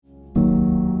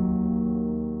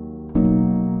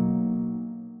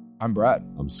I'm Brad.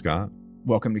 I'm Scott.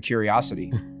 Welcome to Curiosity.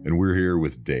 And we're here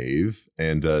with Dave.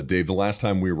 And Dave, the last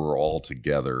time we were all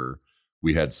together,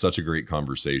 we had such a great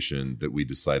conversation that we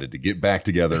decided to get back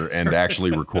together and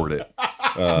actually record it.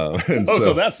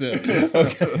 So that's it.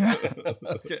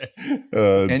 Okay.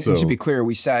 And to be clear,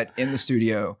 we sat in the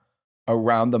studio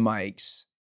around the mics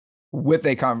with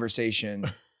a conversation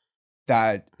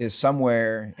that is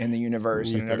somewhere in the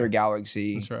universe, in another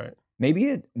galaxy. That's right.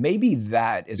 Maybe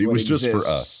that is it what was exists just for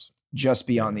us. Just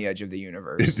beyond the edge of the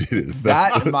universe. It is.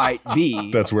 That might be.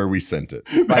 That's where we sent it.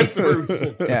 Like,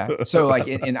 yeah. So like,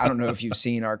 and I don't know if you've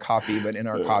seen our copy, but in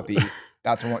our copy,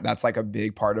 that's like a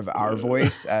big part of our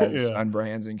voice as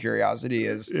Unbrands and Curiosity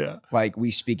is like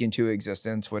we speak into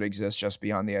existence what exists just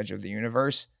beyond the edge of the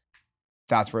universe.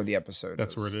 That's where the episode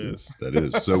That's is. where it is. That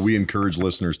is. So we encourage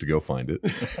listeners to go find it.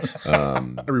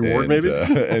 A reward, maybe?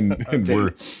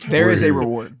 There is a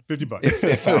reward. $50.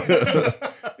 If found.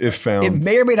 If found. It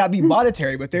may or may not be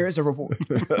monetary, but there is a reward.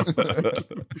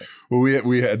 Well,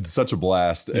 we had such a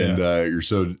blast, and you're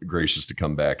so gracious to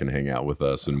come back and hang out with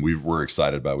us, and we're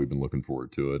excited about it. We've been looking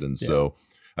forward to it. And so,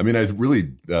 I mean, I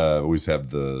really always have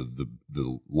the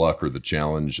luck or the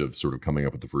challenge of sort of coming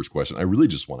up with the first question. I really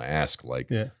just want to ask, like,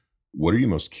 what are you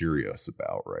most curious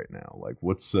about right now? Like,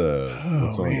 what's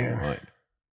on your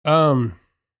mind?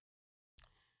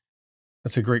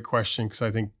 That's a great question, because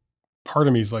I think part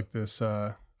of me is like this.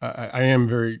 I am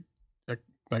very like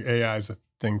AI is a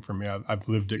thing for me. I've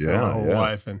lived it my whole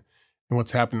life, and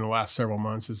what's happened in the last several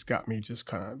months has got me just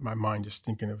kind of my mind just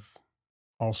thinking of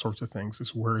all sorts of things.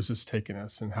 Is where is this taking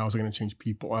us, and how is it going to change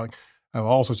people? I have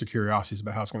all sorts of curiosities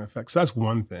about how it's going to affect. So that's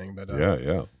one thing. But I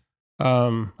don't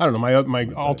know. My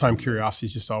all-time curiosity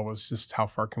is just always just how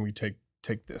far can we take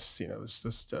this? You know, it's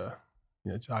just I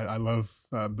love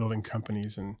building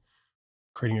companies and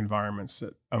creating environments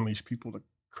that unleash people to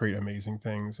create amazing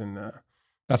things, and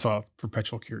that's a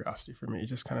perpetual curiosity for me.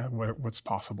 Just kind of what's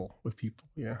possible with people.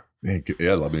 Yeah. Man,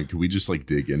 I mean, can we just like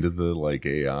dig into the like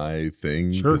AI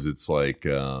thing? Sure. Because it's like,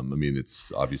 I mean,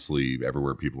 it's obviously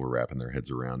everywhere. People are wrapping their heads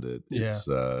around it. It's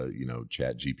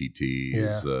Chat GPT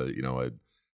is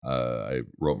I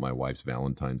wrote my wife's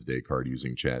Valentine's Day card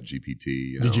using Chat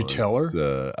GPT. Did you tell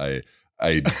her?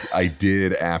 I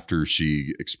did after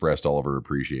she expressed all of her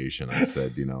appreciation. I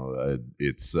said, it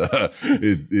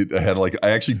had like,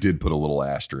 I actually did put a little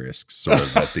asterisk sort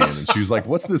of at the end, and she was like,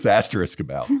 "What's this asterisk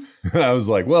about?" And I was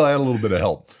like, "Well, I had a little bit of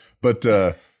help, but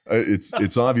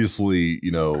it's obviously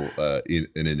an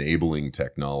enabling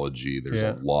technology. There's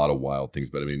a lot of wild things,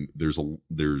 but I mean, there's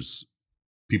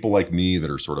people like me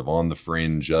that are sort of on the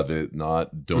fringe of it,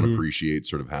 don't appreciate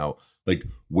sort of how, like,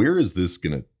 where is this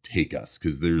going to take us?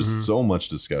 Because there's so much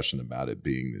discussion about it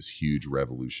being this huge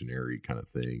revolutionary kind of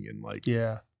thing. And like,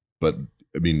 but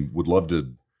I mean, would love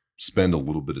to spend a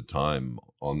little bit of time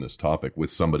on this topic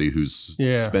with somebody who's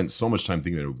spent so much time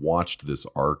thinking and watched this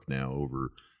arc now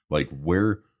over like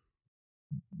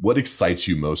what excites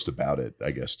you most about it,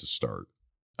 I guess, to start?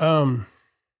 I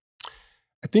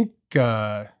think,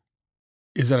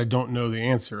 is that I don't know the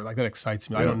answer. Like that excites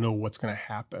me. I don't know what's going to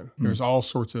happen. There's all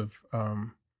sorts of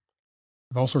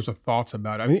thoughts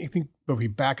about it. I mean, I think, but we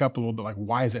back up a little bit, like,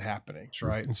 why is it happening? Sure.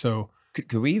 Right. And so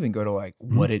could we even go to like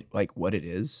what it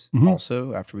is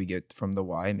also after we get from the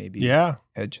why, maybe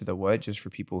head to the what, just for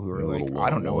people who are like, I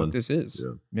don't know what this is.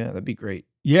 Yeah, that'd be great.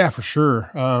 Yeah, for sure.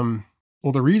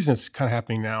 Well, the reason it's kind of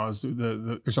happening now is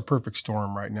there's a perfect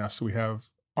storm right now. So we have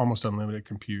almost unlimited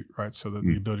compute, right? So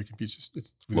the ability to compute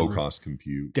it's low cost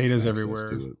compute. Data's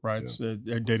everywhere, right? So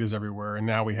data's everywhere, and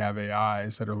now we have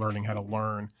AIs that are learning how to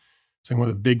learn. So one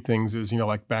of the big things is,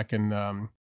 like back in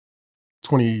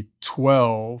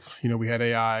 2012, we had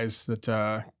AIs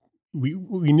that we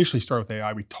initially started with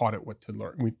AI. We taught it what to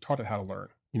learn. We taught it how to learn.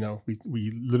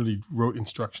 We literally wrote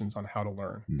instructions on how to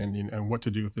learn and what to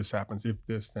do if this happens, if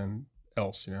this, then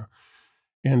else.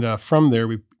 And from there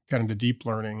we got into deep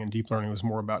learning, and deep learning was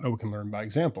more about, we can learn by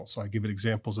example. So I give it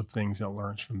examples of things and it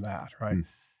learns from that, right?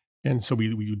 And so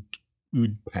we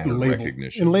would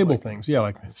label things,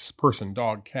 like this person,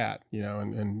 dog, cat,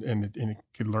 and it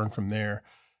could learn from there.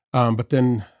 But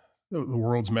then the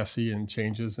world's messy and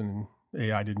changes, and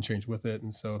AI didn't change with it,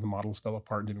 and so the models fell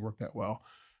apart and didn't work that well.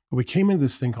 But we came into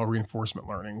this thing called reinforcement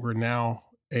learning, where now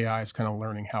AI is kind of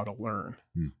learning how to learn,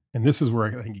 and this is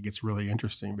where I think it gets really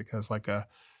interesting, because like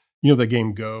the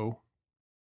game Go,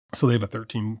 so they have a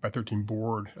 13x13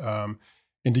 board.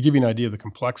 And to give you an idea of the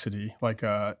complexity, like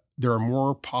there are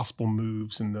more possible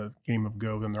moves in the game of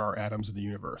Go than there are atoms in the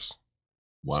universe.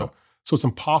 Wow. So it's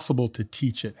impossible to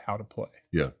teach it how to play.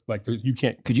 Yeah. Like you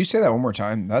can't. Could you say that one more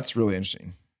time? That's really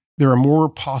interesting. There are more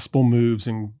possible moves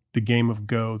in the game of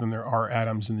Go than there are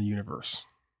atoms in the universe.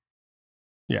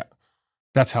 Yeah.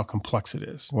 That's how complex it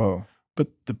is. Whoa. But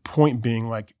the point being,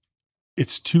 like,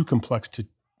 it's too complex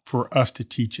for us to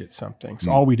teach it something.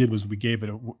 So all we did was we gave it,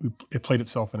 it played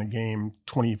itself in a game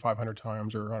 2,500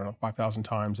 times, or I don't know, 5,000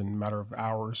 times in a matter of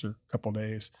hours or a couple of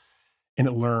days. And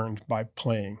it learned by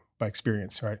playing, by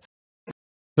experience, right?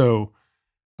 So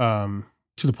to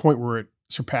the point where it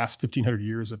surpassed 1,500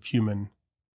 years of human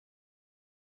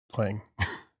playing,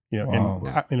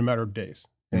 Wow. in a matter of days.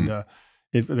 And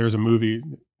there's a movie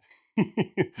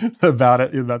about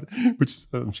it, which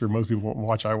I'm sure most people won't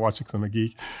watch. I watch it because I'm a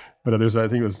geek. But I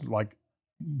think it was like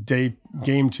game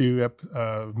 2,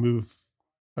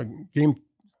 game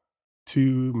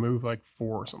 2, move like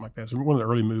 4 or something like that. So one of the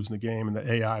early moves in the game, and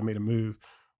the AI made a move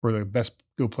where the best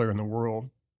Go player in the world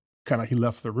he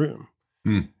left the room.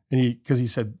 And because he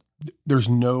said, there's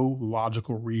no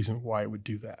logical reason why it would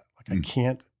do that. Like I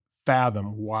can't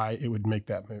fathom why it would make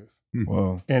that move.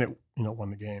 Whoa. And it,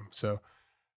 won the game. So,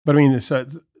 but I mean, this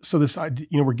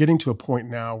idea, we're getting to a point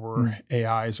now where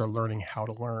AIs are learning how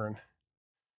to learn.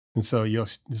 And so,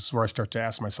 this is where I start to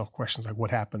ask myself questions like,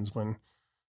 what happens when,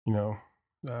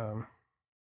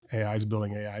 AIs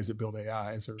building AIs that build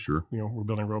AIs, or, Sure. We're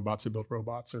building robots that build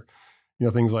robots, or,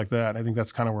 things like that. I think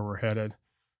that's kind of where we're headed.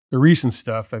 The recent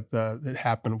stuff that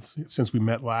happened since we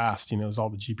met last, is all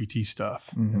the GPT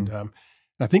stuff. And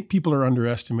I think people are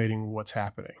underestimating what's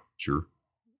happening. Sure.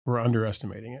 We're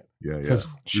underestimating it. Yeah. Because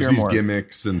there's these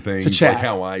gimmicks and things, it's a chat. like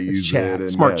how I use chat, it.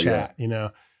 And smart chat,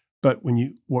 But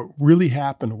what really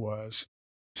happened was,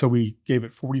 so we gave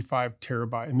it 45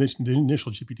 terabytes, and the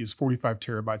initial GPT is 45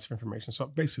 terabytes of information. So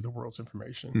basically the world's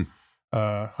information,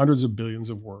 hundreds of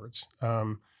billions of words.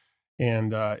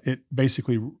 And it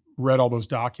basically read all those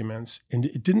documents, and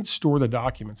it didn't store the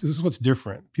documents. This is what's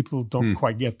different. People don't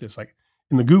quite get this. Like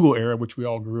in the Google era, which we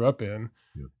all grew up in,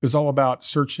 it was all about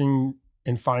searching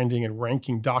and finding and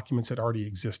ranking documents that already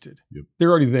existed.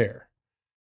 They're already there.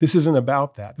 This isn't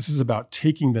about that. This is about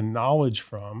taking the knowledge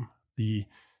from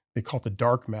they call it the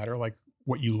dark matter, like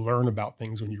what you learn about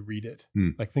things when you read it.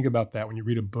 Like think about that. When you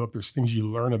read a book, there's things you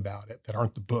learn about it that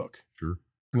aren't the book. Sure.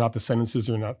 They're not the sentences,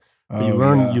 or not. But you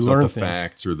learn. You learn the things.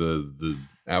 Facts or the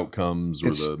outcomes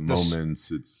or the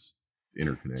moments. It's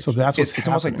interconnection. So that's what's it's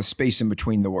almost like the space in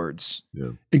between the words. Yeah.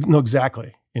 No,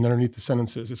 exactly. And underneath the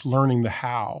sentences, it's learning the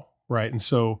how, right? And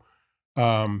so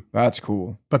that's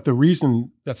cool. But the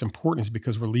reason that's important is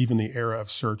because we're leaving the era of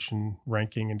search and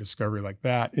ranking and discovery like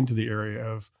that into the area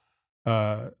of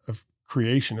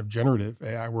creation, of generative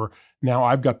AI, where now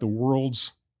I've got the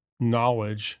world's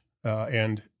knowledge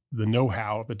and the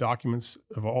know-how, the documents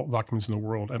of all documents in the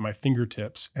world at my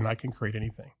fingertips, and I can create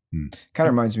anything. Kind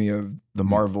of reminds me of the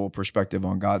Marvel perspective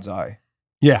on God's eye.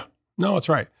 Yeah, no, that's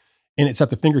right. And it's at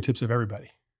the fingertips of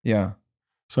everybody. Yeah.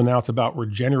 So now it's about we're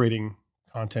generating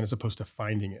content as opposed to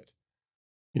finding it,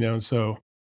 and so.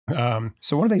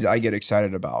 So one of the things I get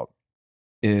excited about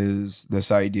is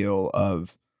this ideal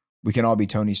of we can all be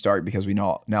Tony Stark because we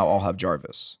now all have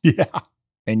Jarvis. Yeah.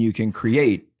 And you can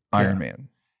create Iron Man,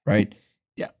 right?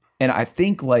 Yeah. And I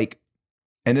think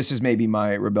and this is maybe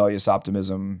my rebellious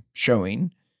optimism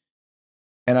showing,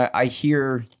 and I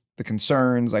hear the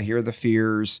concerns, I hear the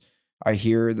fears, I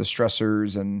hear the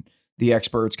stressors and the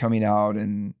experts coming out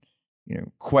and,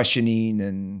 questioning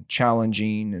and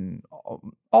challenging and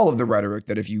all of the rhetoric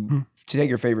that if you to take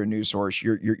your favorite news source,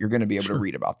 you're going to be able to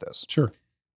read about this. Sure.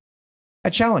 I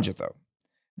challenge it though,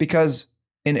 because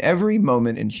in every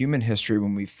moment in human history,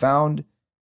 when we found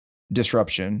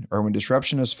disruption or when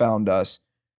disruption has found us,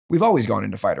 we've always gone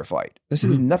into fight or flight. This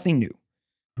is nothing new.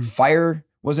 Fire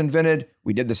was invented.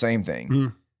 We did the same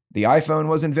thing. The iPhone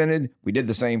was invented. We did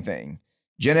the same thing.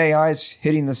 Gen AI's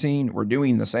hitting the scene. We're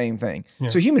doing the same thing. Yeah.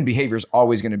 So human behavior is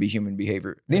always going to be human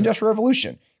behavior. The Industrial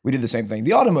Revolution, we did the same thing.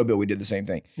 The automobile, we did the same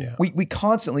thing. Yeah. We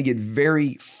constantly get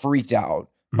very freaked out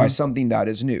by something that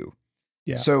is new.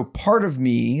 Yeah. So part of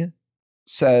me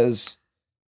says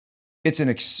it's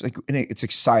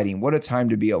exciting. What a time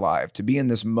to be alive, to be in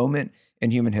this moment in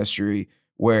human history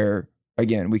where,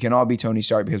 again, we can all be Tony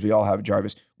Stark because we all have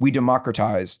Jarvis. We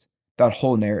democratized that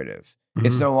whole narrative.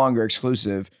 It's no longer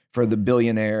exclusive for the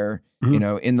billionaire,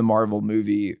 in the Marvel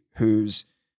movie who's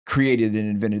created and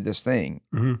invented this thing.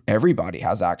 Everybody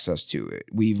has access to it.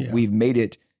 We've made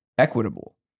it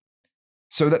equitable.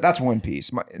 So that's one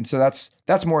piece. And so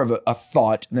that's more of a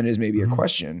thought than is maybe a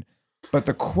question. But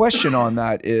the question on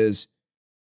that is,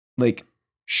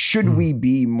 should we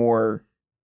be more,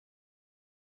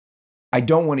 I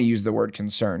don't want to use the word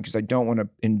concern because I don't want to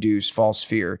induce false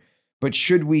fear, but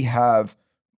should we have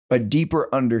a deeper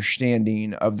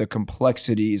understanding of the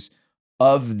complexities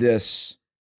of this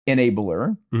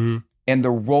enabler and the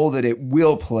role that it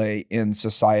will play in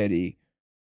society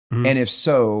Mm-hmm. And if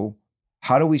so,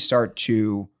 how do we start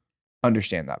to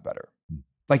understand that better?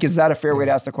 Like, is that a fair way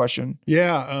to ask the question?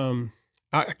 Yeah.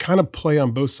 I kind of play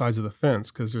on both sides of the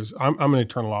fence because I'm an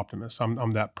eternal optimist.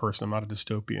 I'm that person. I'm not a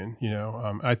dystopian.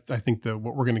 I think that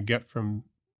what we're going to get from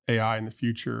AI in the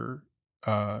future,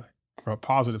 from a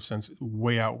positive sense,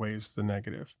 way outweighs the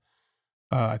negative.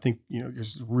 I think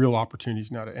there's real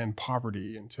opportunities now to end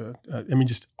poverty and to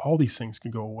just all these things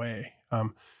can go away.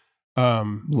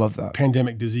 Love that.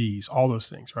 Pandemic disease, all those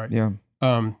things, right? Yeah.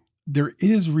 There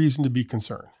is reason to be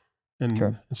concerned, and,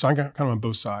 Okay. and so I'm kind of on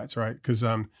both sides, right? Because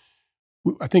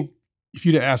I think if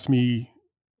you'd have asked me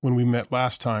when we met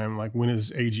last time, like when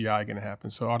is AGI going to happen?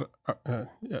 So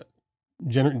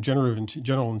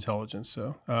general intelligence.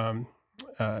 So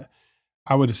I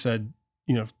would have said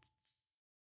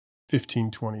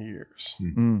 15, 20 years.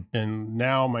 Mm. And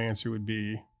now my answer would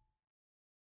be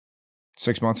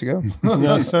 6 months ago.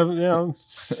 5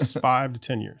 to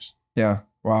 10 years. Yeah.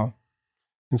 Wow.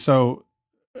 And so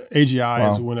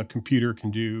AGI is when a computer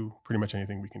can do pretty much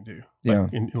anything we can do,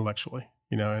 intellectually,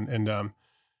 and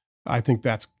I think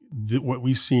that's what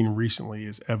we've seen recently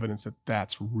is evidence that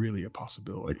that's really a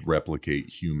possibility. Like replicate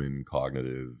human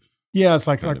cognitive. Yeah, it's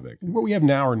like what we have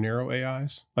now are narrow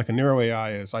AIs. Like a narrow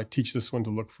AI is I teach this one to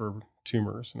look for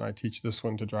tumors, and I teach this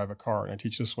one to drive a car, and I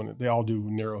teach this one. They all do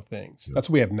narrow things. Yeah. That's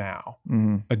what we have now.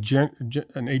 Mm-hmm.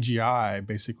 An AGI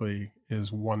basically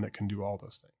is one that can do all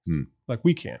those things. Like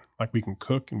we can. Like we can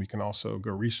cook, and we can also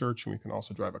go research, and we can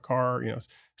also drive a car.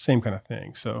 Same kind of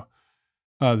thing. So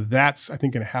that's I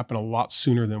think going to happen a lot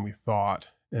sooner than we thought.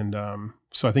 And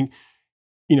so I think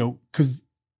because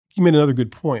you made another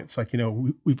good point. It's like,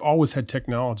 we've always had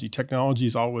technology. Technology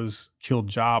has always killed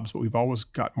jobs, but we've always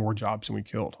got more jobs than we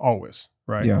killed. Always.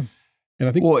 Right. Yeah. And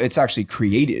I think, it's actually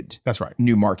created. That's right.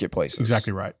 New marketplaces.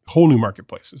 Exactly right. Whole new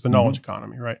marketplaces, the knowledge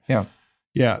economy. Right. Yeah.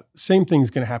 Yeah. Same thing's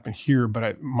going to happen here.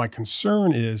 But my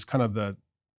concern is kind of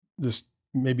this,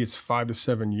 maybe it's 5 to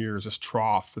 7 years, this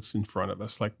trough that's in front of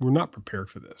us. Like we're not prepared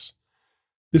for this.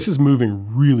 This is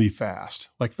moving really fast,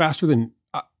 like faster than,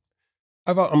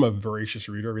 I'm a voracious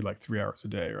reader. I read like 3 hours a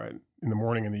day, right? In the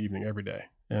morning and the evening, every day.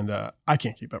 And I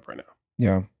can't keep up right now.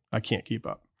 Yeah. I can't keep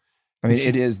up. I mean,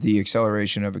 it is the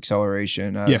acceleration of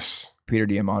acceleration. As yes. Peter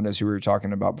Diamandis, who we were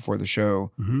talking about before the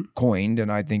show, coined,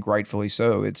 and I think rightfully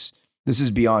so. This is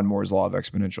beyond Moore's law of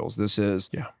exponentials. This is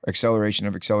acceleration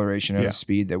of acceleration at a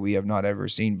speed that we have not ever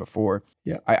seen before.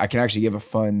 Yeah. I can actually give a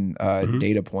fun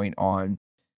data point on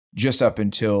just up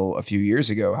until a few years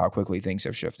ago, how quickly things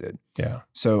have shifted. Yeah.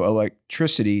 So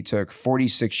electricity took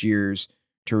 46 years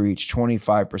to reach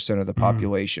 25% of the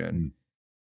population.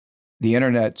 The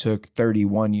internet took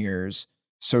 31 years.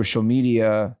 Social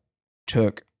media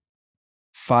took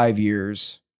 5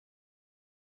 years.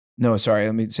 No, sorry,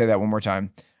 let me say that one more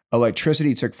time.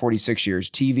 Electricity took 46 years.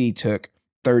 TV took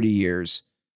 30 years.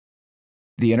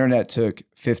 The internet took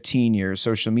 15 years.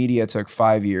 Social media took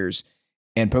 5 years.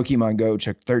 And Pokemon Go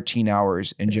took 13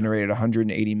 hours and generated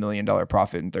 $180 million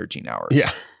profit in 13 hours. Yeah.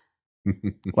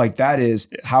 Like that is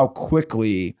how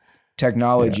quickly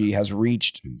technology has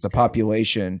reached the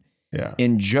population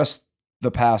in just the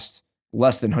past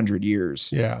less than 100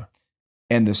 years. Yeah.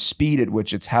 And the speed at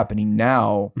which it's happening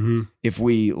now, if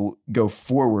we go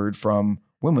forward from,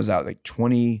 when was that? Like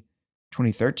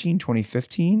 2013,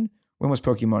 2015? When was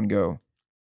Pokemon Go?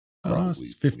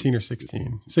 15 or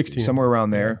 16. 16. Somewhere around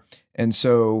there. And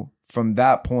so from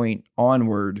that point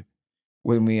onward,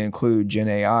 when we include Gen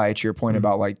AI, to your point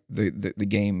about like the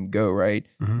game Go, right?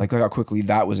 Like look how quickly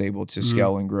that was able to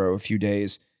scale and grow a few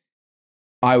days.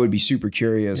 I would be super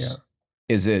curious.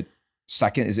 Is it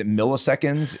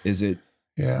milliseconds? Is it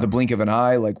the blink of an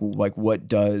eye? Like what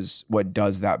does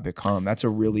that become? That's a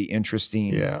really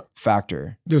interesting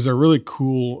factor. There's a really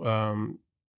cool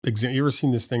example. You ever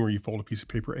seen this thing where you fold a piece of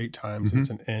paper 8 times,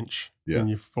 it's an inch, and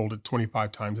you fold it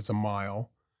 25 times, it's a mile,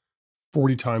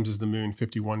 40 times is the moon,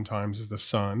 51 times is the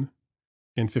sun,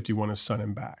 and 51 is sun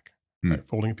and back. Right?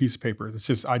 Folding a piece of paper. It's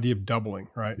this idea of doubling,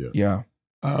 right? Yeah.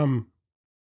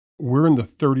 We're in the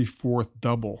 34th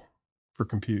double for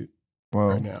compute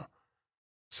right now.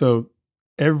 So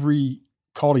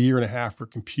call it a year and a half for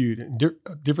compute. And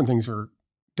different things are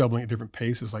doubling at different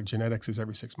paces, like genetics is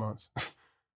every 6 months.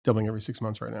 Doubling every 6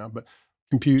 months right now, but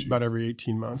compute about every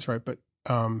 18 months, right? But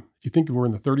if you think we're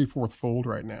in the 34th fold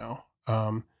right now,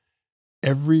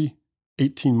 every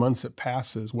 18 months that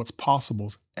passes, what's possible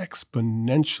is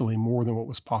exponentially more than what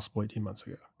was possible 18 months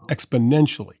ago.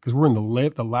 Exponentially, because we're in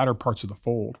the latter parts of the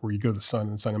fold where you go to the sun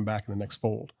and back in the next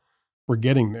fold. We're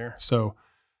getting there. So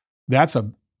that's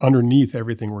underneath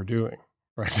everything we're doing,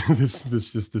 right?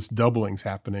 this doubling's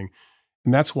happening.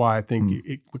 And that's why I think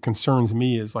what concerns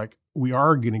me is like, we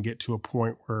are going to get to a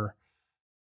point where,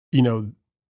 you know,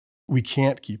 we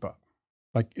can't keep up.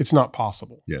 Like it's not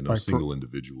possible. Yeah, no like single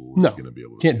individual is going to be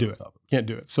able to can't do it. Can't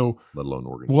do it. So let alone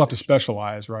organization. We'll have to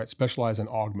specialize, right? Specialize and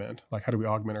augment. Like how do we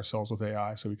augment ourselves with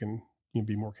AI so we can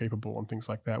be more capable and things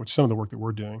like that, which is some of the work that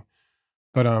we're doing.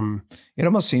 But it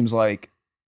almost seems like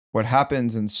what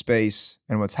happens in space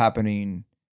and what's happening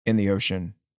in the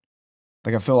ocean.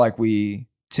 Like I feel like we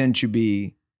tend to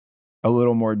be a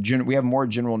little more we have more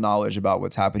general knowledge about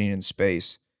what's happening in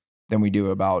space than we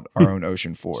do about our own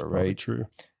ocean floor, right? True.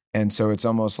 And so it's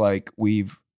almost like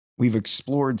we've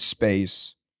explored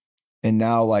space, and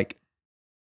now like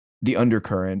the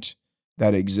undercurrent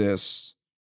that exists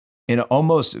in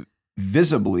almost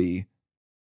visibly,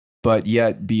 but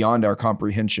yet beyond our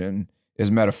comprehension is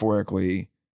metaphorically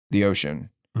the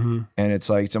ocean. Mm-hmm. And it's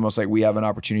almost like we have an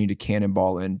opportunity to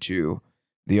cannonball into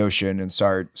the ocean and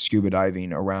start scuba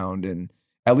diving around and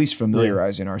at least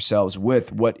familiarizing ourselves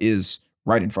with what is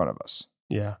right in front of us.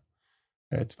 Yeah.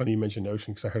 It's funny you mentioned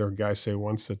ocean because I heard a guy say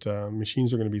once that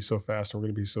machines are going to be so fast and we're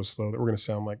going to be so slow that we're going to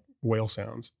sound like whale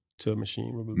sounds to a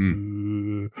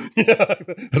machine.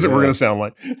 That's what we're going to sound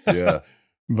like. Yeah.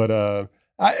 But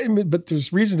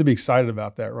there's reason to be excited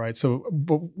about that, right? So,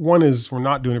 but one is we're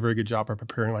not doing a very good job of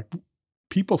preparing. Like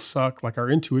people suck. Like our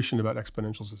intuition about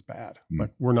exponentials is bad.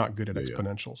 Like we're not good at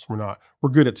exponentials. We're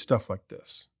good at stuff like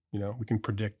this. You know, we can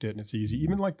predict it and it's easy.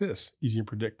 Even like this, easy to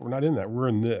predict. But we're not in that. We're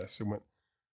in this.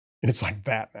 And it's like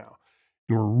that now.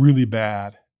 And we're really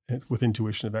bad with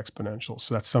intuition of exponentials.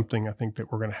 So that's something I think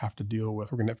that we're going to have to deal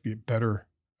with. We're going to have to get better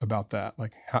about that.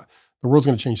 Like how the world's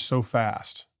going to change so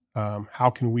fast.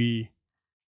 How can we,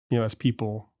 as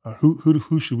people,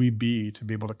 who should we be to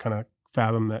be able to kind of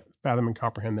fathom and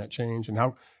comprehend that change? And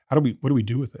what do we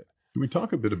do with it? Can we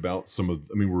talk a bit about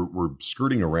we're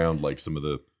skirting around like some of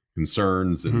the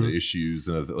concerns and the issues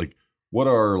and like, what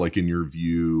are like in your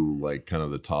view, like kind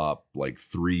of the top like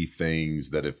 3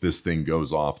 things that if this thing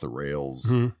goes off the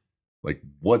rails, like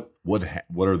what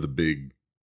are the big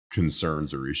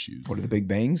concerns or issues? What are the big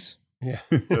bangs? Yeah.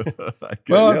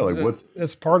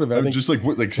 That's part of it. I think, just like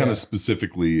what like kind of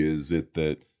specifically is it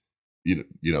that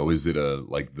is it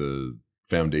like the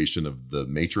foundation of the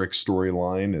Matrix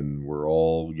storyline and we're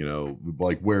all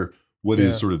like what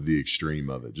is sort of the extreme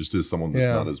of it, just as someone that's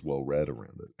not as well read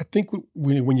around it? I think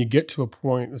when you get to a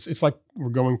point, it's like we're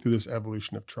going through this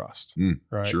evolution of trust,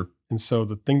 right? Sure. And so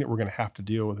the thing that we're going to have to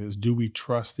deal with is, do we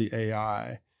trust the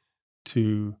AI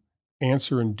to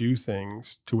answer and do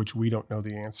things to which we don't know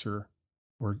the answer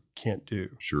or can't do?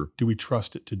 Sure. Do we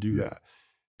trust it to do that?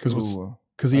 Because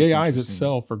the AIs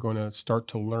itself are going to start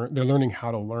to learn. They're learning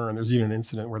how to learn. There's even an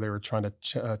incident where they were trying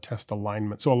to test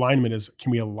alignment. So alignment is,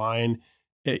 can we align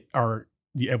the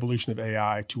evolution of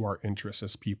AI to our interests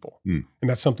as people? And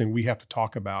that's something we have to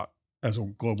talk about as a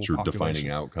global population. Defining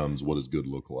outcomes. What does good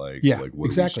look like? Yeah, like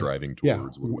what are we striving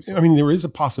towards? Yeah. There is a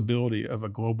possibility of a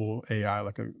global AI,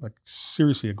 like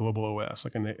seriously a global OS,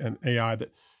 like an AI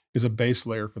that is a base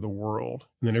layer for the world,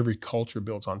 and then every culture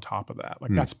builds on top of that.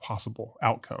 Like that's a possible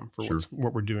outcome for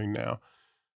what we're doing now.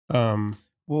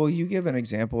 Well, you give an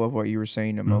example of what you were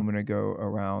saying a moment ago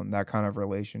around that kind of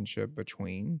relationship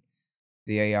between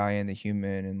the AI and the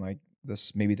human, and like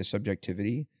this, maybe the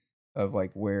subjectivity of like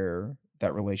where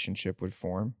that relationship would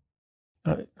form.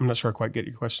 I'm not sure I quite get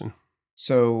your question.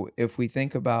 So if we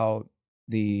think about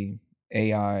the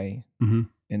AI in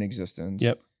existence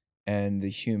and the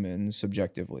human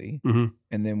subjectively,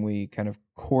 and then we kind of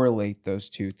correlate those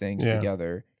two things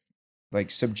together,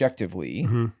 like subjectively,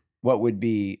 what would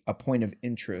be a point of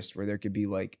interest where there could be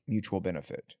like mutual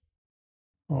benefit?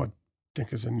 Well, I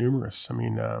think it's numerous. I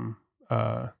mean,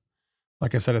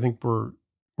 like I said, I think we're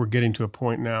getting to a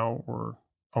point now where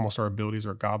almost our abilities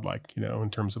are godlike, in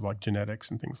terms of like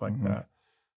genetics and things like that.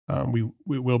 We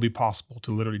will be possible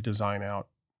to literally design out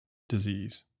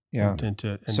disease. Yeah.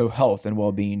 So health and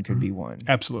well-being could be one.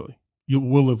 Absolutely.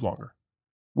 We'll live longer.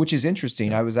 Which is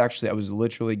interesting. I was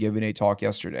literally giving a talk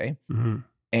yesterday,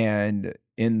 and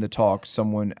in the talk,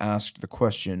 someone asked the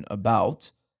question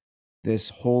about this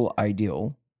whole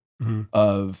ideal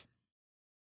of,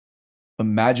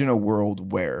 imagine a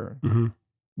world where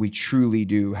we truly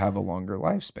do have a longer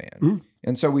lifespan.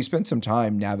 And so we spent some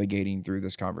time navigating through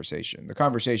this conversation. The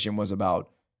conversation was about,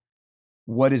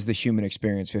 what is the human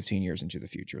experience 15 years into the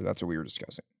future? That's what we were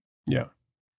discussing. Yeah.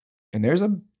 And there's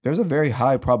a very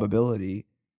high probability,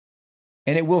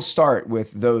 and it will start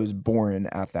with those born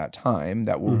at that time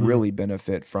that will really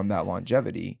benefit from that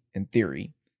longevity in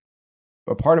theory.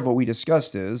 But part of what we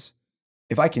discussed is,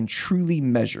 if I can truly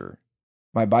measure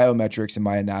my biometrics and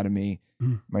my anatomy,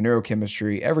 my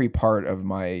neurochemistry, every part of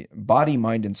my body,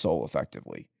 mind, and soul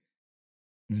effectively,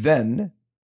 then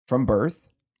from birth,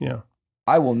 Yeah.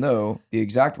 I will know the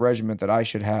exact regimen that I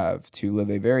should have to live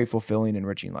a very fulfilling,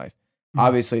 enriching life. Mhm.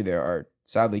 Obviously, there are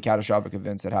sadly catastrophic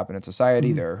events that happen in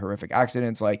society. Mhm. There are horrific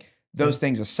accidents. Like those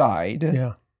things aside,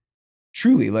 Yeah.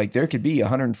 truly, like there could be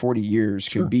 140 years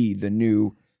Sure. could be the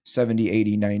new 70,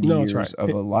 80, 90 No, that's years right.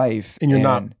 of a life. And you're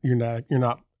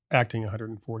not acting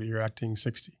 140, you're acting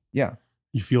 60. Yeah.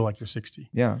 You feel like you're 60.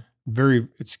 Yeah.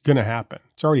 It's going to happen.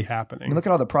 It's already I happening. mean, look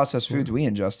at all the processed foods we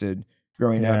ingested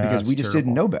growing up because we just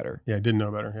didn't know better. Yeah, didn't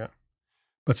know better. Yeah.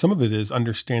 But some of it is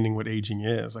understanding what aging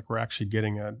is. Like we're actually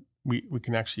getting we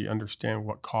can actually understand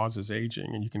what causes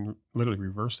aging, and you can literally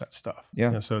reverse that stuff. Yeah.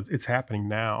 You know, so it's happening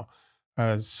now.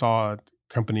 I saw a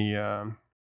company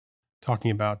talking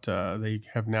about they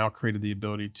have now created the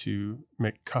ability to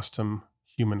make custom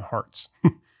human hearts.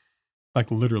 Like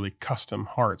literally custom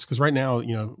hearts. Because right now,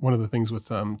 you know, one of the things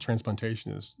with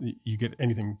transplantation is you get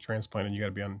anything transplanted, you got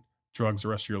to be on drugs the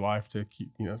rest of your life to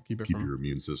keep your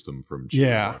immune system from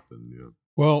yeah. up and,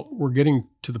 Well, we're getting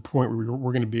to the point where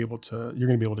we're going to be able to. You're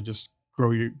going to be able to just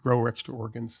grow extra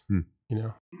organs. You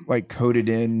know, like coded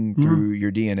in through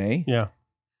your DNA. Yeah.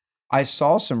 I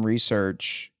saw some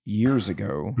research years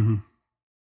ago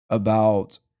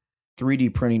about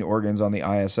 3D printing organs on the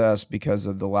ISS because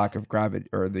of the lack of gravity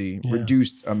or the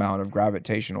reduced amount of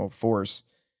gravitational force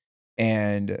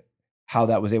and how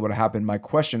that was able to happen. My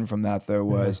question from that though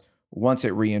was once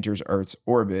it re-enters Earth's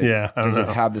orbit, does it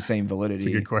have the same validity?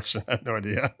 That's a good question. I have no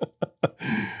idea.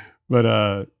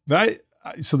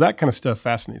 So that kind of stuff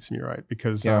fascinates me, right?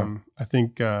 Because I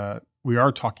think we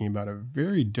are talking about a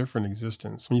very different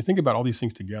existence. When you think about all these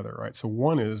things together, right? So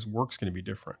one is work's going to be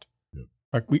different.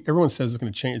 Like everyone says it's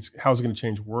going to change. How is it going to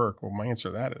change work? Well, my answer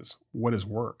to that is, what is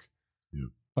work? Yeah.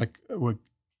 Like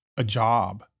a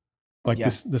job, like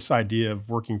this idea of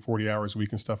working 40 hours a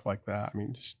week and stuff like that. I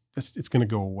mean, it's going to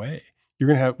go away. We're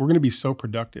going to be so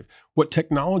productive. What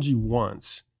technology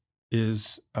wants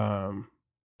is,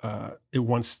 it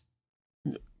wants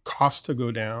costs to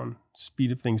go down,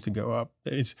 speed of things to go up.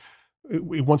 It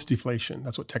wants deflation.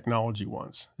 That's what technology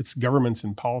wants. It's governments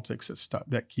and politics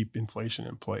that keep inflation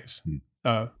in place.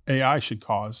 AI should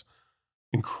cause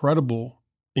incredible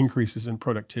increases in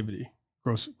productivity,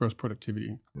 gross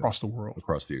productivity across the world,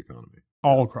 across the economy,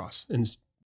 all across, and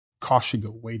costs should go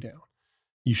way down.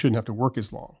 You shouldn't have to work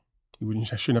as long. You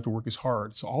shouldn't have to work as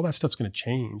hard. So all that stuff's going to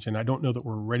change, and I don't know that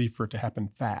we're ready for it to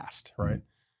happen fast, right?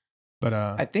 But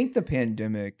I think the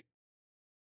pandemic,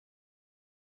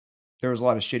 there was a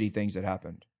lot of shitty things that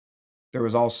happened. There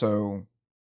was also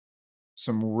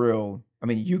some real, I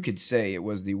mean, you could say it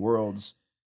was the world's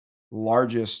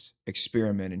largest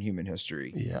experiment in human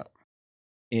history. Yeah.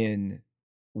 In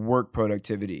work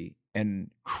productivity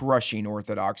and crushing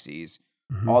orthodoxies,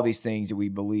 all these things that we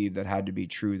believe that had to be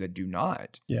true that do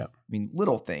not. Yeah. I mean,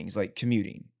 little things like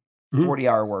commuting,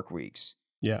 40-hour work weeks.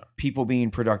 Yeah. People being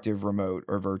productive remote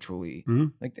or virtually.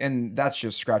 Like, and that's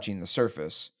just scratching the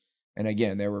surface. And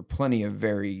again, there were plenty of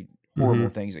very horrible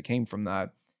things that came from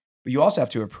that. But you also have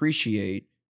to appreciate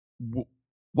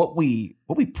what we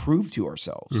prove to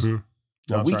ourselves.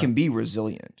 That we can be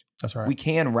resilient. That's right. We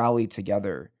can rally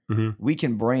together. We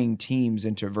can bring teams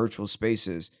into virtual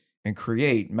spaces and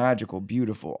create magical,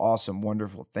 beautiful, awesome,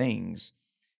 wonderful things.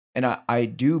 And I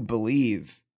do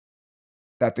believe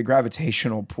that the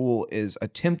gravitational pull is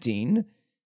attempting,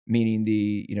 meaning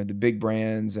the big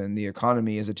brands and the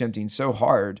economy is attempting so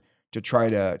hard to try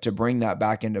to bring that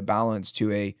back into balance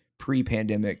to a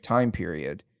pre-pandemic time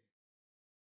period.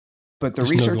 But the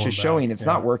research is showing it's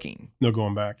not working. No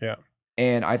going back, yeah.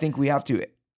 And I think we have to,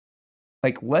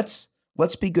 like, let's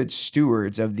be good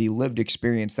stewards of the lived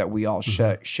experience that we all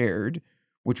shared,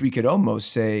 which we could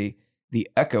almost say the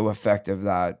echo effect of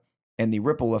that and the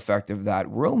ripple effect of that.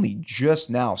 We're only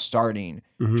just now starting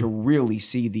to really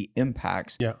see the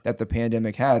impacts that the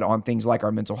pandemic had on things like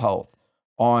our mental health,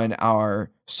 on our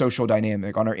social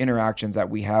dynamic, on our interactions that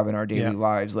we have in our daily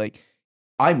lives. Like,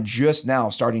 I'm just now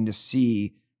starting to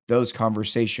see those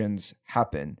conversations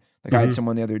happen. Like I had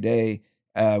someone the other day,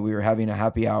 we were having a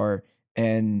happy hour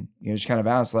and, just kind of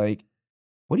asked like,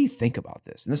 what do you think about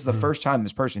this? And this is the first time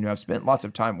this person who I've spent lots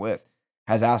of time with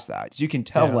has asked that. So you can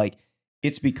tell like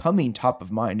it's becoming top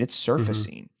of mind. It's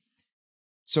surfacing.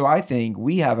 So I think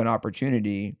we have an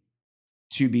opportunity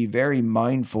to be very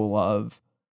mindful of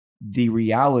the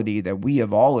reality that we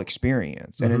have all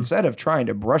experienced. And instead of trying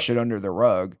to brush it under the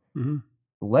rug,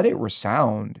 let it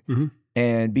resound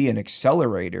and be an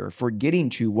accelerator for getting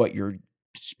to what you're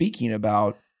speaking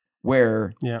about,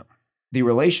 where the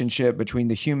relationship between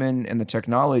the human and the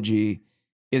technology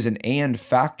is an and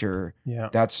factor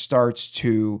that starts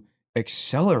to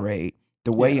accelerate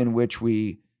the way in which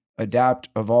we adapt,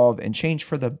 evolve, and change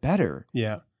for the better.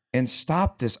 Yeah. And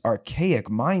stop this archaic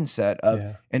mindset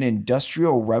of an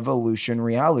industrial revolution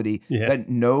reality that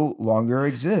no longer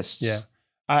exists. Yeah.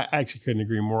 I actually couldn't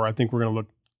agree more. I think we're going to look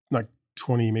like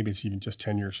 20, maybe it's even just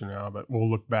 10 years from now, but we'll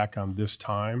look back on this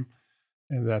time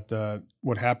and that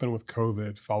what happened with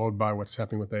COVID followed by what's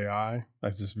happening with AI,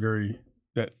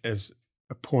 as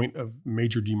a point of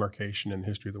major demarcation in the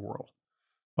history of the world.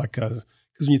 Like, because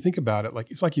when you think about it,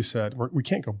 like, it's like you said, we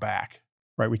can't go back,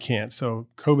 right? We can't. So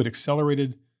COVID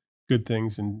accelerated good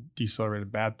things and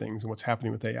decelerated bad things. And what's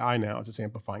happening with AI now is it's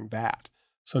amplifying that.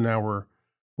 So now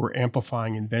we're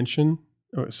amplifying invention.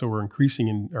 So we're increasing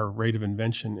in our rate of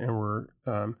invention, and we're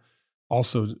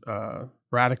also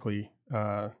radically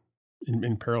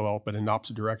in parallel, but in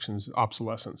opposite directions,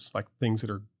 obsolescence, like things that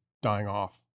are dying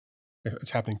off.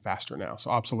 It's happening faster now. So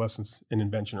obsolescence and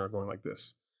invention are going like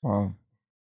this. Wow.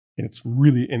 And it's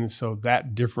really, and so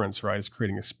that difference, right, is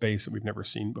creating a space that we've never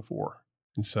seen before.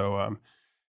 And so,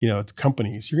 it's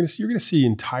companies. You're going to see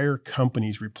entire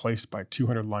companies replaced by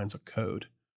 200 lines of code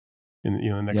in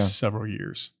the next several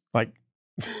years. Like,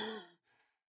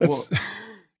 that's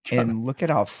and look at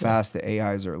how fast the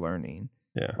AIs are learning.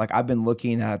 Yeah. Like, I've been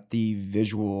looking at the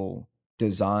visual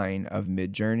design of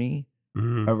Midjourney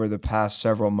over the past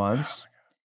several months,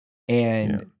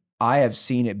 and I have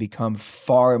seen it become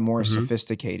far more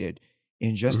sophisticated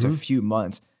in just a few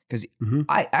months. Because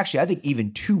I think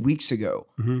even 2 weeks ago,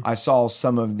 I saw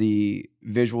some of the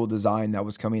visual design that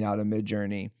was coming out of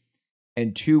Midjourney,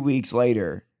 and 2 weeks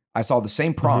later, I saw the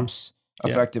same prompts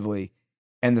effectively,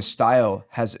 and the style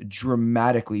has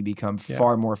dramatically become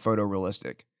far more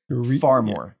photorealistic. Far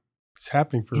more. It's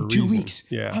happening for in 2 weeks.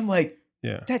 Yeah. I'm like,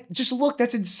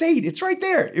 that's insane. It's right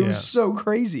there. It was so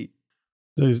crazy.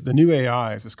 The new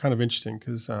AIs is kind of interesting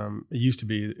because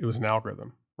it was an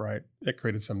algorithm, right? It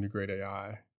created some new great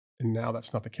AI. And now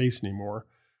that's not the case anymore.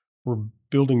 We're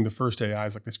building the first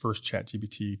AIs, like this first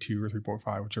ChatGPT 2 or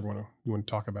 3.5, whichever one you want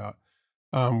to talk about.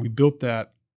 We built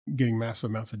that getting massive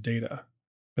amounts of data,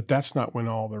 but that's not when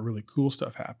all the really cool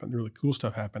stuff happened. The really cool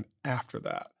stuff happened after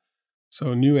that.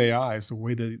 So new AIs, the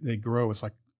way that they grow is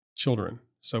like children.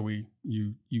 So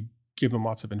you give them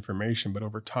lots of information, but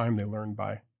over time they learn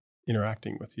by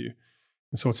interacting with you.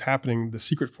 And so what's happening, the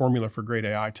secret formula for great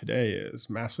AI today is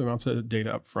massive amounts of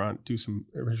data up front, do some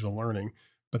original learning,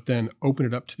 but then open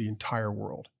it up to the entire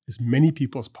world, as many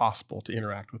people as possible to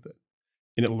interact with it.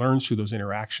 And it learns through those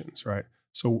interactions, right?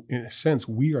 So in a sense,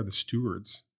 we are the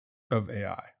stewards of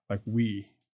AI. Like,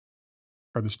 we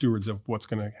are the stewards of what's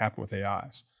going to happen with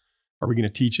AIs. Are we going to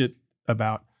teach it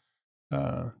about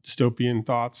dystopian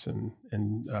thoughts and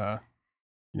a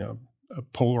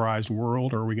polarized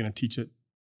world, or are we going to teach it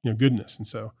goodness? And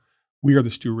so we are the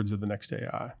stewards of the next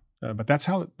AI. But that's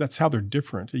how they're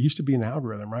different. It used to be an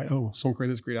algorithm, right? Oh, someone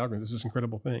created this great algorithm. This is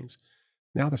incredible things.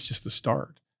 Now that's just the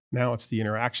start. Now it's the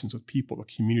interactions with people, the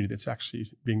community that's actually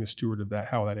being the steward of that,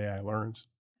 how that AI learns.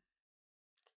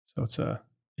 So it's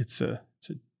a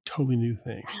totally new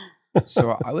thing.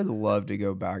 So I would love to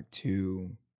go back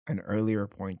to an earlier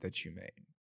point that you made.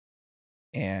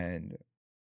 And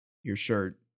your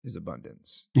shirt is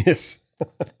abundance. Yes.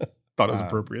 Thought it was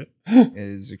appropriate. It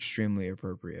is extremely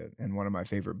appropriate. And one of my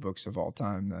favorite books of all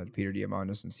time that Peter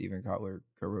Diamandis and Stephen Kotler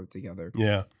co-wrote together.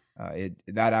 Yeah.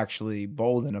 That actually,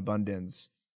 Bold and Abundance,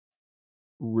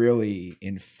 really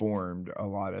informed a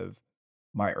lot of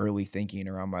my early thinking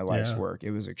around my life's work.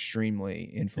 It was extremely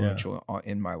influential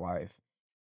in my life.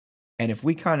 And if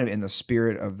we kind of, in the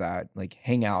spirit of that, like,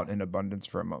 hang out in abundance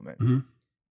for a moment,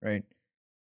 right?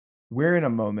 We're in a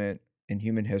moment in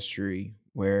human history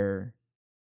where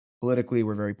politically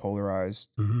we're very polarized.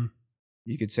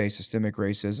 You could say systemic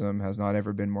racism has not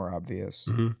ever been more obvious.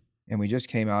 And we just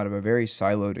came out of a very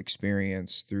siloed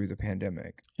experience through the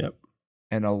pandemic. Yep.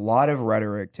 And a lot of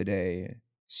rhetoric today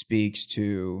speaks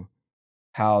to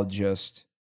how just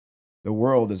the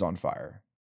world is on fire.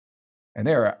 And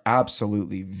there are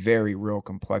absolutely very real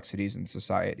complexities in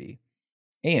society.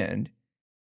 And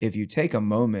if you take a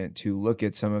moment to look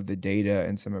at some of the data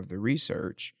and some of the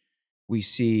research, we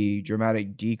see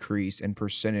dramatic decrease in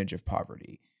percentage of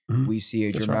poverty. We see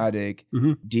a dramatic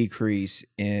decrease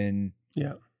in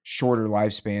shorter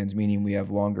lifespans, meaning we have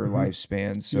longer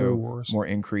lifespans. So more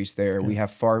increase there. We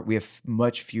have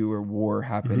much fewer war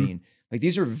happening. Like,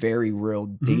 these are very real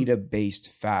data-based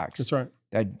facts. That's right.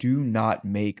 That do not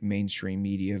make mainstream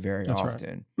media very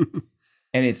often.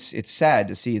 And it's sad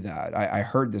to see that. I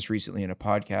heard this recently in a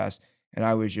podcast, and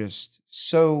I was just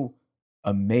so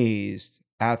amazed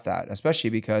at that, especially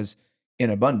because in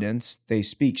Abundance, they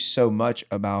speak so much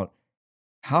about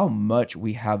how much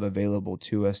we have available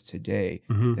to us today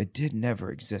that did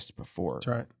never exist before. That's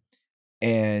right.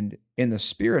 And in the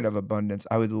spirit of abundance,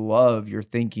 I would love your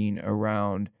thinking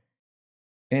around,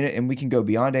 and we can go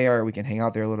beyond AI, or we can hang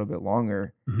out there a little bit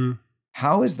longer. Mm-hmm.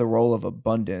 How is the role of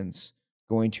abundance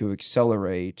going to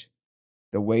accelerate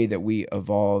the way that we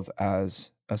evolve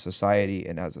as a society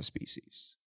and as a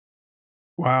species?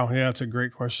 Wow. Yeah, it's a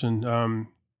great question.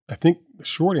 I think the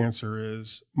short answer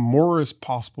is more is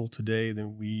possible today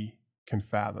than we can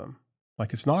fathom.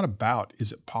 Like, it's not about,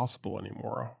 is it possible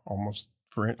anymore, almost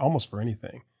for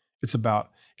anything. It's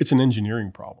an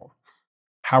engineering problem.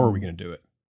 How are we going to do it?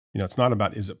 It's not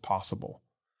about, is it possible?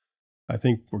 I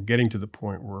think we're getting to the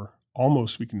point where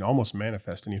we can almost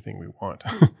manifest anything we want.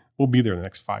 We'll be there in the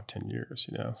next 5-10 years.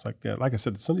 It's like I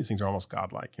said, some of these things are almost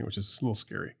godlike, which is a little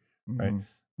scary, right?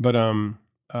 But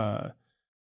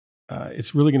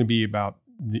it's really going to be about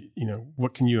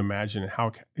what can you imagine and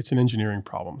how it's an engineering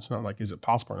problem. It's not like, is it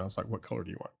possible? And it's like, what color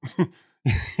do you want?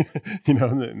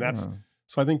 And that's,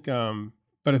 so I think,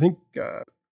 but I think,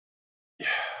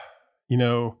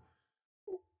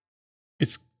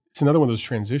 it's another one of those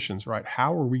transitions, right?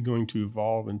 How are we going to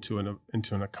evolve into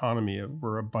an economy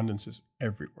where abundance is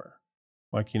everywhere?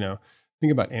 Like,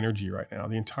 think about energy right now. I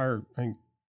think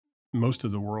most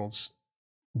of the world's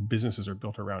businesses are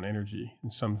built around energy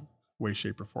in some way,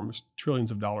 shape, or form. There's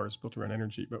trillions of dollars built around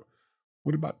energy. But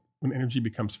what about when energy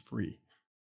becomes free?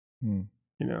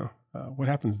 What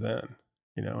happens then?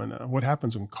 And what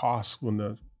happens when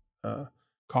the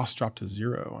costs drop to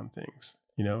zero on things?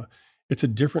 It's a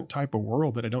different type of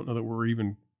world that I don't know that we're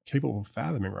even capable of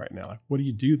fathoming right now. Like, what do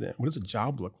you do then? What does a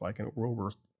job look like in a world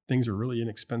where things are really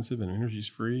inexpensive and energy's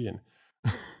free? And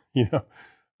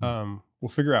we'll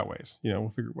figure out ways.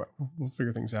 We'll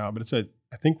figure things out. But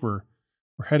I think we're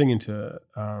heading into.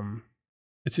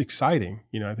 It's exciting.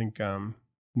 I think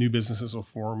new businesses will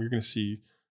form. You're going to see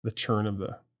the churn of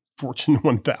the Fortune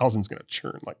 1000 is going to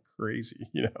churn like crazy.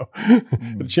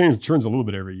 It churns a little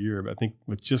bit every year, but I think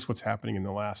with just what's happening in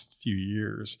the last few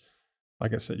years,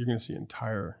 like I said, you're going to see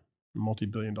entire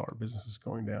multi-billion-dollar businesses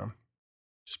going down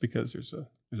just because there's a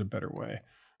better way.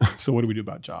 So what do we do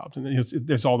about jobs? And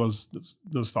there's all those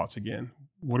thoughts again.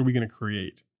 What are we going to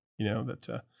create? I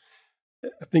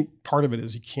think part of it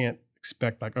is you can't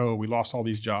expect like, oh, we lost all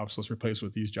these jobs, so let's replace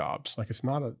with these jobs. Like, it's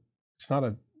not a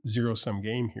zero-sum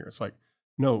game here. It's like,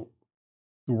 no,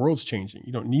 the world's changing.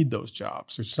 You don't need those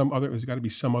jobs. There's got to be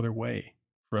some other way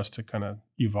for us to kind of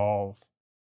evolve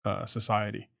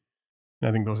society. And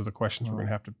I think those are the questions we're going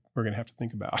to have to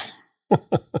think about.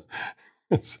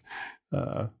 It's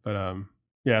a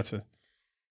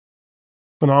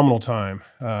phenomenal time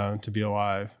to be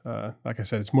alive. Like I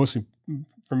said, it's mostly,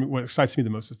 for me, what excites me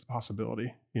the most is the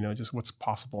possibility. Just what's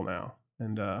possible now,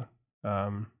 and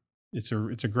it's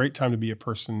a great time to be a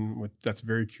person that's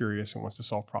very curious and wants to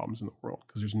solve problems in the world,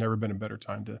 because there's never been a better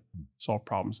time to solve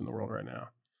problems in the world right now.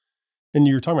 And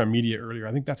you were talking about media earlier.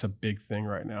 I think that's a big thing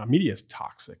right now. Media is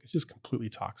toxic. It's just completely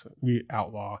toxic. We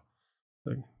outlaw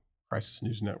the Crisis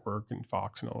News Network and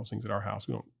Fox and all those things at our house.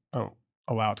 I don't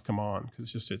allow it to come on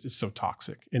because it's so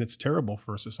toxic, and it's terrible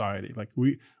for society. Like,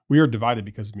 we are divided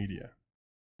because of media.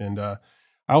 And I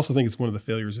also think it's one of the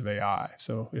failures of AI.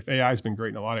 So if AI has been great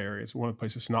in a lot of areas, one of the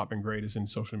places it's not been great is in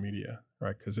social media,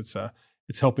 right? Because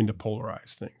it's helping to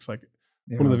polarize things. Like,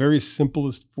 one of the very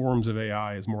simplest forms of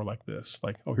AI is more like this.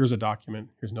 Like, oh, here's a document.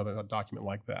 Here's another document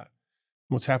like that.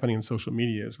 And what's happening in social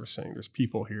media is we're saying there's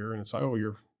people here, and it's like, oh,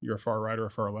 you're a far right or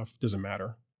a far left. Doesn't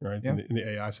matter, right? Yeah. And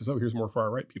the AI says, oh, here's more far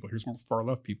right people. Here's more far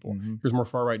left people. Mm-hmm. Here's more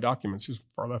far right documents. Here's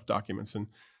far left documents. And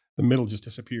the middle just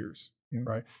disappears,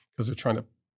 right? Because they're trying to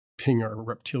ping our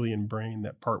reptilian brain,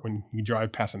 that part when you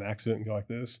drive past an accident and go like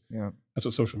this. Yeah. That's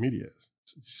what social media is.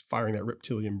 It's firing that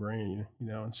reptilian brain,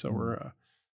 and so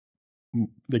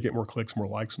they get more clicks, more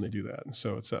likes when they do that. And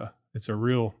so it's a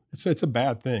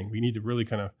bad thing. We need to really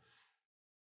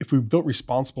if we built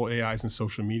responsible AIs in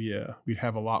social media, we'd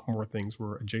have a lot more things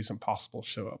where adjacent possibles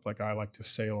show up. Like, I like to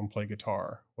sail and play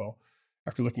guitar. Well,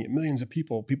 after looking at millions of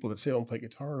people that sail and play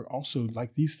guitar also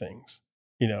like these things.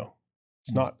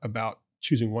 It's not about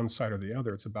choosing one side or the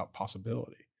other. It's about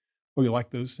possibility. Oh, you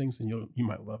like those things, and you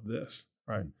might love this,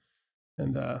 right?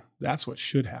 And that's what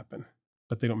should happen.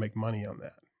 But they don't make money on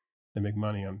that. They make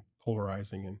money on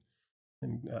polarizing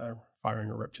and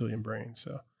firing a reptilian brain.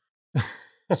 So,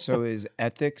 so is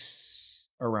ethics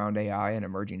around AI an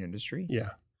emerging industry?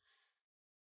 Yeah.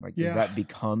 Like, does that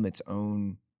become its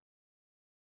own?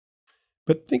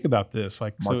 But think about this,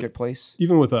 like, marketplace. So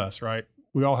even with us, right?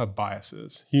 We all have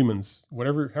biases. Humans,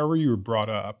 however you were brought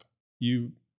up,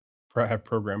 you have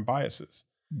programmed biases.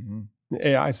 Mm-hmm.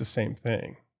 AI is the same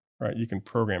thing, right? You can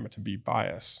program it to be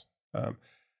biased.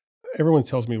 Everyone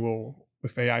tells me, well,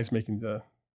 if AI is making the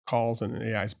calls and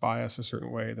AI is biased a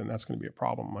certain way, then that's going to be a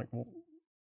problem. I'm like, well,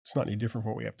 it's not any different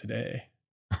from what we have today.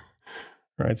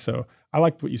 Right. So I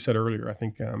liked what you said earlier. I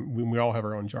think we all have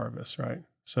our own Jarvis, right?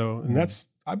 So, and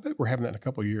I bet we're having that in a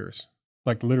couple of years,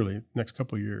 like literally next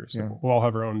couple of years. Yeah. We'll all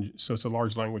have our own. So it's a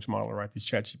large language model, right? These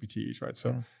ChatGPTs, right?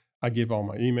 So I give all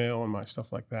my email and my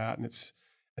stuff like that. And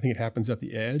I think it happens at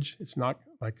the edge. It's not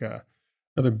like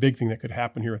another big thing that could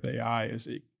happen here with AI is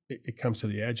it comes to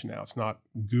the edge now. It's not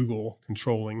Google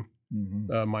controlling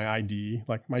my ID.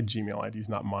 Like my Gmail ID is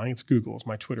not mine. It's Google's.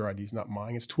 My Twitter ID is not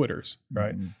mine. It's Twitter's,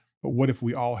 right? But what if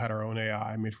we all had our own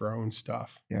AI made for our own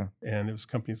stuff? Yeah. And it was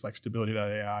companies like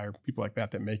Stability.ai or people like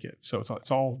that make it. So it's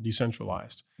all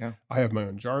decentralized. Yeah. I have my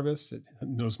own Jarvis. It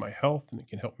knows my health and it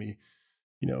can help me,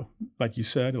 like you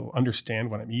said, it'll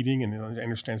understand what I'm eating and it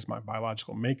understands my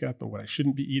biological makeup and what I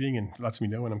shouldn't be eating and lets me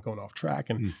know when I'm going off track.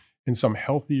 And so I'm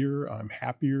healthier, I'm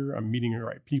happier, I'm meeting the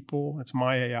right people. It's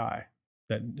my AI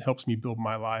that helps me build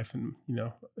my life and,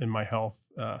 and my health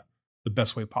the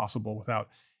best way possible without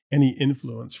any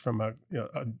influence from a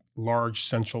large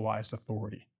centralized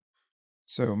authority.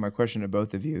 So my question to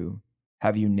both of you,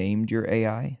 have you named your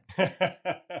AI? I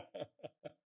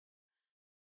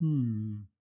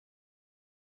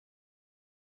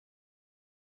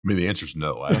mean, the answer is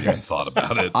no. I haven't thought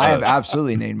about it. I have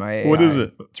absolutely named my AI. What is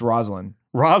it? It's Rosalind.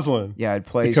 Rosalind? Yeah, it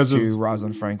plays because to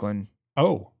Rosalind Franklin.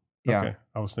 Oh, yeah. Okay.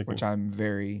 I was thinking. Which I'm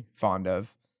very fond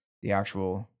of. The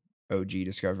actual OG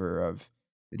discoverer of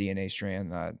the DNA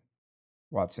strand that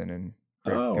Watson and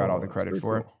Crick got all the credit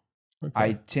for. Cool. Okay.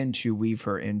 I tend to weave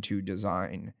her into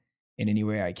design in any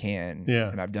way I can. Yeah.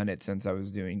 And I've done it since I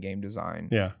was doing game design.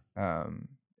 Yeah.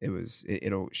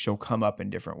 She'll come up in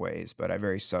different ways, but I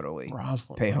very subtly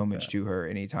pay homage to her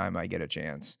anytime I get a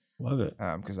chance. Love it.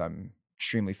 Because I'm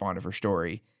extremely fond of her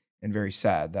story and very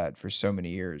sad that for so many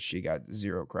years she got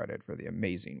zero credit for the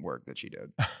amazing work that she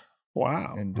did.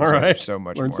 Wow. And all right. So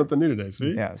much Learned more. Something new today.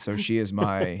 See? Yeah. So she is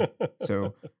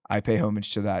so I pay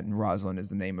homage to that. And Rosalind is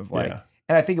the name of and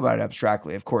I think about it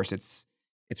abstractly. Of course, it's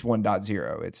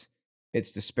 1.0.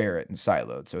 It's disparate and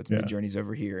siloed. So it's Midjourney's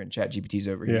over here and ChatGPT's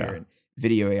over here and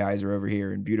video AIs are over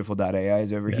here and beautiful.ai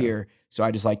is over here. So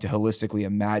I just like to holistically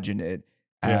imagine it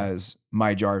as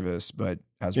my Jarvis, but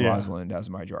as Rosalind as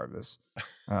my Jarvis.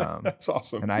 That's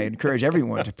awesome. And I encourage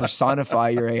everyone to personify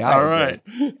your AI all right.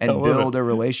 and build a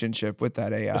relationship with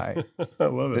that AI. I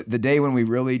love it. The day when we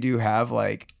really do have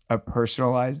like a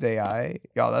personalized AI,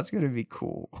 y'all, that's going to be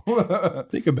cool.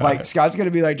 Think about like it. Scott's going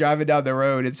to be like driving down the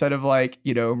road instead of like,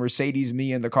 Mercedes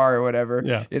me in the car or whatever.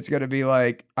 Yeah. It's going to be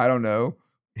like, I don't know,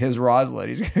 his Rosalind.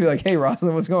 He's going to be like, hey,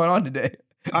 Rosalind, what's going on today?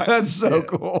 That's so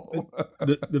cool.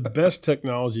 The best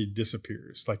technology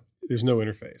disappears. Like there's no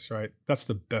interface, right? That's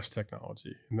the best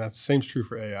technology. And that's same's true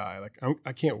for AI. Like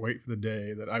I can't wait for the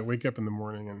day that I wake up in the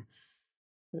morning and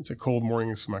it's a cold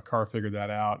morning. So my car figured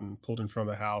that out and pulled in front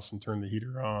of the house and turned the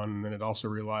heater on. And then it also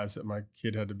realized that my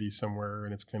kid had to be somewhere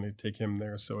and it's going to take him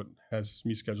there. So it has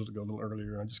me scheduled to go a little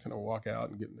earlier. And I just kind of walk out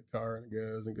and get in the car and it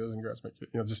goes and grabs my kid.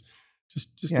 Just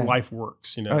life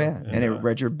works, Oh yeah, and it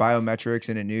read your biometrics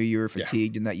and it knew you were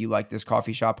fatigued and that you liked this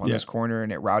coffee shop on this corner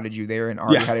and it routed you there and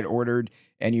already had it ordered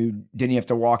and you didn't have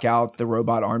to walk out. The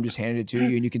robot arm just handed it to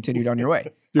you and you continued on your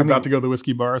way. You're about to go to the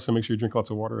whiskey bar, so make sure you drink lots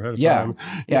of water ahead of time.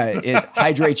 Yeah, it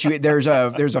hydrates you. There's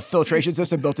a filtration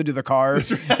system built into the car,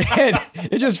 and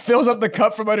it just fills up the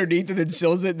cup from underneath and then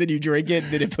seals it. And then you drink it,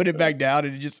 and then it put it back down,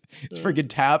 and it's freaking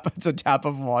tap. It's a tap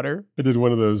of water. I did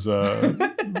one of those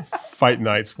fight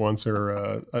nights once,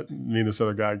 or me and this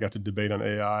other guy got to debate on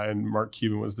AI, and Mark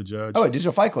Cuban was the judge. Oh, at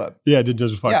Digital Fight Club. Yeah, I did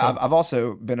Digital Fight Club. Yeah, I've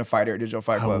also been a fighter at Digital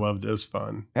Fight Club. I loved it. It was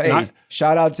fun. Hey,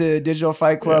 shout out to Digital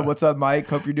Fight Club. What's up, Mike?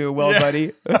 Hope you're doing well,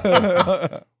 buddy.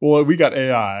 Well, we got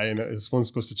AI, and it's one's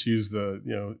supposed to choose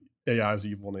the AI is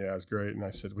evil and AI is great. And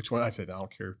I said, which one? I said, I don't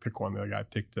care. Pick one. The other guy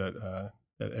picked that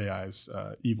AI is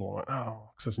evil. I went,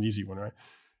 because that's an easy one, right?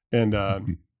 And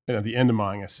at the end of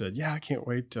mine, I said, I can't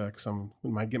wait because I'm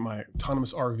when I get my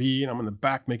autonomous RV and I'm in the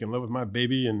back making love with my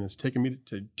baby, and it's taking me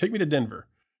to Denver.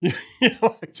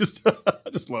 I just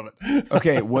love it.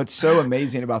 Okay, what's so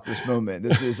amazing about this moment?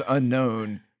 This is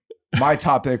unknown. My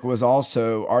topic was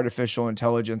also artificial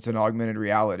intelligence and augmented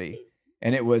reality.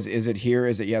 And it was, is it here?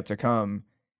 Is it yet to come?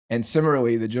 And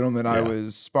similarly, the gentleman I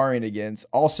was sparring against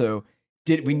also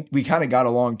we kind of got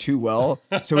along too well.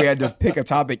 So we had to pick a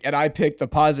topic and I picked the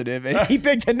positive and he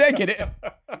picked the negative.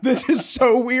 This is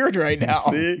so weird right now.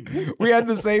 See? We had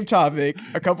the same topic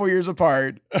a couple years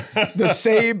apart, the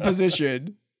same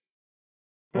position.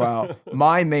 Wow.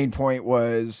 My main point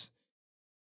was,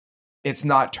 it's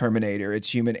not Terminator.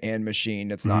 It's human and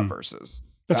machine. It's not versus.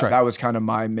 That's right. That was kind of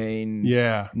my main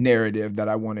narrative that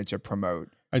I wanted to promote.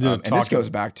 I did a talk. And this goes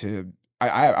back to,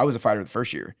 I was a fighter the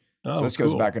first year. Oh, so this cool.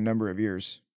 goes back a number of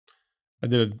years. I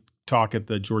did a talk at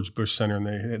the George Bush Center,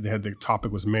 and they had the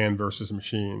topic was man versus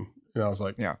machine. And I was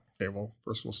like, yeah, okay, well,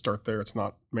 first we'll start there. It's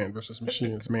not man versus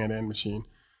machine. It's man and machine,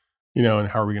 and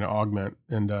how are we going to augment?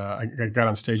 And I got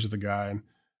on stage with the guy,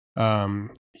 and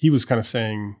he was kind of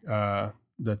saying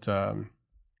that,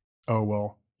 oh,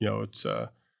 well, it's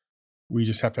we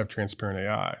just have to have transparent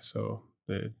AI. So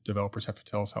the developers have to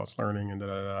tell us how it's learning and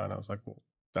da-da-da. And I was like, well,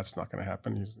 that's not going to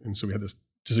happen. And so we had this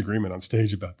disagreement on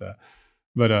stage about that.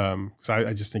 But because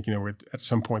I just think, at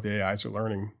some point the AIs are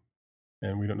learning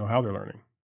and we don't know how they're learning.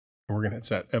 And we're going to, it's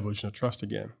that evolution of trust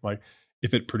again. Like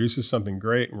if it produces something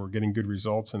great and we're getting good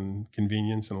results and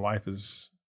convenience and life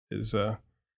is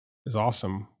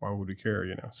awesome, why would we care,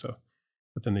 So,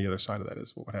 but then the other side of that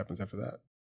is what happens after that.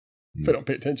 If I don't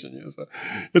pay attention, so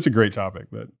it's a great topic,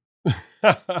 but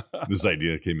this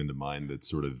idea came into mind that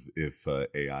sort of if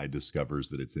AI discovers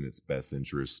that it's in its best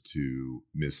interest to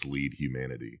mislead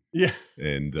humanity,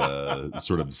 and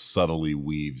sort of subtly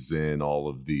weaves in all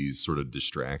of these sort of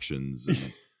distractions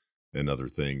and other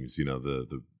things,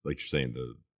 the like you're saying,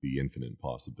 the infinite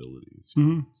possibilities.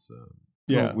 Mm-hmm. So,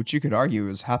 well, which you could argue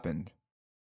has happened,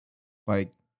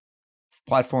 like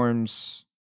platforms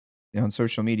on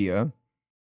social media.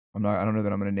 I don't know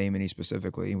that I'm going to name any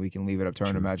specifically. We can leave it up to our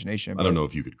own imagination. I don't know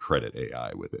if you could credit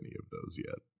AI with any of those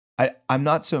yet. I'm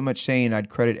not so much saying I'd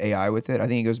credit AI with it. I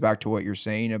think it goes back to what you're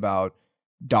saying about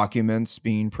documents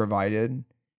being provided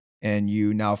and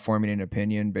you now forming an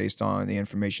opinion based on the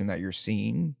information that you're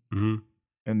seeing,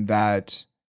 and that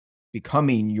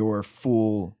becoming your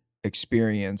full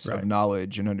experience of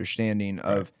knowledge and understanding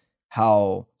of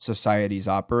how society's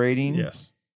operating.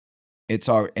 Yes.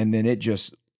 And then it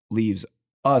just leaves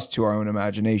us to our own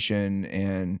imagination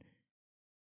and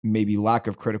maybe lack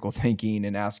of critical thinking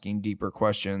and asking deeper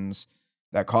questions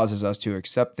that causes us to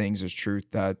accept things as truth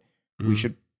that we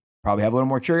should probably have a little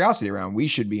more curiosity around. We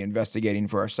should be investigating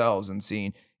for ourselves and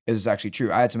seeing, is this actually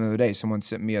true? I had something the other day, someone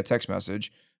sent me a text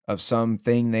message of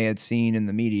something they had seen in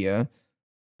the media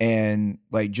and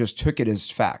like just took it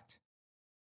as fact.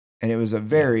 And it was a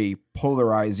very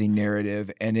polarizing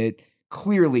narrative, and it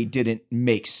clearly didn't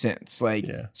make sense.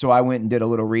 So I went and did a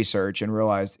little research and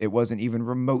realized it wasn't even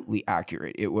remotely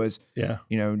accurate. It was,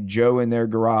 Joe in their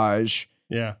garage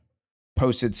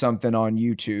posted something on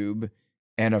YouTube,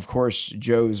 and of course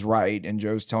Joe's right and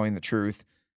Joe's telling the truth.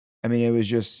 I mean, it was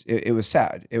just, it was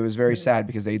sad. It was very sad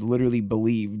because they literally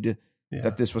believed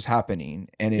that this was happening,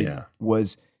 and it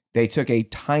was, they took a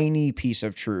tiny piece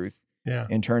of truth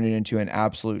and turned it into an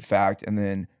absolute fact, and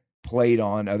then played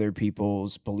on other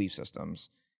people's belief systems.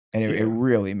 And it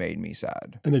really made me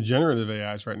sad. And the generative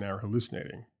AIs right now are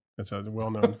hallucinating. That's a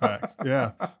well-known fact.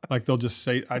 Yeah. Like they'll just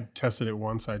say, I tested it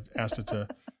once. I asked it to,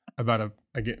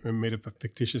 I made up a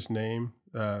fictitious name.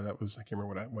 That was, I can't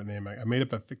remember what name. I made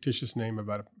up a fictitious name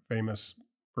about a famous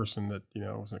person that,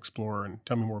 was an explorer, and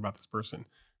tell me more about this person.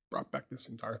 Brought back this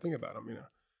entire thing about him,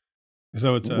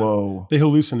 So it's they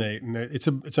hallucinate, and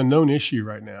it's a known issue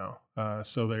right now.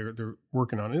 So they're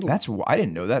working on it. I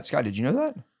didn't know that. Scott, did you know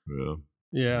that?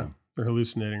 Yeah, they're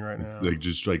hallucinating right now. Like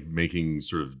just like making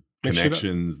sort of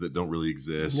connections that don't really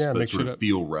exist, that sort of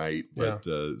feel right. But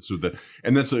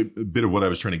and that's a bit of what I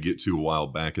was trying to get to a while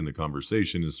back in the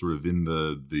conversation, is sort of in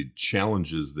the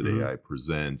challenges that AI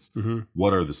presents.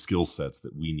 What are the skill sets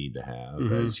that we need to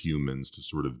have as humans to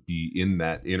sort of be in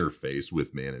that interface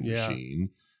with man and machine?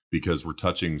 Because we're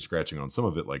scratching on some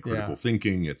of it, like critical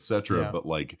thinking, et cetera. But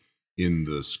like in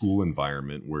the school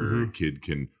environment where a kid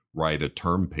can write a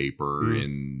term paper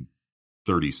in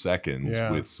 30 seconds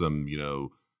with some,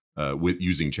 with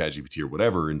using ChatGPT or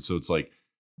whatever. And so it's like,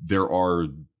 there are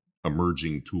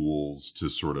emerging tools to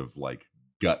sort of like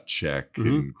gut check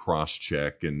and cross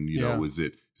check. And, is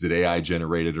it AI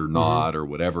generated or not or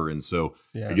whatever? And so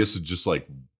I guess it's just like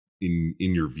in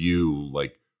your view,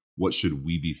 like, what should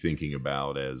we be thinking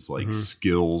about as like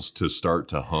skills to start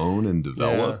to hone and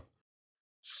develop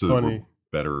so that we're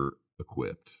better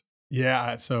equipped?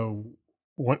 Yeah. So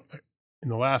in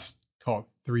the last, call it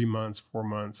 3 months, 4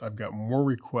 months, I've got more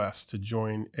requests to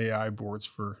join AI boards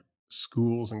for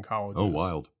schools and colleges. Oh,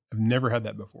 wild. I've never had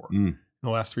that before. In the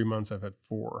last 3 months, I've had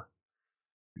 4.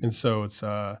 And so it's,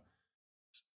 so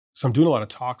I'm doing a lot of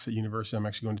talks at university. I'm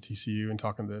actually going to TCU and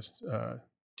talking to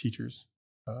teachers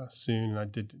soon. And I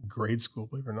did grade school,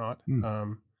 believe it or not.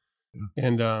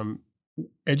 And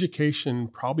education,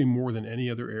 probably more than any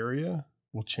other area,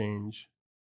 will change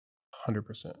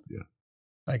 100%. Yeah.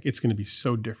 Like it's going to be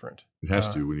so different. It has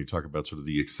to, when you talk about sort of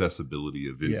the accessibility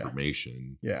of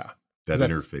information. Yeah. That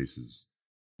interface is.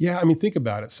 Yeah. I mean, think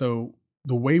about it. So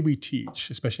the way we teach,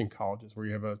 especially in colleges where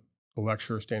you have a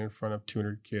lecturer stand in front of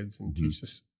 200 kids and teach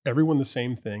this, everyone the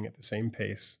same thing at the same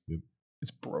pace,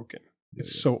 it's broken.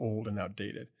 It's so old and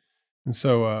outdated. And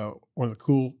so one of the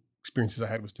cool experiences I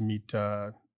had was to meet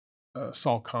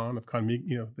Saul Khan of Khan,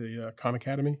 the Khan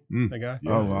Academy, that guy.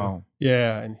 Yeah. Oh, wow.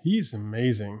 Yeah, and he's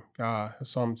amazing. I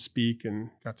saw him speak and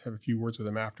got to have a few words with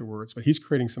him afterwards. But he's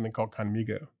creating something called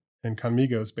Khanmigo. And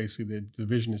Khanmigo is basically the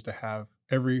vision is to have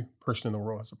every person in the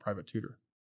world has a private tutor.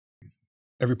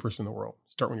 Every person in the world.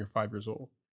 Start when you're 5 years old.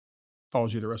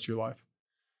 Follows you the rest of your life.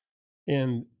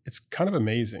 And it's kind of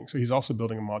amazing. So he's also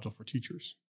building a module for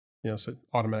teachers, so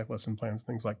automatic lesson plans,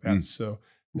 things like that. So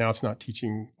now it's not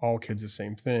teaching all kids the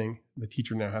same thing. The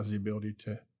teacher now has the ability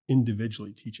to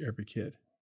individually teach every kid.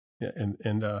 Yeah,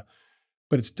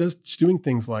 but it's doing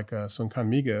things like, so in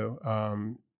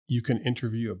Khanmigo, you can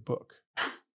interview a book.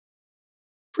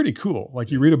 Pretty cool. Like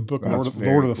you read a book, Lord of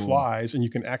the Flies, and you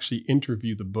can actually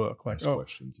interview the book. Like,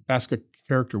 ask a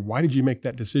character, why did you make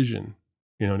that decision?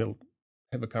 And it'll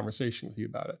have a conversation with you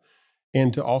about it.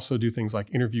 And to also do things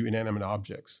like interview inanimate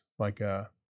objects, like the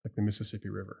Mississippi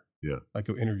River. Yeah. Like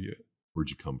go interview it. Where'd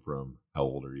you come from? How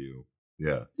old are you?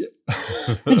 Yeah.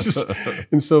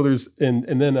 And so there's,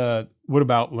 and then what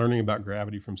about learning about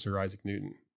gravity from Sir Isaac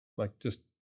Newton? Like just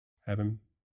have him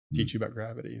teach you about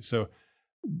gravity. So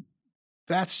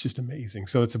that's just amazing.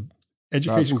 So it's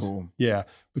education. That's cool. Yeah.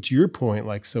 But to your point,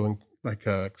 so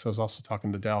I was also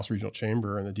talking to the Dallas Regional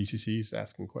Chamber and the DCCs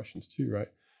asking questions too, right?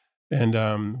 And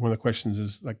one of the questions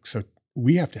is so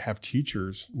we have to have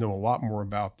teachers know a lot more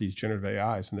about these generative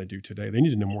AIs than they do today. They need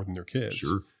to know more than their kids.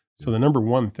 Sure. So the number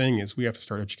one thing is we have to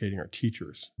start educating our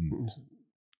teachers.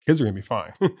 Kids are going to be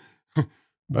fine,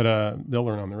 but they'll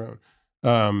learn on their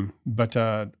own.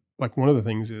 But one of the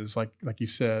things is like you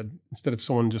said, instead of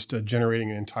someone just generating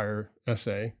an entire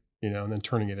essay, and then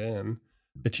turning it in,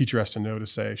 the teacher has to know to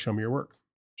say, show me your work.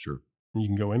 Sure. And you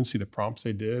can go in and see the prompts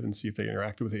they did and see if they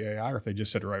interacted with the AI or if they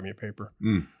just said, write me a paper.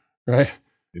 Right.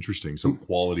 Interesting. So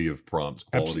quality of prompts,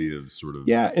 quality of sort of.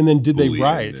 Yeah. And then did they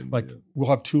write? We'll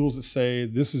have tools that say,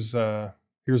 this is,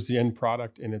 here's the end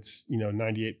product and it's,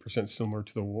 98% similar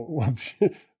to the one.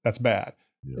 That's bad.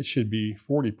 Yeah. It should be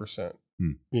 40%,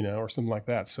 or something like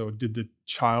that. So did the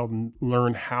child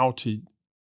learn how to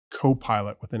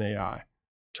co-pilot with an AI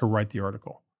to write the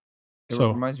article? It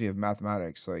reminds me of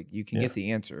mathematics. Like you can get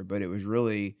the answer, but it was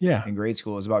really in grade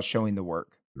school, it was about showing the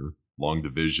work. Sure. Long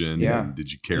division. Yeah. And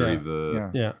did you carry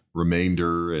the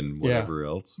remainder and whatever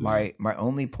else? My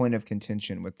only point of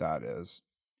contention with that is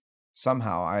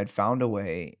somehow I had found a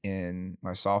way in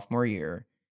my sophomore year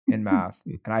in math,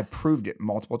 and I proved it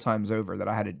multiple times over that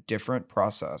I had a different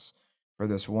process for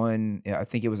this one. I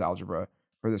think it was algebra,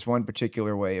 for this one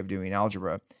particular way of doing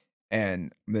algebra.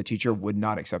 And the teacher would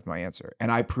not accept my answer.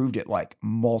 And I proved it like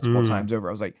multiple times over.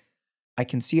 I was like, I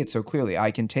can see it so clearly.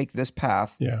 I can take this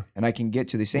path and I can get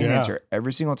to the same answer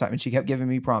every single time. And she kept giving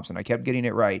me prompts and I kept getting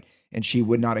it right. And she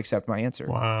would not accept my answer.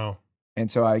 Wow.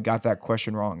 And so I got that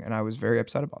question wrong. And I was very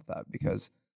upset about that because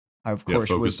I, of course,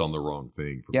 focused on the wrong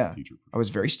thing from the teacher. I was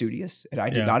very studious and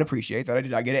I did not appreciate that. I did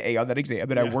not get an A on that exam,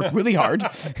 but I worked really hard.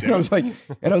 And I was like,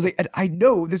 I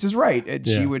know this is right. And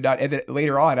she would not. And then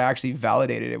later on, I actually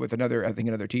validated it with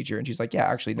another teacher. And she's like, yeah,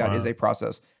 actually, that is a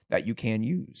process that you can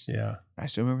use. Yeah. I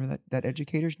still remember that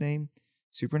educator's name,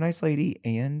 super nice lady.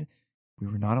 And we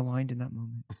were not aligned in that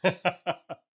moment.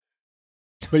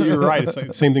 But you're right. It's like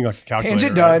the same thing like a calculator.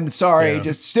 Tangent done. Sorry.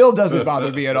 Just still doesn't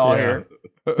bother me at all here.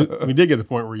 We did get to the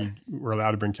point where you were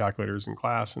allowed to bring calculators in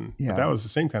class, but that was the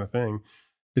same kind of thing.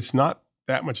 It's not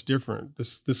that much different.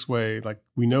 This way, like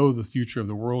we know the future of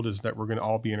the world is that we're going to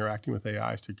all be interacting with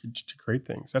AIs to create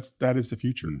things. That is the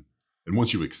future. And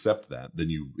once you accept that, then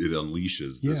it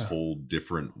unleashes this whole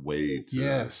different way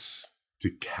to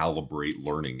calibrate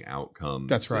learning outcomes.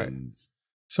 That's right.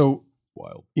 So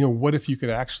wild. What if you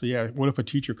could actually? What if a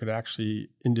teacher could actually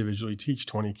individually teach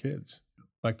 20 kids?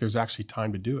 Like there's actually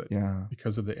time to do it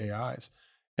because of the AIs.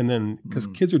 And then because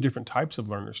kids are different types of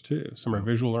learners too. Some are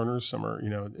visual learners, some are,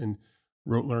 in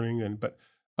rote learning.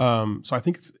 So I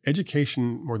think it's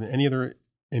education more than any other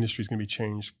industry is going to be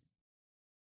changed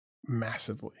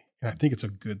massively. And I think it's a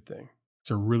good thing. It's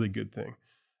a really good thing.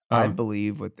 I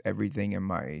believe with everything in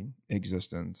my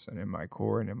existence and in my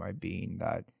core and in my being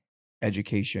that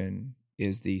education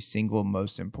is the single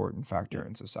most important factor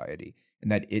in society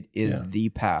and that it is the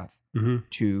path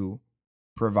to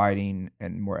providing a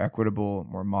more equitable,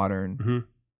 more modern,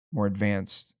 more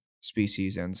advanced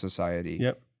species and society.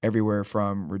 Yep. Everywhere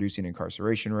from reducing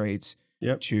incarceration rates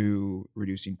to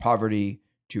reducing poverty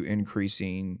to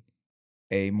increasing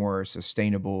a more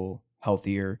sustainable,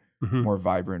 healthier, more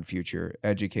vibrant future.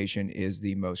 Education is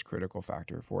the most critical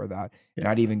factor for that. And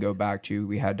I'd even go back to,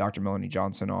 we had Dr. Melanie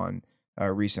Johnson on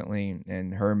recently,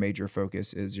 and her major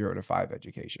focus is 0 to 5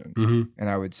 education. And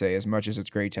I would say, as much as it's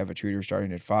great to have a tutor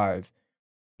starting at 5,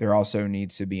 there also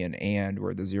needs to be an and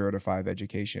where the 0 to 5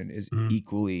 education is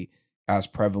equally as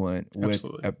prevalent with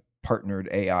a partnered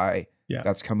AI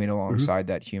that's coming alongside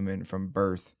that human from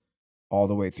birth all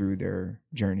the way through their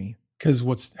journey. Because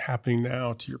what's happening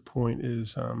now, to your point,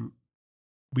 is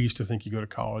we used to think you go to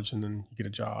college and then you get a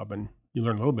job and you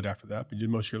learn a little bit after that, but you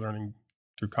do most of your learning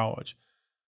through college.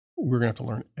 We're going to have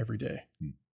to learn every day.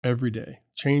 Every day.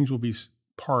 Change will be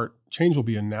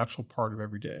a natural part of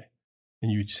every day.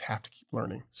 And you just have to keep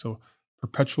learning. So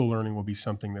perpetual learning will be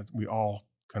something that we all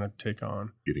kind of take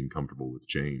on. Getting comfortable with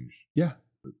change. Yeah.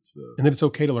 And then it's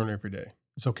okay to learn every day.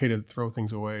 It's okay to throw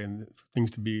things away and for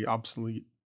things to be obsolete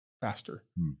faster.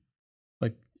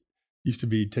 Like used to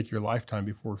be take your lifetime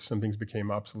before some things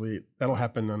became obsolete. That'll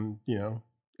happen on,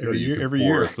 every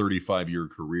year. A 35-year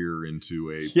career into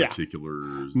a particular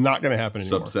not going to happen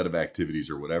anymore. Subset of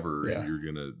activities or whatever. And you're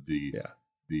going to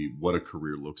the what a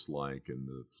career looks like and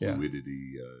the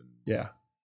fluidity.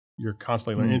 You're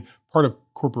constantly learning. And part of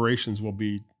corporations will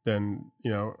be then,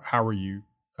 how are you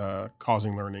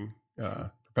causing learning,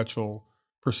 perpetual,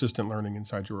 persistent learning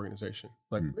inside your organization?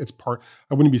 Like it's part.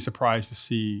 I wouldn't be surprised to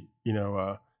see,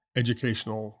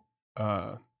 educational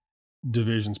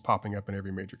divisions popping up in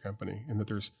every major company, and that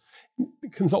there's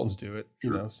consultants do it.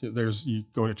 So there's you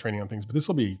go into training on things, but this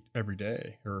will be every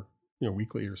day or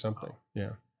weekly or something.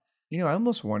 I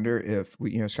almost wonder if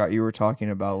Scott, you were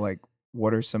talking about like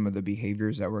what are some of the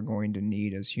behaviors that we're going to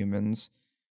need as humans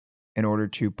in order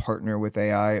to partner with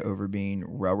AI over being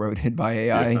railroaded by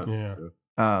AI.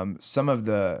 Some of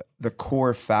the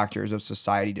core factors of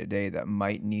society today that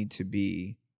might need to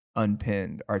be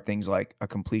unpinned are things like a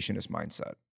completionist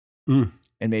mindset.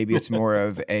 And maybe it's more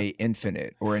of a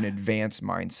infinite or an advanced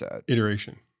mindset.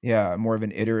 Iteration. Yeah, more of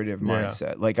an iterative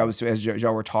mindset. Like as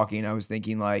y'all were talking, I was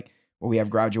thinking like, well, we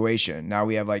have graduation. Now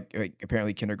we have like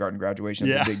apparently kindergarten graduation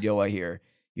is a big deal I hear.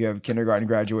 You have kindergarten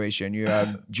graduation. You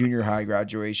have junior high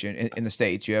graduation in the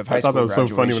States. You have high school graduation. I thought that was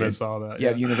so funny when I saw that. You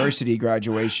have university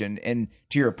graduation. And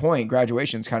to your point,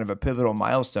 graduation is kind of a pivotal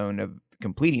milestone of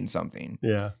completing something.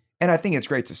 Yeah. And I think it's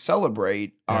great to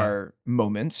celebrate our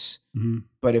moments.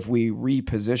 But if we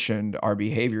repositioned our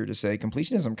behavior to say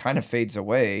completionism kind of fades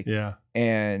away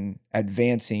and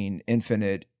advancing,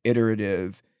 infinite,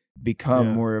 iterative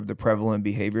become more of the prevalent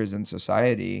behaviors in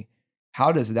society,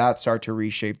 how does that start to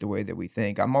reshape the way that we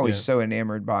think? I'm always so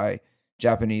enamored by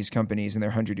Japanese companies and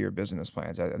their 100-year business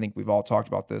plans. I think we've all talked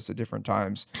about this at different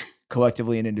times,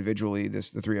 collectively and individually, the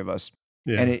three of us.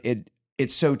 And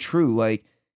it's so true. Like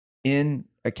in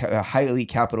a highly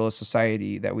capitalist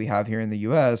society that we have here in the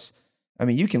US, I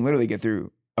mean, you can literally get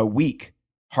through a week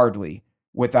hardly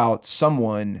without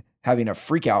someone having a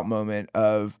freak out moment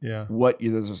of what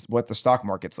the stock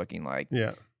market's looking like.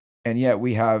 And yet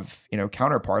we have,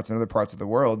 counterparts in other parts of the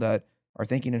world that are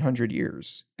thinking in 100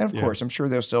 years. And of course, I'm sure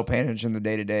they're still paying attention to the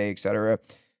day-to-day, et cetera.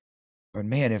 But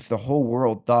man, if the whole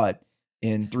world thought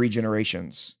in 3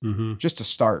 generations, just to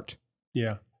start,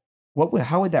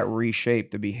 how would that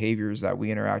reshape the behaviors that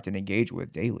we interact and engage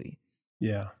with daily?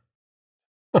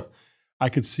 I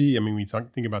could see, we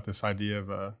think about this idea of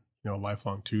a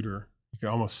lifelong tutor. You can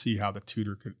almost see how the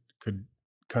tutor could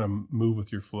kind of move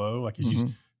with your flow. Like as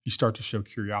you start to show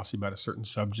curiosity about a certain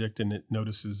subject and it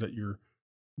notices that you're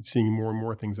seeing more and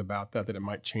more things about that it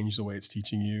might change the way it's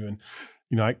teaching you. And,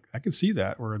 I could see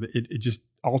that where it just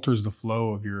alters the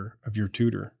flow of your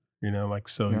tutor,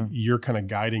 you're kind of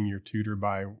guiding your tutor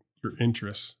by your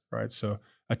interests, right? So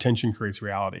attention creates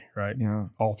reality, right?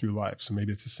 All through life. So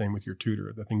maybe it's the same with your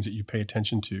tutor, the things that you pay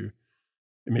attention to.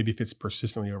 And maybe if it's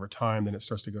persistently over time, then it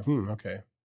starts to go, okay,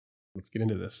 let's get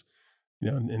into this,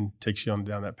 and takes you on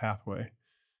down that pathway.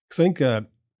 Because I think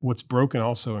what's broken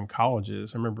also in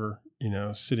colleges, I remember,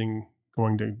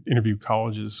 going to interview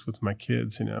colleges with my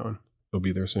kids, and they'll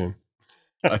be there soon.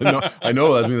 I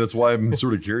know. That's why I'm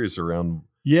sort of curious around.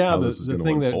 Yeah, the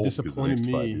thing that disappointed the next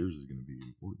me. 5 years is going to be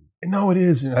important. No, it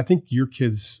is, and I think your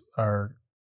kids are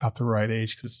about the right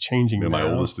age because it's changing. My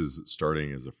oldest is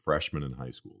starting as a freshman in high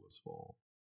school this fall.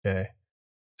 Okay,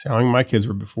 so my kids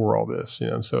were before all this,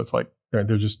 so it's like they're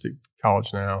just at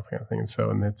college now, kind of thing,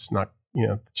 and it's not,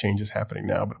 the change is happening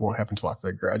now, but it won't happen until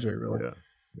after they graduate, really.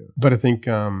 Yeah. But I think,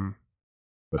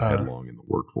 but headlong in the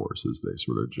workforce as they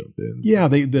sort of jump in. Yeah,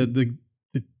 the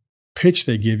pitch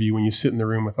they give you when you sit in the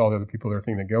room with all the other people that are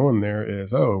thinking to go in there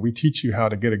is, we teach you how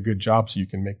to get a good job so you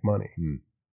can make money.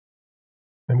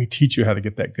 And we teach you how to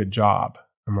get that good job.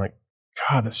 I'm like,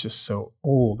 God, that's just so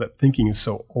old. That thinking is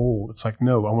so old. It's like,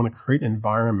 no, I want to create an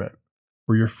environment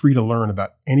where you're free to learn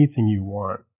about anything you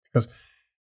want. Because,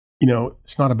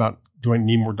 it's not about, do I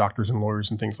need more doctors and lawyers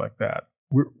and things like that?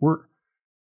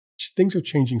 Things are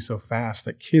changing so fast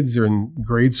that kids are in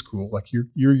grade school, like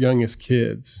your youngest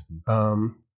kids.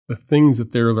 The things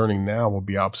that they're learning now will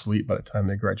be obsolete by the time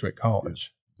they graduate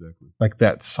college. Yeah, exactly. Like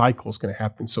that cycle is going to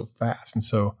happen so fast. And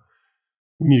so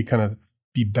we need to kind of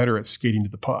be better at skating to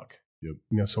the puck.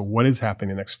 Yep. So what is happening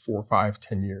in the next 4, 5,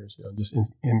 10 years? Just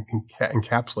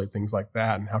encapsulate things like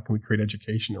that. And how can we create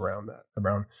education around that,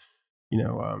 around,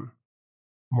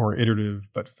 more iterative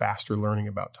but faster learning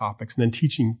about topics, and then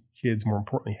teaching kids, more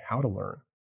importantly, how to learn.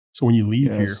 So when you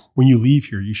leave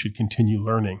here, you should continue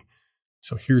learning.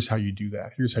 So here's how you do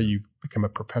that. Here's how you become a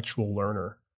perpetual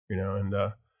learner, and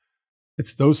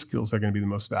it's those skills that are going to be the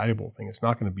most valuable thing. It's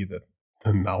not going to be the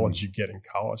knowledge you get in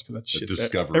college, because that's shit's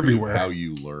discovery everywhere. Of how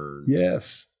you learn.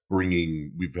 Yes.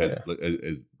 We've had,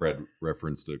 as Brad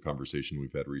referenced, a conversation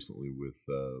we've had recently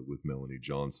with Melanie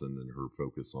Johnson and her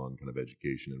focus on kind of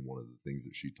education. And one of the things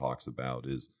that she talks about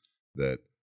is that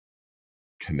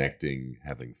connecting,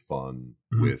 having fun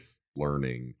with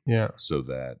learning, so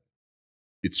that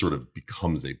it sort of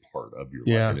becomes a part of your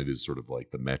life, and it is sort of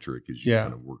like the metric as you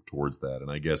kind of work towards that.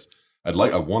 And I guess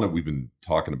we've been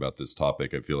talking about this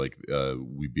topic. I feel like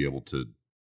we'd be able to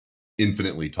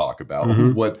infinitely talk about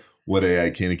what AI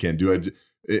can and can't do.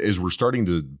 As we're starting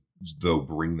to, though,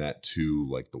 bring that to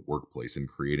like the workplace and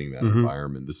creating that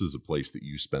environment, this is a place that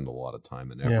you spend a lot of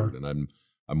time and effort. And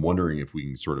I'm wondering if we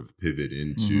can sort of pivot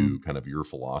into kind of your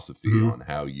philosophy on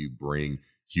how you bring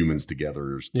humans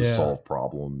together to solve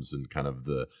problems, and kind of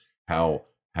how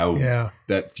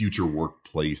that future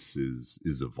workplace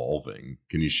is evolving.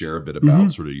 Can you share a bit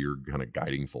about sort of your kind of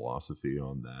guiding philosophy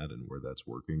on that and where that's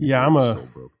working? Yeah, still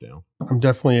broke down. I'm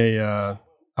definitely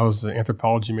I was an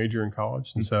anthropology major in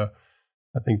college, and so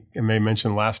I think I may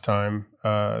mention last time,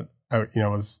 it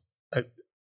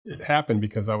happened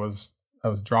because I was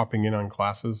dropping in on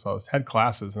classes. I had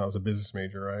classes, and I was a business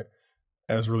major, right?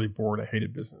 I was really bored. I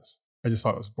hated business. I just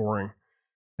thought it was boring.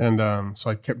 And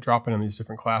so I kept dropping in these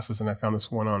different classes, and I found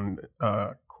this one on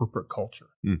corporate culture.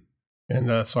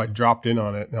 And so I dropped in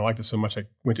on it, and I liked it so much I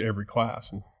went to every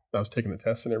class, and I was taking the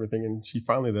tests and everything. And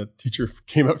the teacher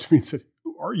came up to me and said,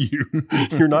 "Who are you?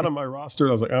 You're not on my roster."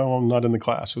 And I was like, "Oh, I'm not in the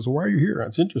class." She goes, "Well, why are you here?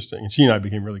 That's interesting." And she and I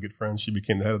became really good friends. She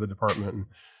became the head of the department,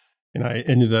 and I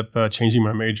ended up changing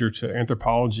my major to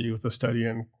anthropology with a study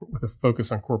and with a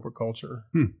focus on corporate culture.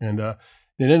 And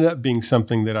it ended up being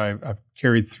something that I've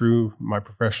carried through my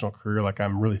professional career. Like,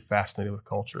 I'm really fascinated with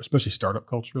culture, especially startup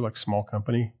culture, like small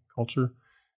company culture,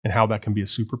 and how that can be a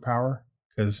superpower,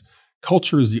 because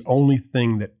culture is the only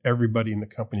thing that everybody in the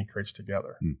company creates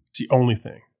together. It's the only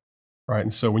thing, right?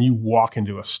 And so when you walk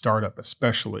into a startup,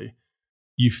 especially,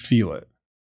 you feel it,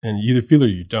 and you either feel it or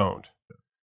you don't.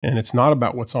 And it's not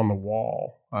about what's on the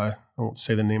wall. I won't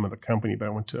say the name of the company, but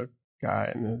I went to a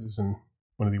guy, and it was in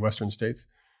one of the Western states,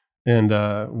 and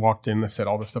walked in. They said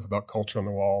all this stuff about culture on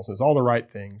the walls. There's all the right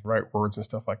things, right words and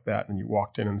stuff like that. And you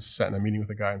walked in and sat in a meeting with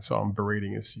a guy and saw him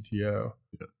berating his CTO.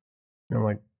 And I'm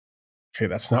like, okay,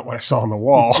 that's not what I saw on the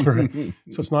wall. Right?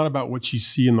 So it's not about what you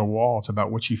see in the wall. It's about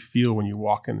what you feel when you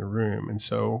walk in the room. And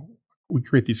so we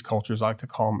create these cultures. I like to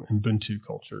call them Ubuntu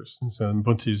cultures. And so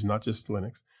Ubuntu is not just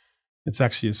Linux. It's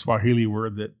actually a Swahili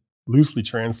word that loosely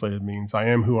translated means I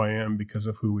am who I am because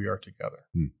of who we are together.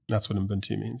 That's what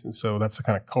Ubuntu means. And so that's the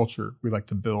kind of culture we like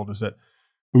to build, is that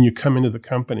when you come into the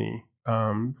company,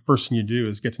 the first thing you do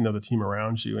is get to know the team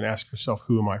around you and ask yourself,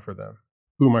 who am I for them?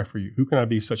 Who am I for you? Who can I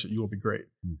be such that you will be great?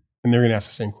 And they're going to ask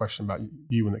the same question about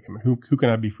you when they come in. Who can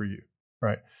I be for you?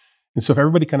 Right. And so if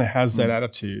everybody kind of has that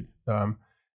attitude,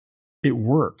 it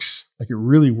works. Like, it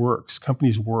really works.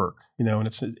 Companies work,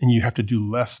 and you have to do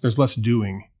less. There's less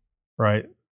doing, right?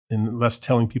 And less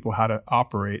telling people how to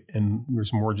operate, and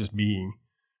there's more just being,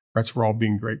 right? So we're all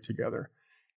being great together.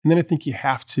 And then I think you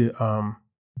have to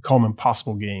call them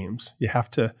impossible games. You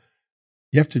have to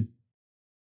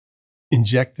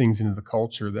inject things into the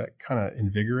culture that kind of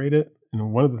invigorate it.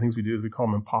 And one of the things we do is we call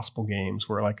them impossible games,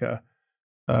 where like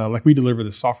we deliver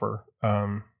this software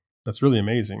that's really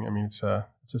amazing. I mean, it's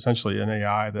essentially an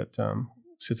AI that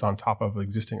sits on top of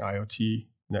existing IoT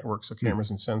networks, so cameras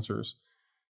and sensors,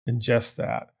 ingest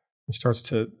that. It starts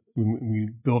to, we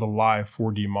build a live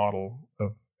 4D model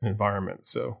of an environment.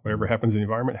 So whatever happens in the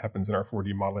environment happens in our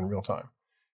 4D model in real time.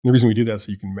 And the reason we do that is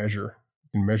so you can measure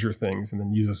things and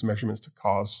then use those measurements to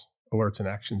cause alerts and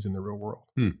actions in the real world.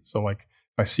 So like,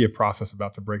 if I see a process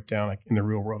about to break down, like in the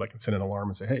real world, I can send an alarm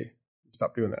and say, "Hey,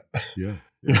 stop doing that." Yeah.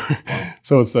 Wow.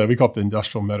 So it's we call it the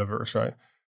industrial metaverse, right?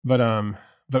 But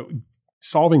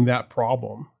solving that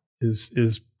problem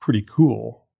is pretty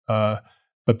cool.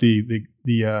 But the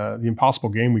impossible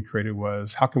game we created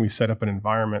was, how can we set up an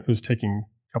environment? It was taking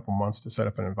a couple months to set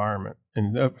up an environment,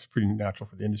 and that was pretty natural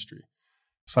for the industry.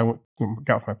 So I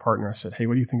got with my partner. I said, hey,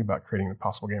 what do you think about creating an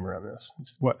impossible game around this? He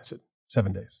said, what? I said,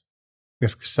 7 days. We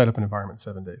have to set up an environment in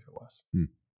 7 days or less.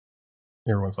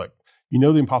 Everyone's like, the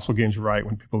impossible game's right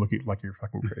when people look at you like you're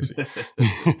fucking crazy.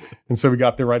 And so we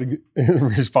got the right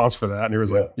response for that. And it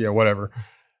was like, yeah, whatever.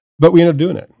 But we ended up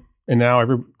doing it. And now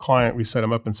every client, we set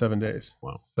them up in 7 days.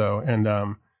 Wow.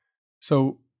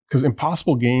 So, because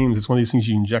impossible games is one of these things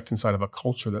you inject inside of a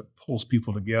culture that pulls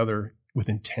people together with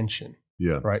intention.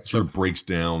 Yeah. Right. Sort of breaks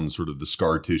down sort of the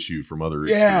scar tissue from other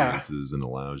experiences and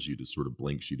allows you to sort of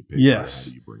blank sheet of paper. Yes. How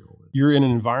do you bring all that? You're in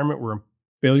an environment where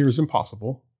failure is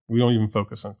impossible. We don't even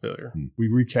focus on failure. We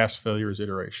recast failure as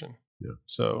iteration. Yeah.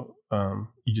 So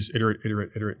you just iterate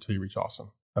until you reach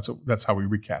awesome. That's how we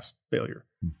recast failure.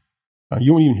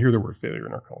 You won't even hear the word failure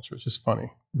in our culture. It's just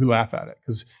funny. We laugh at it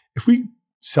because if we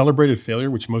celebrated failure,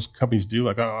 which most companies do,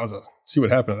 like, see what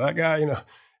happened to that guy,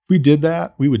 if we did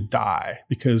that, we would die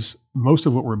because most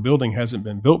of what we're building hasn't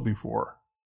been built before.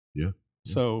 Yeah.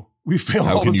 So we fail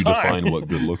How all the time. can you define what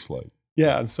good looks like?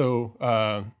 Yeah. And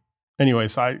so,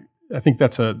 anyways, I think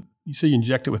that's you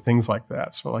inject it with things like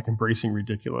that. So like embracing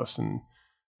ridiculous and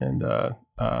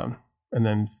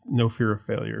then no fear of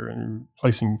failure and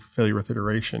replacing failure with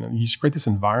iteration. And you just create this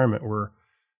environment where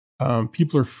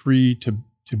people are free to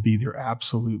be their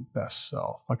absolute best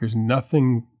self. Like there's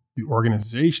nothing the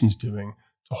organization's doing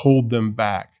to hold them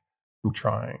back from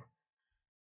trying.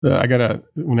 When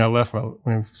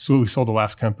we sold the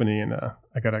last company, and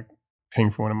I got a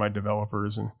ping from one of my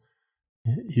developers, and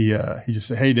he just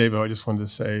said, "Hey, Dave, I just wanted to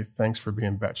say thanks for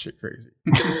being batshit crazy."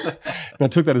 And I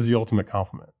took that as the ultimate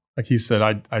compliment. Like he said,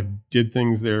 I did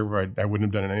things there where I wouldn't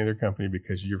have done in any other company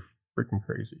because you're freaking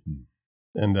crazy.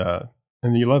 And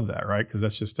you love that, right? Because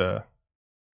that's just I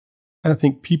don't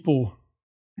think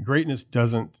greatness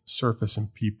doesn't surface in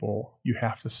people. You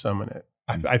have to summon it.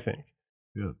 I think.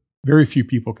 Yeah. Very few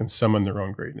people can summon their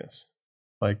own greatness.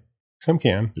 Like some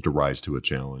can. You have to rise to a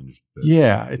challenge.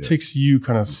 It takes you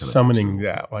kind of summoning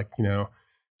that. Like,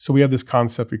 so we have this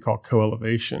concept we call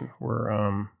co-elevation, where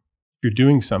if you're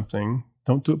doing something,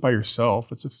 don't do it by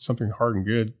yourself. It's something hard and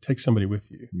good. Take somebody with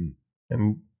you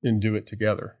and do it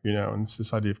together, and it's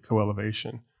this idea of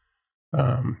co-elevation.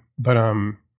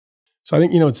 So I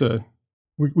think,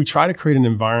 we try to create an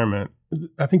environment.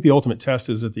 I think the ultimate test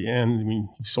is at the end. I mean,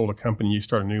 you've sold a company, you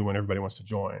start a new one, everybody wants to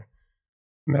join.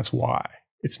 And that's why.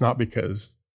 It's not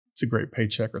because it's a great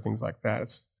paycheck or things like that.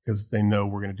 It's because they know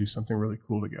we're going to do something really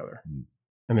cool together.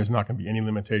 And there's not going to be any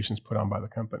limitations put on by the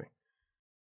company.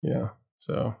 Yeah.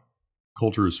 So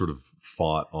culture is sort of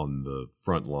fought on the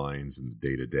front lines in the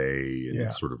day-to-day, and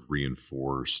it's sort of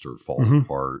reinforced or falls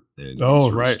apart. And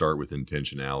you start with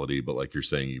intentionality, but like you're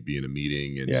saying, you be in a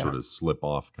meeting and sort of slip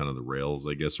off kind of the rails,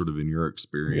 I guess, sort of in your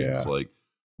experience. Like,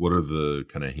 what are the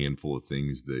kind of handful of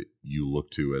things that you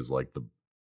look to as like the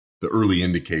early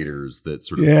indicators that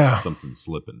sort of something's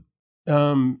slipping?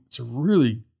 It's a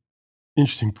really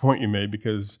interesting point you made,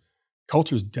 because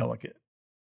culture is delicate,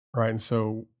 right? And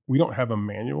so we don't have a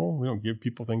manual. We don't give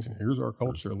people things and here's our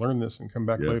culture. Learn this and come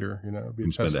back later.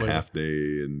 Spend a half day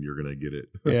and you're going to get it.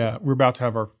 Yeah, we're about to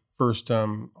have our first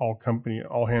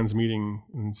all hands meeting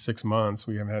in 6 months.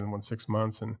 We haven't had one in 6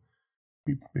 months, and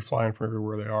we fly in from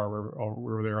everywhere they are,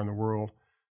 wherever they are in the world.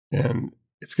 And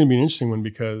it's going to be an interesting one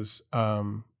because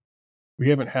we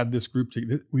haven't had this group.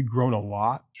 We've grown a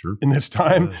lot in this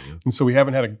time, and so we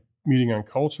haven't had a meeting on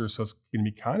culture. So it's going to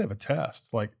be kind of a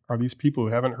test. Like, are these people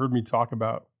who haven't heard me talk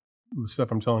about the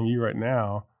stuff I'm telling you right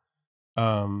now,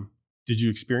 did you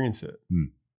experience it?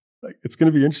 Like, it's going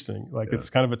to be interesting. Like, it's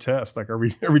kind of a test. Like, are we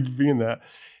doing that?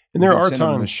 And there are times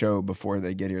them the show before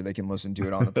they get here, they can listen to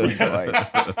it on the plane.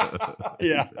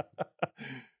 Yeah.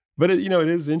 But it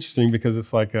is interesting because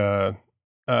it's like it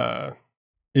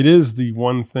is the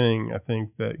one thing I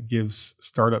think that gives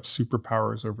startups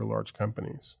superpowers over large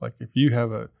companies. Like, if you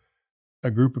have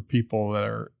a group of people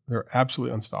they're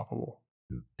absolutely unstoppable,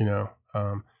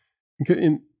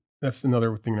 and that's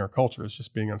another thing in our culture, is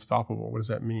just being unstoppable. What does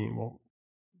that mean? Well,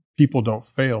 people don't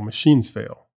fail. Machines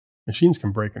fail. Machines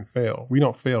can break and fail. We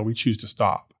don't fail. We choose to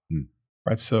stop.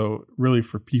 Right. So really,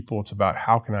 for people, it's about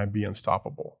how can I be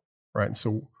unstoppable? Right. And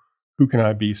so who can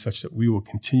I be such that we will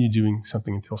continue doing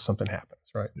something until something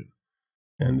happens? Right.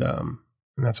 And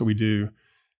that's what we do.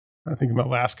 I think in my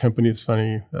last company, it's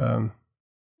funny.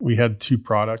 We had 2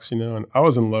 products, and I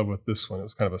was in love with this one. It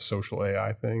was kind of a social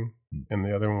AI thing. And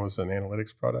the other one was an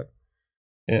analytics product.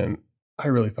 And I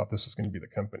really thought this was going to be the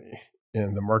company.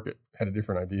 and the market had a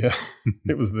different idea.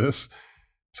 It was this.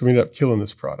 So we ended up killing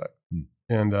this product.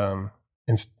 And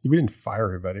we didn't fire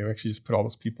everybody. We actually just put all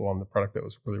those people on the product that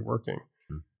was really working.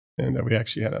 And we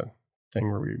actually had a thing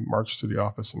where we marched to the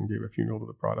office and gave a funeral to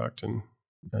the product. And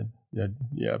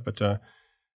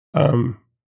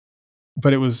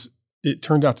but it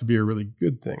turned out to be a really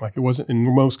good thing. Like, it wasn't,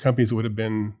 in most companies it would have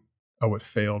been, oh, it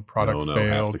failed, product failed,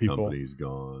 half the people, company's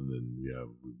gone, and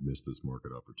we missed this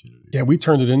market opportunity. Yeah, we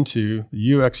turned it into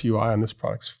the UX UI on this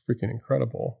product's freaking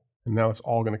incredible, and now it's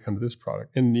all going to come to this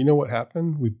product. And you know what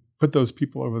happened? We put those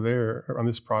people over there on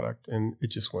this product, and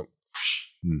it just went,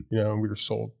 and we were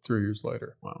sold 3 years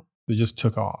later. Wow, it just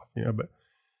took off, But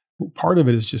part of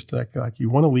it is just like you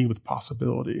want to lead with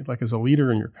possibility. Like, as a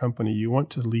leader in your company, you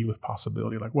want to lead with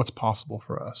possibility. Like, what's possible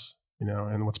for us,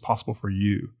 and what's possible for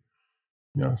you.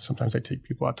 Sometimes I take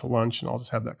people out to lunch and I'll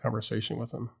just have that conversation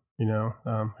with them.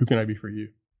 Who can I be for you?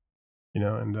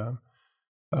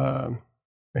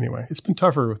 Anyway, it's been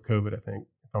tougher with COVID, I think,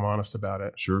 if I'm honest about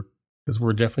it. Sure. Because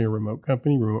we're definitely a remote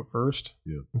company, remote first.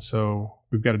 Yeah. And so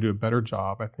we've got to do a better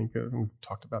job, I think. We've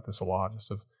talked about this a lot,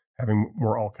 just of having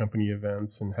more all company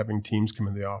events and having teams come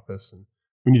in the office. And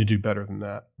we need to do better than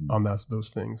that on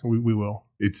those things. We will.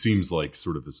 It seems like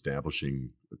sort of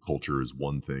establishing a culture is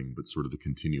one thing, but sort of the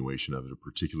continuation of it,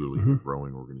 particularly in a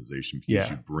growing organization,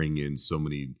 because you bring in so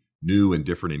many new and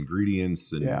different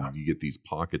ingredients, and you get these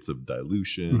pockets of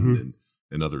dilution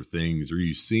and other things. Are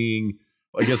you seeing,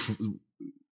 I guess,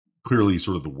 clearly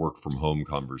sort of the work from home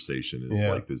conversation is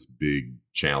like this big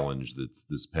challenge that's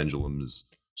this pendulum is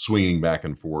swinging back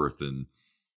and forth, and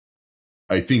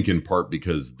I think in part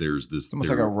because there's this, it's almost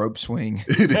like a rope swing.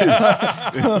 It is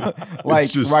like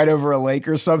just, right over a lake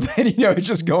or something. It's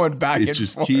just going back. It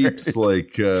just forth. Keeps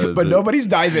like, but nobody's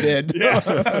diving in.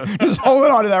 Just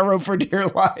holding on to that rope for dear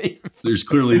life. There's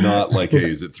clearly not like, hey,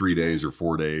 is it 3 days or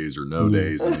 4 days or no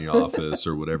days in the office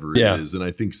or whatever it is. And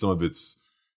I think some of it's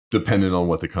dependent on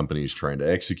what the company is trying to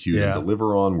execute and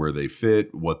deliver on, where they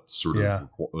fit, what sort of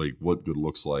like what good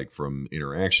looks like from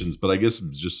interactions. But I guess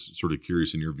I'm just sort of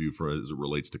curious in your view as it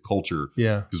relates to culture.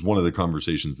 Yeah. Because one of the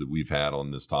conversations that we've had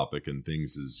on this topic and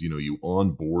things is, you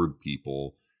onboard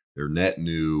people, they're net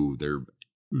new, they're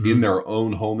in their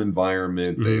own home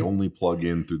environment, they only plug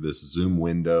in through this Zoom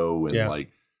window. And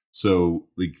so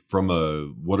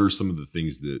what are some of the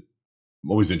things that, I'm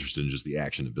always interested in just the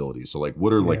actionability. So like,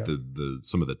 what are like the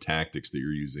some of the tactics that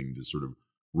you're using to sort of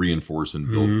reinforce and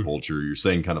build culture? You're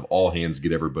saying kind of all hands,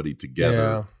 get everybody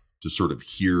together to sort of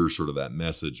hear sort of that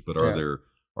message. But are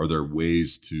there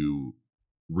ways to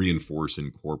reinforce,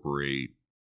 incorporate,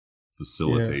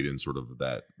 facilitate in sort of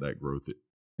that growth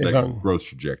growth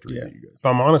trajectory that you guys? If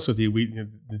I'm honest with you,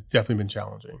 it's definitely been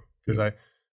challenging because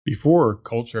before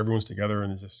culture, everyone's together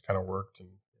and it just kind of worked, and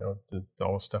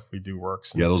all the stuff we do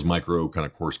works. And, those micro kind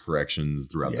of course corrections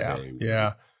throughout the day.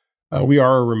 Yeah. We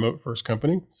are a remote first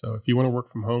company. So if you want to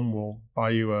work from home, we'll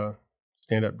buy you a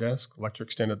stand-up desk,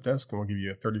 electric stand-up desk, and we'll give you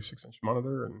a 36-inch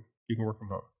monitor and you can work from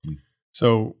home.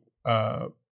 So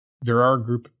there are a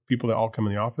group of people that all come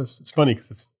in the office. It's funny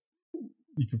because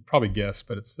you could probably guess,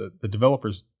 but it's the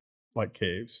developers like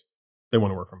caves. They want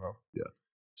to work from home. Yeah.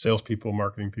 Salespeople,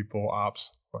 marketing people,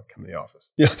 ops, come to the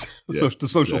office. The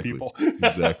social people.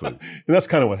 Exactly. And that's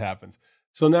kind of what happens.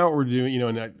 So now what we're doing,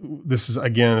 and this is,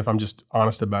 again, if I'm just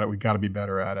honest about it, we got to be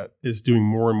better at it, is doing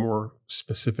more and more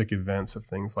specific events of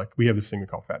things. Like we have this thing we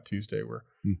call Fat Tuesday, where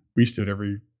we used to do it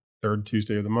every third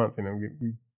Tuesday of the month.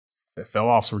 It fell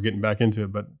off, so we're getting back into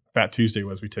it. But Fat Tuesday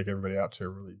was we take everybody out to a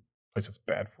really place that's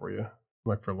bad for you,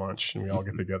 like for lunch, and we all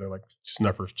get together, like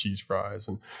Snuffers cheese fries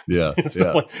and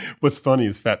stuff. Like, what's funny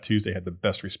is Fat Tuesday had the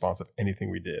best response of anything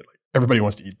we did. Like everybody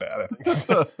wants to eat bad, I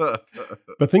think.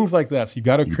 But things like that. So you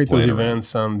got to create those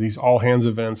events. These all hands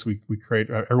events. We create.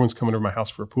 Everyone's coming over my house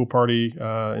for a pool party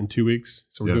in 2 weeks.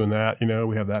 So we're doing that.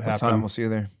 We have that happen. Time we'll see you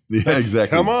there. Yeah,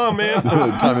 exactly. Come on, man.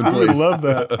 Time and place. I love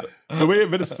that.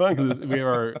 But it's fun because we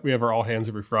have our all hands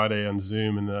every Friday on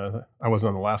Zoom. And I wasn't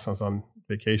on the last one. I was on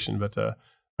vacation, but.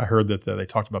 I heard that they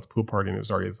talked about the pool party, and it was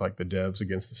already like the devs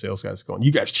against the sales guys going,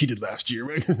 "You guys cheated last year,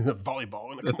 right?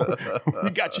 Volleyball,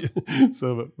 we got you."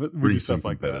 So, but we do stuff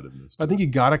like that. I think you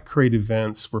got to create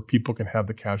events where people can have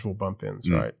the casual bump ins,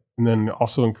 right? And then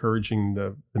also encouraging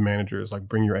the managers, like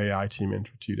bring your AI team in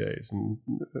for 2 days,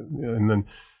 and then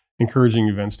encouraging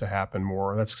events to happen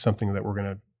more. That's something that we're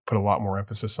going to put a lot more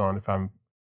emphasis on. If I'm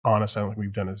honest, I don't think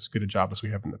we've done as good a job as we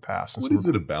have in the past. What is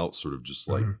it about sort of just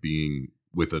like being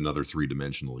with another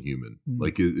 3-dimensional human?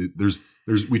 Like there's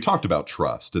we talked about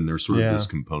trust, and there's sort of this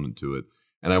component to it.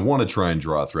 And I want to try and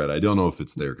draw a thread. I don't know if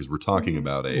it's there because we're talking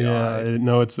about AI. Yeah,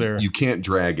 no, it's there. You can't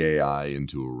drag AI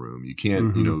into a room. You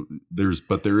can't, there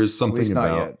is something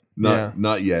about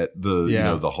not yet.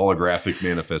 The holographic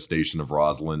manifestation of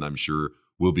Rosalind, I'm sure,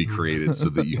 will be created so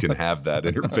that you can have that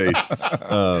interface.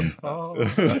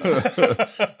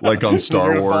 Like on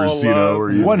Star Wars, where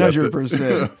you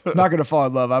 100%. Not going to fall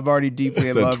in love. I'm already deeply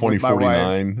in love with my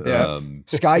wife. Yeah.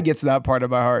 Sky gets that part of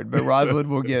my heart, but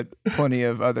Rosalind will get plenty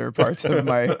of other parts of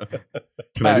my.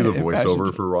 Can I do the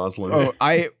voiceover for Rosalind?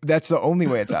 That's the only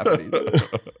way it's happening.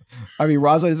 I mean,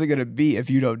 Rosalind isn't going to be if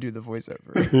you don't do the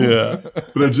voiceover. Yeah.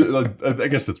 But I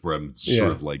guess that's where I'm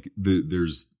sort of like,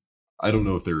 I don't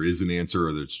know if there is an answer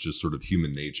or it's just sort of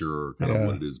human nature or kind of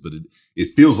what it is, but it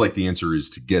feels like the answer is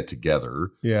to get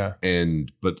together. Yeah.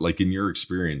 But like in your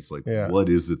experience, like what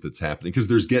is it that's happening? Because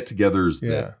there's get-togethers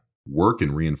that work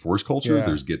and reinforce culture. Yeah.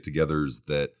 There's get-togethers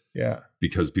that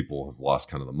because people have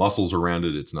lost kind of the muscles around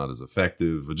it, it's not as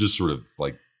effective. But just sort of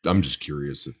like, I'm just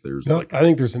curious if there's I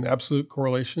think there's an absolute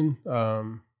correlation.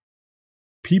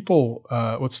 People,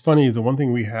 what's funny, the one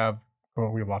thing we have, well,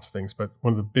 we have lots of things, but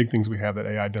one of the big things we have that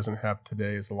AI doesn't have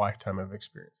today is a lifetime of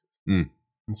experiences. And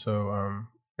so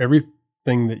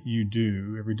everything that you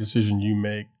do, every decision you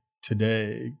make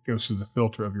today goes through the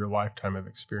filter of your lifetime of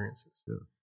experiences. Yeah.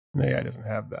 And AI doesn't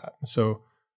have that. And so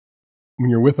when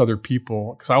you're with other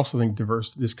people, because I also think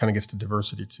this kind of gets to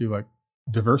diversity too, like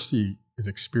diversity is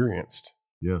experienced.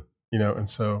 Yeah. And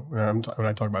so when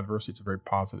I talk about diversity, it's a very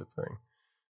positive thing.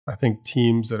 I think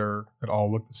teams that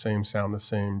all look the same, sound the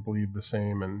same, believe the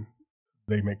same, and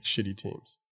they make shitty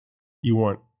teams. You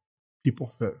want people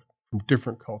from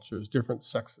different cultures, different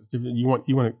sexes. You want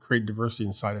to create diversity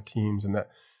inside of teams, but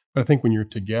I think when you're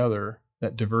together,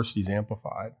 that diversity is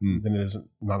amplified. Then it isn't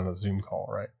not on a Zoom call,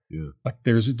 right? Yeah. Like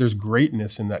there's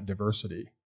greatness in that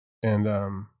diversity, and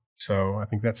so I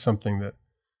think that's something that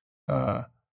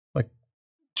like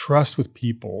trust with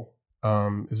people.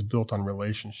 Is built on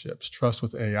relationships. Trust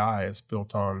with AI is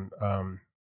built on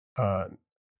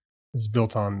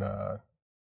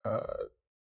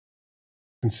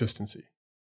consistency.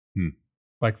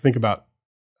 Like think about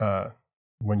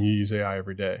when you use AI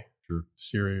every day, sure.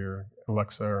 Siri or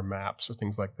Alexa or Maps or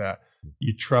things like that.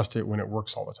 You trust it when it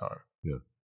works all the time. Yeah,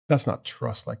 that's not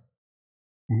trust like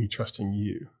me trusting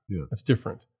you. Yeah, that's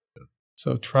different. Yeah.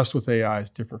 So trust with AI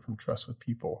is different from trust with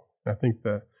people. And I think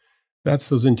that's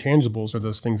those intangibles are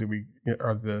those things that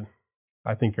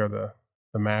I think are the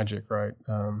magic, right?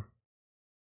 I'm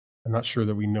not sure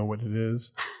that we know what it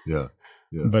is. Yeah.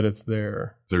 But it's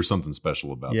there. There's something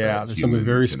special about that. Yeah, there's something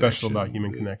very special about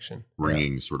human connection.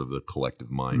 Bringing sort of the collective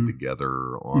mind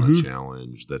together on a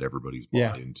challenge that everybody's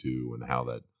bought into and how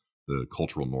that the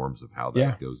cultural norms of how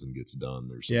that goes and gets done.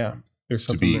 There's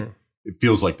something there. It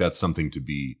feels like that's something to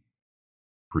be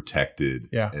protected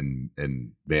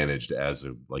and managed as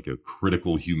a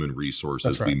critical human resource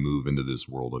as we move into this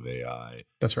world of AI.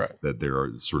 That's right. That there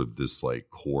are sort of this like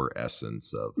core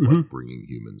essence of like bringing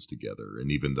humans together. And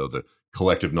even though the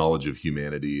collective knowledge of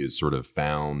humanity is sort of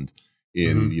found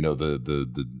in,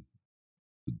 the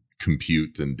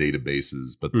compute and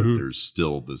databases, but that there's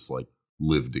still this like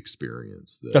lived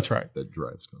experience that's right. That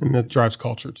drives and that drives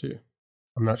culture too.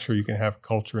 I'm not sure you can have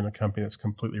culture in a company that's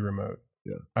completely remote.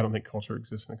 Yeah, I don't think culture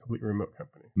exists in a completely remote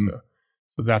company. So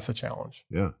that's a challenge.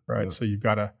 Yeah, right. Yeah. So you've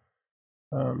got to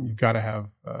have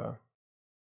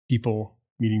people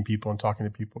meeting people and talking to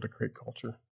people to create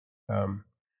culture.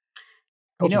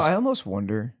 I almost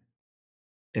wonder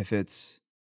if it's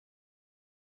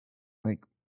like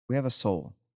we have a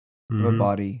soul, we have a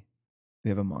body, we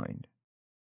have a mind.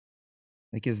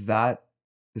 Like, is that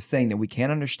this thing that we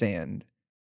can't understand?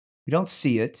 We don't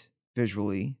see it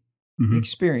visually. We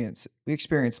experience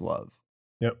love.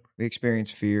 Yep. We experience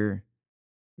fear.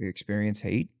 We experience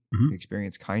hate. We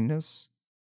experience kindness.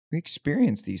 We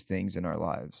experience these things in our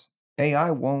lives.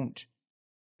 AI won't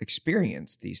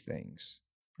experience these things.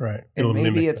 Right. And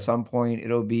maybe at some point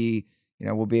it'll be,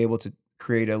 we'll be able to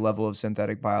create a level of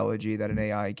synthetic biology that an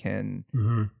AI can,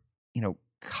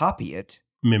 copy it.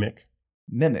 Mimic.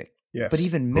 Yes. But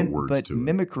even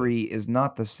mimicry is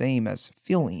not the same as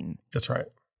feeling. That's right.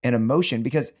 And emotion,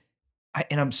 because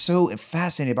I'm so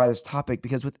fascinated by this topic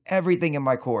because with everything in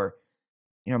my core,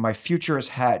 my futurist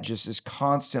hat just is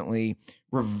constantly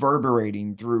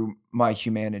reverberating through my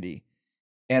humanity.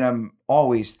 And I'm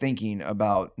always thinking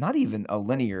about not even a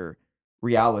linear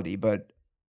reality, but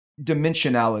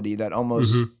dimensionality that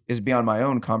almost is beyond my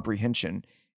own comprehension.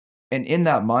 And in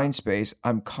that mind space,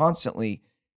 I'm constantly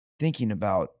thinking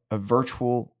about a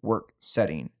virtual work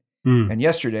setting. And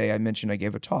yesterday I mentioned I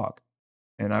gave a talk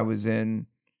and I was in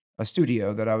a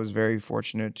studio that I was very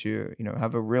fortunate to,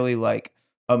 have a really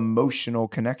emotional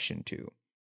connection to.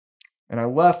 And I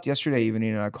left yesterday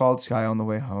evening and I called Sky on the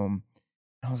way home.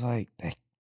 And I was like,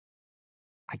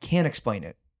 I can't explain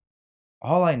it.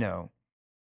 All I know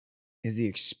is the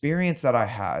experience that I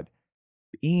had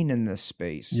being in this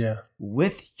space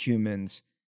with humans,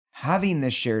 having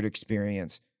this shared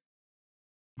experience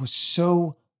was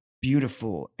so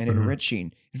beautiful and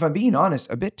enriching. If I'm being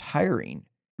honest, a bit tiring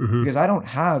because I don't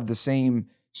have the same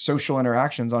social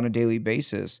interactions on a daily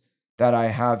basis that I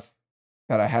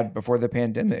had before the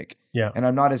pandemic. Yeah. And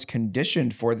I'm not as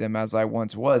conditioned for them as I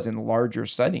once was in larger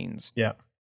settings. Yeah.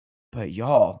 But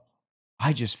y'all,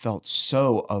 I just felt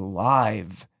so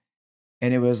alive.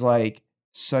 And it was like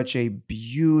such a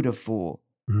beautiful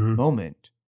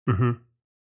moment.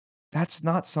 That's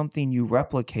not something you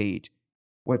replicate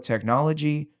with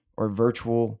technology or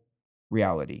virtual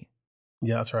reality.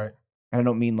 Yeah, that's right. And I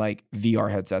don't mean like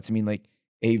VR headsets. I mean like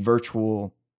in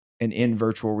virtual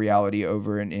reality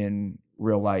over an in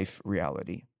real life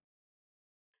reality.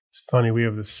 It's funny. We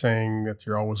have this saying that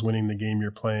you're always winning the game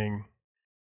you're playing.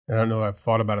 And I don't know, I've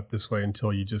thought about it this way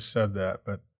until you just said that,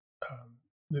 but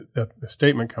the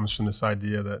statement comes from this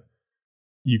idea that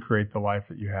you create the life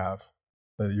that you have.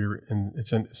 That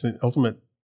it's an ultimate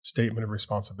statement of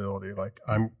responsibility. Like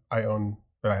I own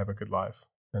that I have a good life,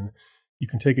 and you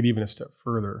can take it even a step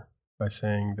further by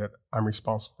saying that I'm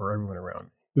responsible for everyone around me.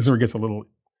 This is where it gets a little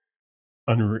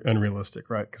unrealistic,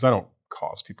 right? Because I don't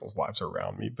cause people's lives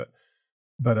around me,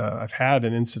 but I've had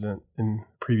an incident in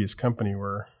a previous company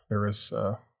where there was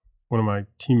one of my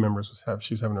team members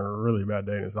she was having a really bad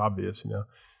day, and it's obvious,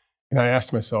 And I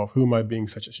asked myself, who am I being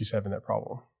such that she's having that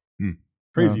problem?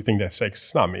 Crazy thing to say, because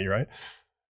it's not me, right?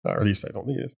 Or at least I don't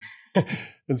think it is.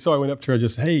 And so I went up to her,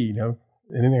 just, hey,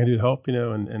 anything I do to help,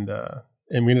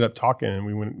 and we ended up talking, and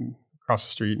we went across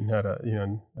the street and had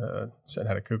sat and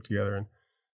had a Coke together,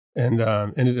 and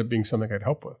ended up being something I'd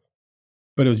help with.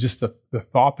 But it was just the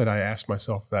thought that I asked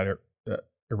myself that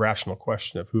irrational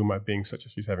question of who am I being such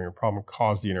that she's having a problem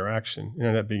caused the interaction, and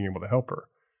ended up being able to help her.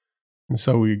 And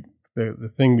so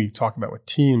the thing we talk about with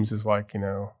teams is like,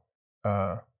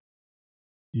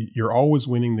 you're always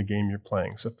winning the game you're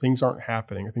playing. So if things aren't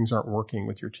happening or things aren't working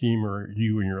with your team or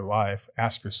you in your life,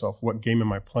 ask yourself, what game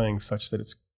am I playing such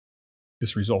that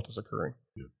this result is occurring?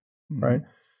 Yeah. Right.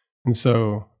 And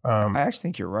so I actually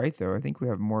think you're right, though. I think we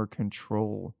have more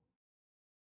control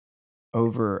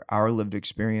over our lived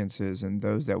experiences and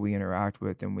those that we interact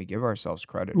with than we give ourselves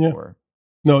credit for.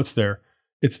 No, it's there.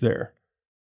 It's there.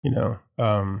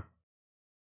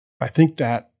 I think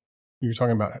that you're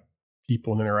talking about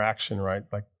people and interaction, right?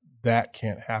 Like that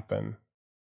can't happen.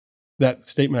 That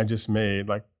statement I just made,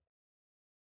 like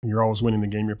you're always winning the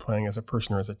game you're playing as a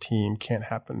person or as a team, can't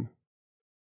happen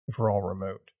if we're all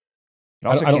remote. It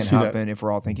also can't happen if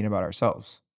we're all thinking about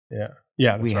ourselves. Yeah.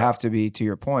 Yeah. We have to be, to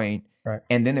your point. Right.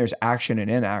 And then there's action and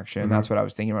inaction. That's what I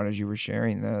was thinking about as you were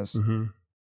sharing this.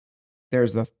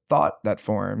 There's the thought that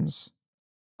forms.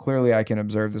 Clearly, I can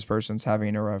observe this person's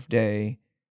having a rough day.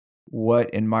 What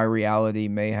in my reality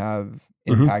may have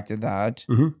impacted that.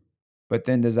 But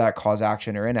then does that cause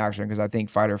action or inaction? Because I think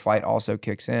fight or flight also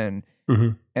kicks in.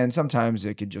 And sometimes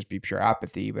it could just be pure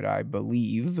apathy. But I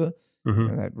believe,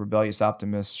 that rebellious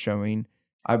optimist showing,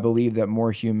 I believe that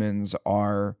more humans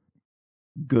are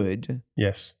good.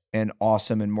 Yes. And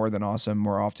awesome and more than awesome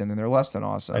more often than they're less than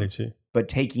awesome. I do too. But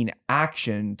taking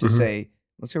action to say,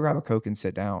 let's go grab a Coke and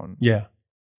sit down. Yeah.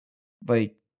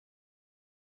 Like,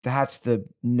 that's the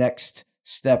next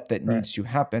step that needs to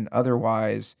happen.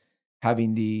 Otherwise,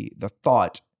 having the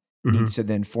thought needs to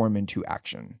then form into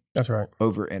action. That's right.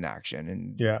 Over inaction.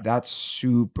 And that's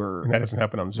super and that doesn't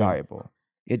happen on Zoom. Valuable.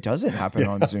 It doesn't happen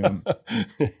on Zoom.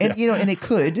 And, and it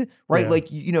could, right? Like,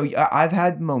 I've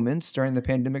had moments during the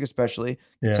pandemic, especially,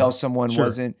 to tell someone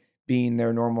wasn't being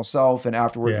their normal self, and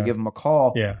afterwards to give them a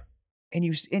call. Yeah. And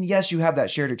yes, you have that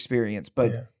shared experience,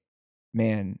 but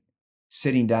man,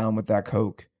 sitting down with that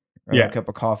Coke or that cup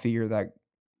of coffee or that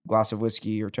glass of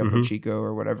whiskey or Topo Chico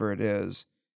or whatever it is,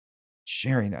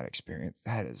 sharing that experience,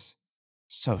 that is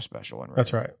so special. And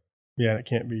that's right. Yeah. And it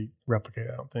can't be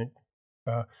replicated, I don't think.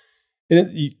 And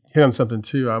you hit on something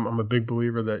too. I'm a big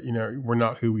believer that, we're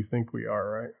not who we think we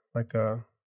are, right?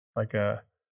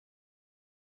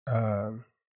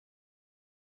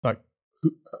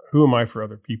 Who am I for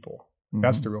other people?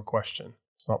 That's the real question.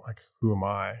 It's not like, who am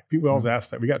I? People always ask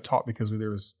that. We got taught because there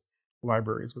was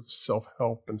libraries with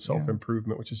self-help and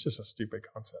self-improvement, which is just a stupid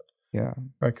concept. Yeah.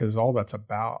 Right. Because all that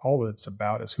it's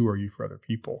about is who are you for other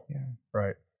people? Yeah.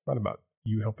 Right. It's not about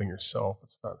you helping yourself.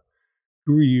 It's about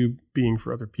who are you being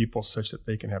for other people such that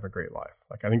they can have a great life?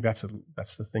 Like, I think that's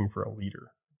the thing for a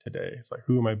leader today? It's like,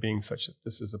 who am I being such that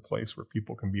this is a place where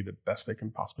people can be the best they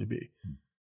can possibly be?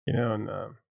 You know,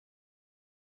 and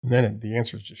then the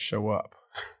answers just show up.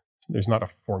 There's not a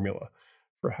formula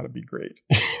for how to be great.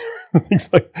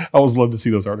 Things like, I always love to see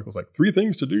those articles like 3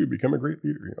 things to do, become a great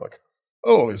leader. You're like,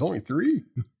 oh, there's only 3?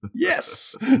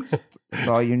 Yes. That's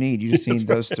all you need. You just need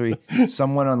those 3.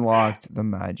 Someone unlocked the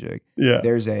magic. Yeah.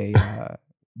 There's a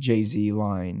Jay-Z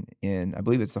line in, I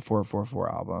believe it's the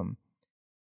 444 album.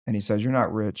 And he says, you're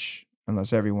not rich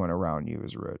unless everyone around you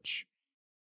is rich.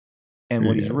 And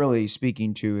what he's really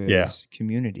speaking to is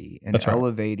community and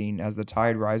elevating. As the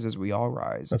tide rises, we all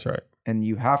rise. That's right. And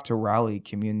you have to rally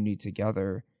community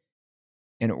together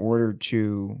in order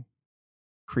to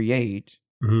create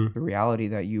the reality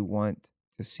that you want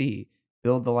to see.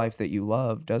 Build the life that you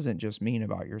love doesn't just mean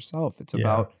about yourself. It's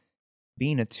about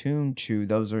being attuned to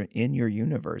those are in your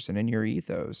universe and in your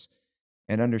ethos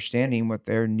and understanding what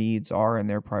their needs are and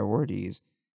their priorities,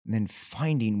 and then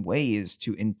finding ways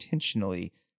to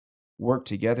intentionally work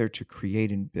together to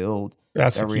create and build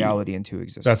that reality into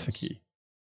existence. That's the key.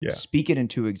 Yeah. Speak it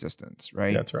into existence,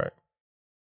 right? That's right.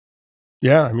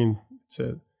 Yeah. I mean,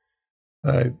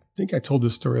 I think I told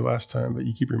this story last time, but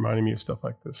you keep reminding me of stuff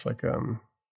like this. Like,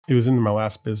 it was in my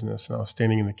last business and I was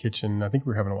standing in the kitchen. I think we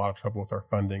were having a lot of trouble with our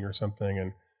funding or something,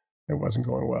 and it wasn't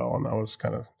going well. And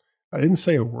I didn't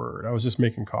say a word. I was just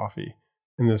making coffee.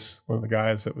 And one of the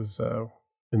guys that was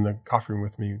in the coffee room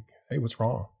with me, hey, what's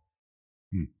wrong?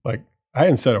 Like, I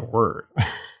hadn't said a word.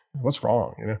 What's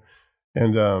wrong? You know?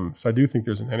 And so I do think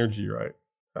there's an energy, right?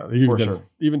 They've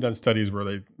even done studies where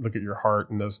they look at your heart,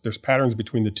 and there's patterns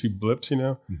between the 2 blips, you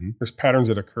know? There's patterns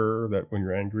that occur that when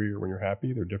you're angry or when you're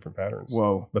happy, they're different patterns.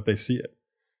 Whoa. But they see it.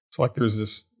 So like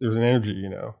there's an energy, you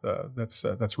know,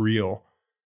 that's real.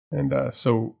 And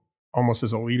so almost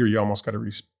as a leader, you almost got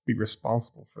to be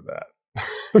responsible for that,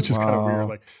 which is kind of weird.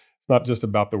 Like, it's not just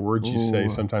about the words you say.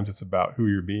 Sometimes it's about who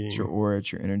you're being. It's your aura,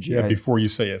 it's your energy. Yeah, before you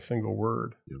say a single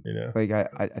word, you know? Like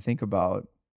I think about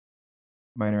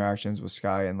my interactions with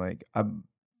Sky, and like,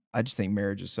 I just think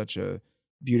marriage is such a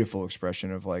beautiful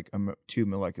expression of like 2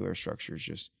 molecular structures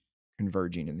just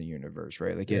converging in the universe,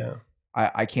 right? Like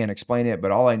I can't explain it,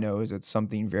 but all I know is it's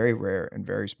something very rare and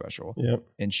very special. Yep.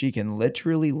 And she can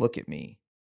literally look at me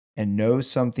and know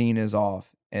something is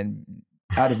off and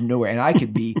out of nowhere, and I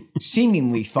could be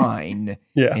seemingly fine,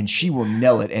 and she will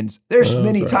nail it. And there's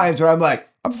many times where I'm like,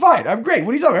 I'm fine, I'm great.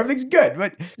 What are you talking about? Everything's good,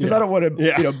 but because I don't want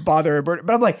to, bother her. But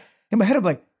I'm like, in my head, I'm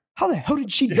like, how the hell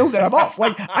did she know that I'm off?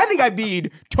 Like, I think I'm being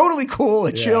totally cool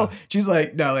and chill. She's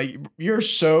like, no, like your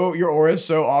aura is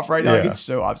so off right now. Like, it's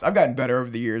so off. I've gotten better over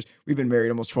the years. We've been married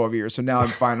almost 12 years. So now I'm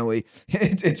finally,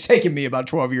 it's taken me about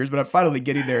 12 years, but I'm finally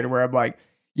getting there to where I'm like,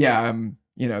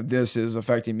 this is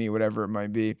affecting me, whatever it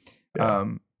might be. I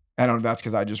don't know if that's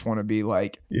because I just want to be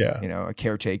like, a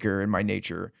caretaker in my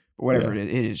nature, but whatever it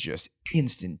is just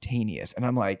instantaneous. And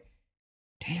I'm like,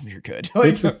 damn, you're good.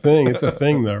 It's a thing. It's a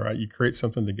thing though, right? You create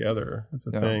something together. It's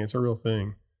a thing. It's a real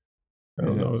thing. I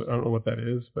don't know what that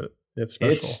is, but it's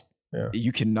special.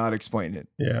 You cannot explain it.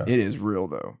 Yeah. It is real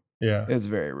though. Yeah. It's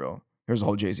very real. There's a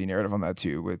whole Jay-Z narrative on that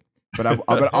too but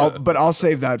I'll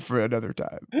save that for another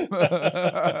time.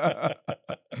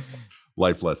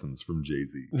 Life lessons from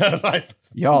Jay-Z.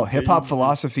 Y'all, hip hop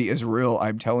philosophy is real.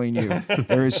 I'm telling you,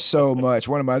 there is so much.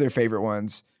 One of my other favorite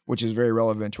ones, which is very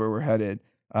relevant to where we're headed.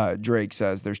 Drake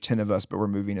says there's 10 of us, but we're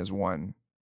moving as one.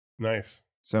 Nice.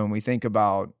 So when we think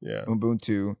about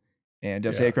Ubuntu, and did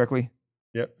I say it correctly?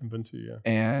 Yep, Ubuntu,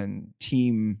 and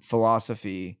team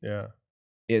philosophy. Yeah.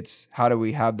 It's how do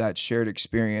we have that shared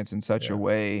experience in such a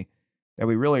way that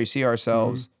we really see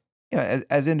ourselves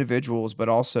as individuals, but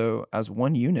also as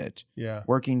one unit,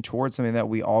 working towards something that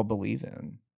we all believe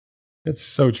in. It's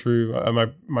so true.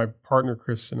 My partner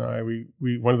Chris and I, we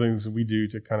one of the things that we do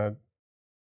to kind of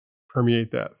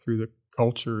permeate that through the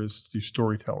culture is through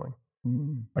storytelling.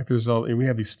 Like we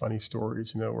have these funny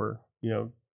stories, where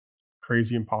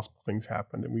crazy impossible things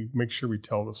happen, and we make sure we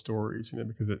tell the stories,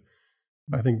 because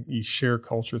I think you share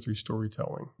culture through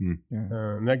storytelling.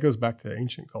 And that goes back to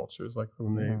ancient cultures, like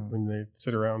when they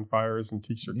sit around fires and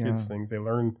teach their kids things, they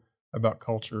learn about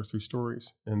culture through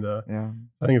stories. And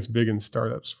I think it's big in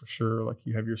startups for sure. Like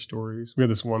you have your stories. We have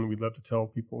this one we'd love to tell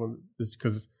people, and it's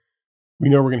because we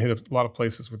know we're going to hit a lot of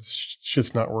places where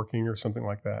shit's not working or something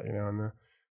like that, And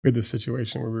we had this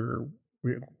situation where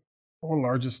we had one of the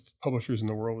largest publishers in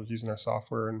the world was using our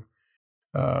software, and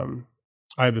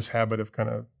I had this habit of kind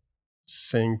of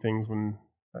saying things when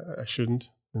I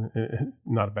shouldn't,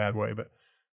 not a bad way, but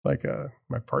like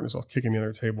my partner's all kicking me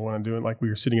under the table when I'm doing, like we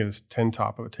were sitting at this 10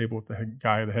 top of a table with the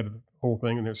guy at the head of the whole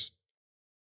thing, and there's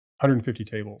 150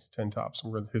 tables, 10 tops,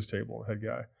 and we're at his table, the head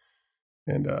guy.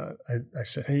 And I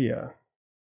said, hey,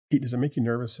 Pete, does it make you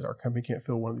nervous that our company can't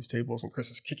fill one of these tables? And Chris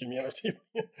is kicking me under the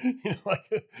table.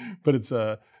 But it's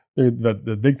the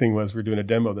big thing was we're doing a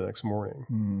demo the next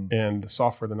morning, and the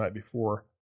software the night before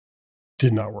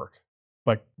did not work.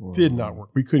 Did not work.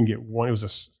 We couldn't get one. It was a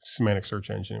semantic search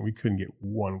engine, and we couldn't get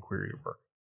one query to work.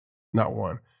 Not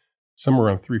one. Somewhere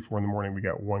around 3, 4 in the morning, we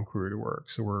got one query to work.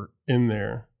 So we're in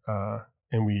there,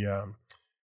 and we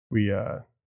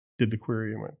did the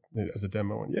query and went as a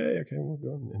demo, and okay, we'll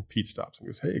go. And Pete stops and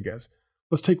goes, hey guys,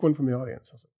 let's take one from the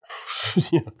audience. I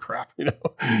was like, crap.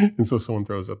 And so someone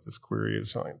throws up this query.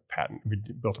 It's like patent. We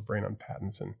built a brain on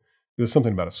patents, and there's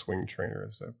something about a swing trainer.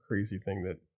 It's a crazy thing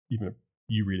that even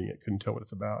you reading it couldn't tell what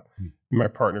it's about. And my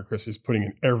partner Chris is putting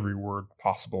in every word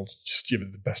possible to just give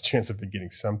it the best chance of it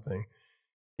getting something,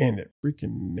 and it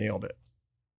freaking nailed it.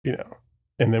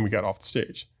 And then we got off the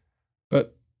stage.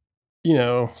 But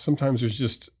sometimes there's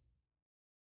just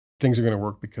things are going to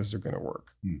work because they're going to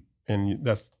work. And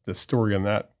that's the story on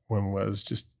that one, was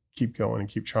just keep going and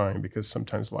keep trying, because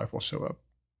sometimes life will show up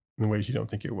in ways you don't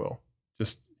think it will,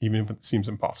 just even if it seems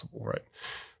impossible, right?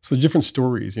 So different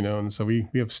stories, and so we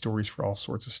have stories for all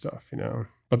sorts of stuff,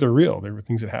 but they're real. They were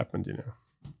things that happened,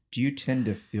 Do you tend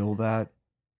to feel that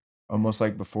almost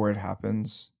like before it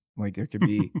happens? Like there could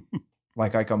be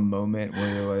like a moment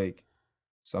where you're like,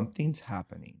 something's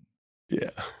happening. Yeah.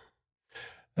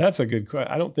 That's a good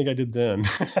question. I don't think I did then.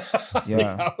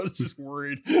 Yeah. I was just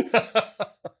worried.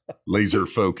 Laser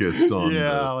focused on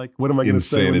what am I going to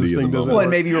say when this thing doesn't work? Well, and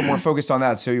maybe you were more focused on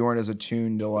that, so you weren't as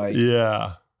attuned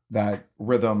to that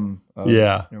rhythm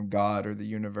of God or the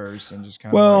universe, and just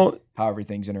kind of how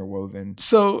everything's interwoven.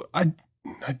 So I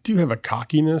do have a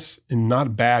cockiness, and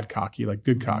not bad cocky, like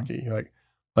good cocky.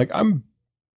 Like I'm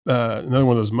another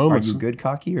one of those moments. Are you good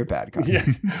cocky or bad cocky? Yeah.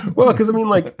 Well, because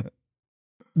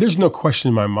there's no question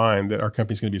in my mind that our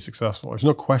company's going to be successful. There's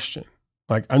no question.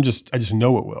 I just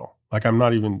know it will. It's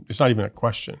not even a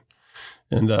question.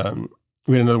 And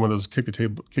we had another one of those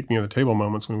kick me on the table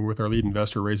moments when we were with our lead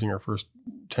investor raising our first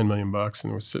 $10 million,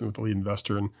 and we're sitting with the lead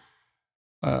investor. And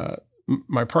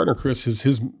my partner, Chris,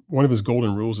 one of his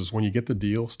golden rules is when you get the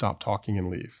deal, stop talking and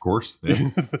leave. Of course. Yeah.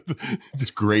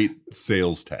 It's great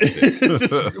sales tactic.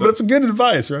 But it's good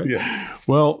advice, right? Yeah.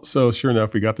 Well, so sure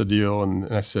enough, we got the deal,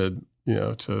 and I said,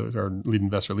 to our lead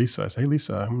investor, Lisa, I said, hey,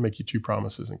 Lisa, I'm going to make you 2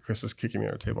 promises. And Chris is kicking me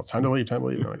under the table. It's time to leave.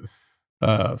 I'm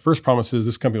like, first promise is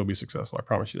this company will be successful. I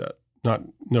promise you that.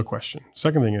 No question.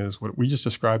 Second thing is what we just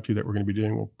described to you that we're going to be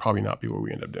doing will probably not be what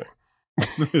we end up doing.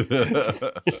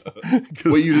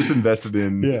 What you just invested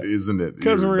in, isn't it?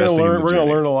 Because we're going to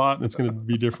learn a lot, and it's going to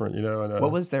be different, And,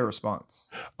 what was their response?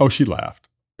 Oh, she laughed.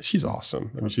 She's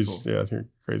awesome. She's cool.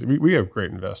 Crazy. We have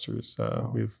great investors.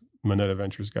 We have Moneta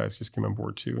Ventures guys just came on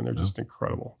board too, and they're just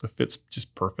incredible. The fit's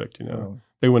just perfect. They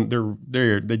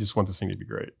just want this thing to be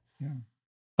great. Yeah.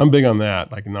 I'm big on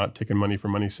that, like not taking money for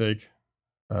money's sake.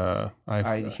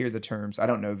 I hear the terms. I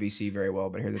don't know VC very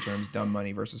well, but I hear the terms dumb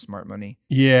money versus smart money.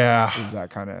 Yeah. Is that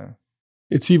kind of?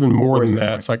 It's even more than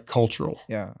that. It's like cultural.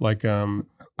 Yeah. Like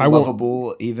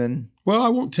lovable even. Well, I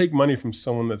won't take money from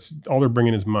someone that's all they're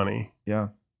bringing is money. Yeah.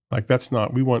 Like that's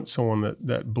not. We want someone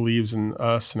that believes in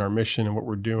us and our mission and what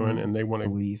we're doing, and they want to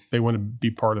believe. They want to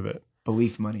be part of it.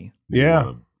 Belief money.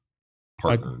 Yeah.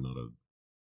 Partner, not a.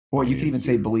 Or you could even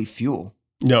say belief fuel.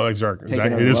 No, exactly.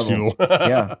 It is fuel.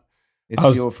 Yeah.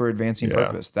 It's fuel for advancing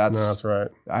purpose. That's right.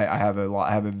 I have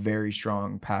a very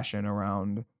strong passion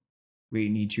around. We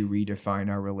need to redefine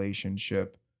our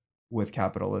relationship with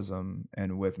capitalism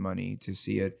and with money to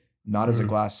see it not as a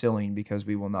glass ceiling, because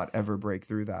we will not ever break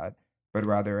through that, but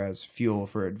rather as fuel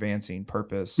for advancing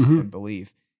purpose and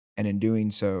belief. And in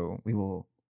doing so, we will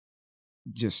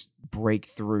just break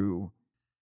through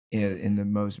in the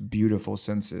most beautiful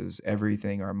senses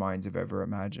everything our minds have ever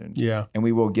imagined. Yeah. And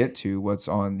we will get to what's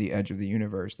on the edge of the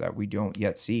universe that we don't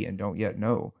yet see and don't yet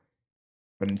know.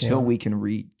 But until we can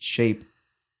reshape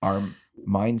our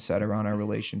mindset around our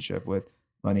relationship with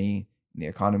money and the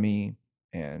economy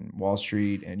and Wall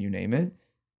Street and you name it,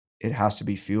 it has to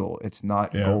be fuel. It's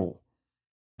not goal.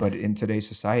 But in today's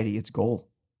society, it's goal.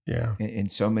 Yeah. In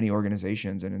so many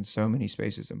organizations and in so many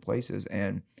spaces and places.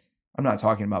 And I'm not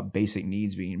talking about basic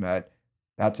needs being met.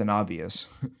 That's an obvious.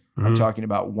 I'm talking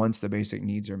about once the basic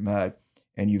needs are met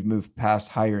and you've moved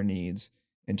past higher needs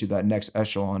into that next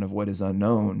echelon of what is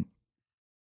unknown,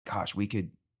 gosh, we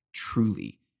could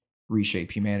truly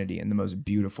reshape humanity in the most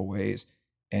beautiful ways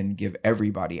and give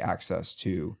everybody access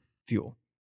to fuel.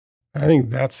 I think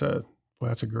that's a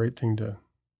great thing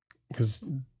because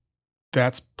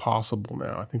that's possible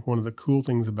now. I think one of the cool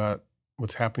things about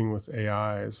what's happening with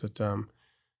AI is that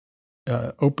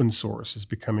open source is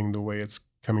becoming the way it's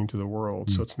coming to the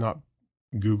world. So it's not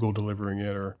Google delivering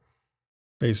it or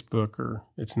Facebook, or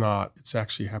it's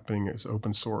actually happening as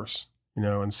open source,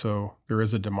 and so there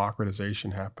is a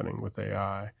democratization happening with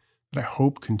AI that I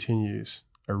hope continues.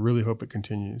 I really hope it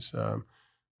continues,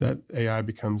 that AI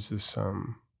becomes this,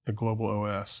 a global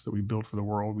OS that we build for the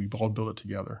world. We all build it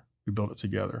together.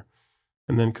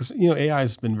 And then, because, AI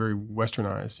has been very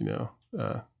westernized,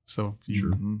 so if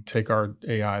you take our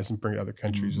AIs and bring it to other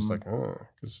countries, it's like,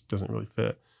 because it doesn't really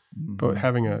fit. But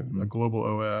having a global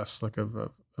OS, like of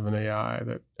an AI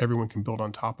that everyone can build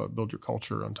on top of, build your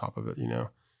culture on top of it,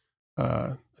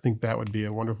 I think that would be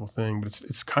a wonderful thing. But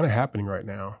it's kind of happening right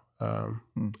now.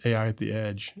 AI at the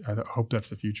edge. I hope that's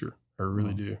the future. I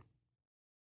really do.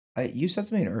 You said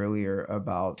something earlier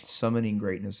about summoning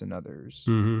greatness in others.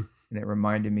 Mm-hmm. And it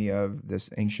reminded me of this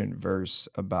ancient verse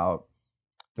about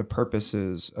the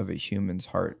purposes of a human's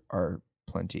heart are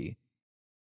plenty,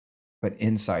 but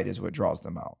insight is what draws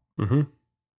them out. Mm-hmm.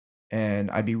 And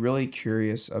I'd be really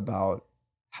curious about,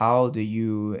 how do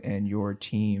you and your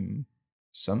team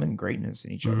summon greatness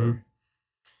in each other?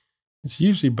 It's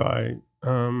usually by,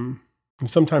 and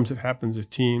sometimes it happens as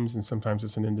teams and sometimes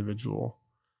it's an individual.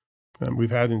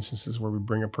 We've had instances where we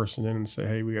bring a person in and say,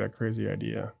 hey, we got a crazy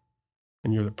idea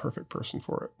and you're the perfect person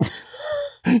for it.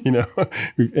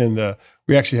 And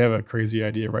we actually have a crazy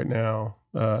idea right now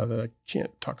that I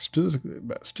can't talk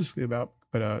specifically about,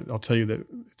 but I'll tell you that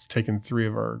it's taken three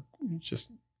of our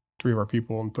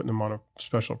people and putting them on a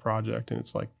special project. And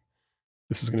it's like,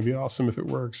 this is going to be awesome if it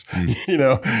works,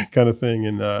 kind of thing.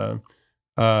 And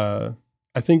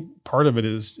I think part of it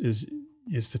is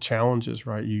the challenges,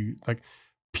 right?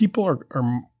 People are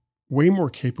way more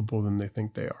capable than they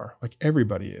think they are. Like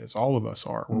everybody is, all of us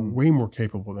are. We're way more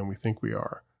capable than we think we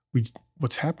are.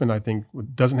 What's happened, I think,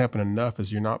 what doesn't happen enough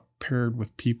is you're not paired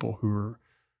with people who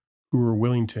are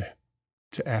willing to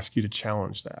ask you to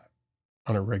challenge that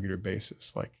on a regular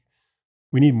basis. Like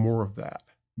we need more of that,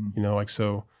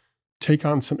 so take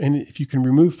on and if you can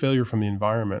remove failure from the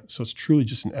environment, so it's truly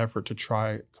just an effort to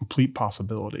try complete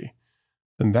possibility,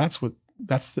 then that's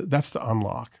the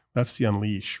unlock. That's the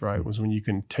unleash, right? Was when you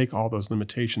can take all those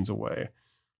limitations away.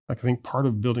 Like I think part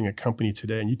of building a company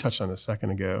today, and you touched on it a second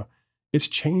ago, it's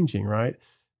changing, right?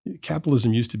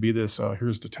 Capitalism used to be this,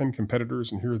 here's the 10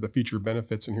 competitors and here's the feature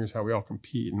benefits and here's how we all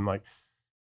compete. And like,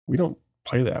 we don't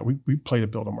play that. We play to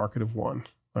build a market of one.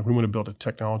 Like we want to build a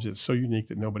technology that's so unique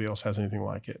that nobody else has anything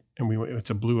like it. And it's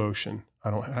a blue ocean.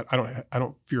 I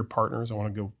don't fear partners. I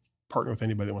want to go partner with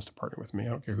anybody that wants to partner with me. I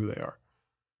don't care who they are.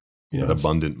 It's that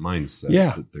abundant mindset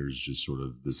that there's just sort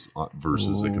of this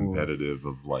versus a competitive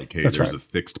of like, hey, there's a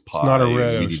fixed pie. It's not a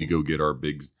red we ocean. need to go get our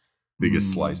biggest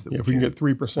slice. That if we can get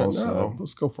 3%,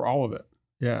 let's go for all of it.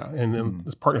 Yeah, and then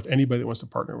let's partner with anybody that wants to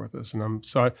partner with us. And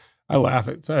I laugh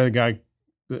at. So I had a guy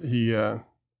that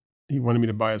he wanted me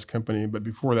to buy his company, but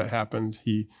before that happened,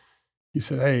 he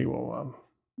said, hey, well,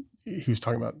 he was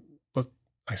talking about.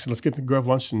 I said, let's go have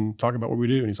lunch and talk about what we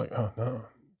do. And he's like, oh no,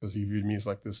 because he viewed me as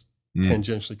like this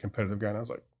tangentially competitive guy. And I was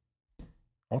like,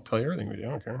 I'll tell you everything we do. I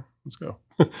don't care. Let's go.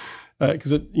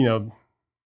 Because I don't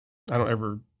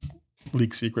ever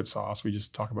leak secret sauce. We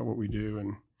just talk about what we do.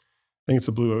 And I think it's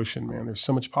a blue ocean, man. There's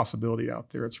so much possibility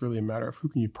out there. It's really a matter of who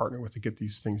can you partner with to get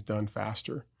these things done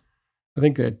faster. I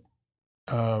think that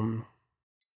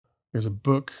there's a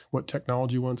book, What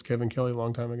Technology Wants, Kevin Kelly, a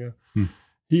long time ago.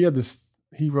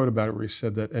 He wrote about it where he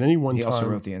said that at any one time. He also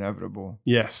wrote The Inevitable.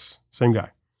 Yes, same guy.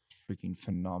 Freaking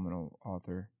phenomenal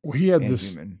author. Well, he had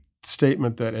this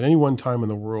statement that at any one time in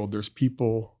the world, there's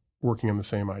people working on the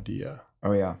same idea.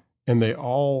 Oh, yeah. And they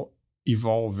all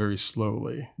evolve very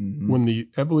slowly. When the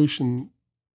evolution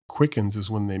quickens is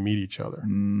when they meet each other.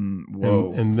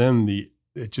 Whoa. And then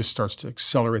it just starts to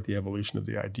accelerate the evolution of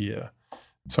the idea.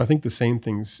 So I think the same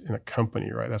thing's in a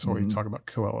company, right? That's why we talk about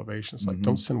co-elevation. It's like,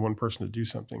 don't send one person to do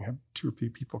something. Have two or three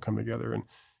people come together and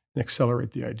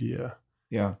accelerate the idea.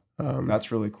 Yeah,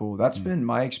 that's really cool. That's been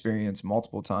my experience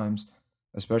multiple times,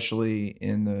 especially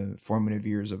in the formative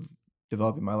years of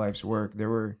developing my life's work. There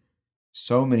were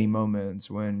so many moments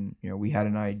when, we had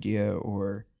an idea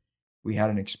or we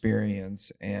had an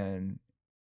experience, and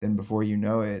then before you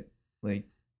know it, like,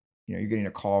 you're getting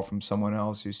a call from someone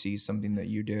else who sees something that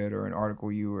you did or an article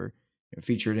you were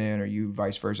featured in, or you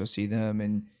vice versa see them,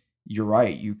 and you're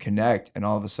right, you connect, and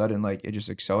all of a sudden, like, it just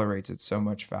accelerates it so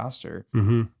much faster.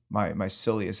 My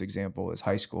silliest example is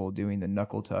high school doing the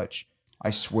knuckle touch. I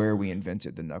swear we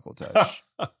invented the knuckle touch.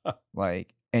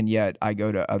 And yet I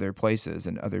go to other places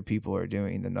and other people are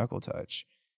doing the knuckle touch.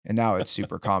 And now it's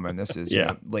super common. This is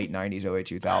late 90s, early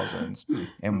 2000s.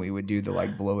 And we would do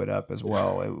the blow it up as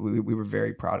well. We were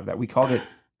very proud of that. We called it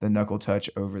the knuckle touch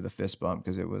over the fist bump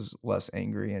because it was less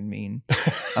angry and mean.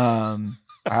 I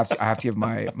have to give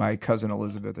my cousin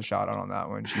Elizabeth a shout out on that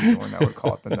one. She's the one that would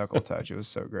call it the knuckle touch. It was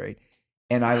so great.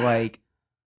 And I like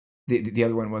the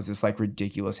other one was this like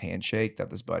ridiculous handshake that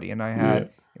this buddy and I had.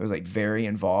 It was like very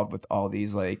involved with all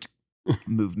these like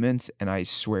movements. And I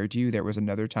swear to you, there was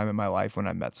another time in my life when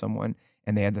I met someone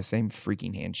and they had the same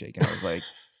freaking handshake. And I was like,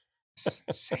 this is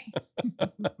insane.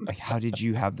 Like, how did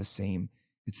you have the same?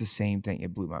 It's the same thing.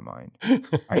 It blew my mind.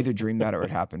 I either dreamed that or it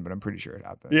happened, but I'm pretty sure it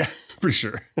happened. Yeah, for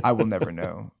sure. I will never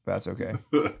know. But that's okay.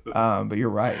 But you're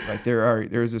right. Like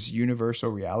there's this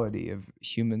universal reality of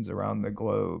humans around the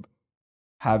globe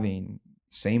having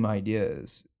same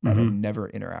ideas that have never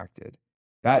interacted.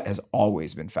 That has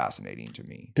always been fascinating to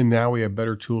me. And now we have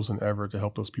better tools than ever to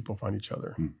help those people find each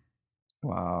other.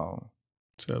 Wow.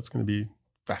 So it's going to be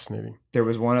fascinating. There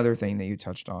was one other thing that you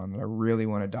touched on that I really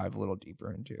want to dive a little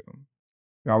deeper into.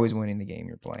 You're always winning the game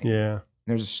you're playing. Yeah.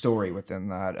 There's a story within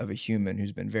that of a human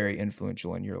who's been very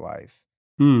influential in your life.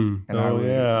 And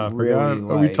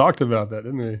we talked about that,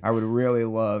 didn't we? I would really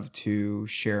love to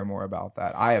share more about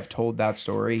that. I have told that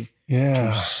story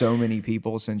to so many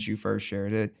people since you first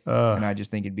shared it. And I just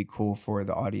think it'd be cool for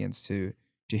the audience to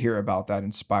hear about that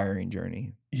inspiring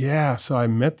journey. Yeah. So I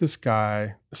met this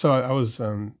guy. So I was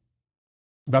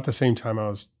about the same time I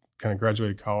was kind of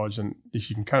graduated college. And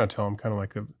as you can kind of tell, I'm kind of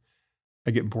like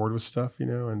I get bored with stuff, you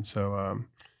know? And so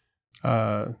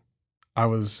I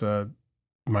was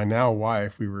my now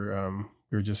wife, we were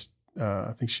just,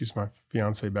 I think she's my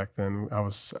fiance back then. I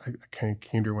kind of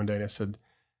came to her one day and I said,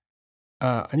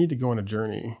 I need to go on a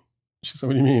journey. She said,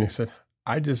 what do you mean? I said,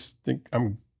 I just think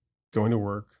I'm going to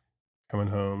work, coming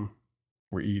home,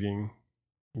 we're eating,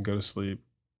 we go to sleep,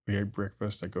 we ate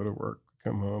breakfast, I go to work,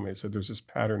 come home. I said, there's this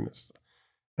pattern,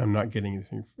 I'm not getting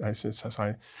anything. I said,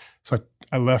 so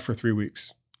I left for 3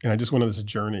 weeks and I just went on this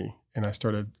journey and I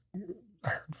heard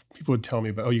people would tell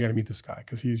me about, oh, you got to meet this guy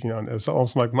because he's, you know, it's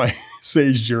almost like my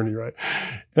sage journey, right?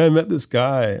 And I met this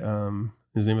guy.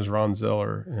 His name is Ron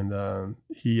Zeller, and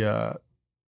he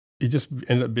just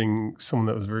ended up being someone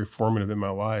that was very formative in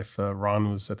my life. Ron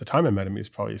was, at the time I met him, he was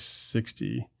probably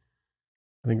 60.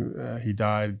 I think he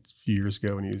died a few years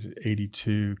ago when he was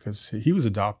 82 because he was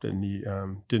adopted and he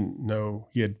didn't know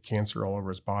he had cancer all over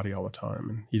his body all the time,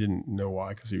 and he didn't know why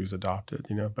because he was adopted,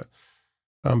 you know, But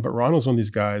Ron was one of these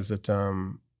guys that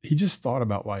he just thought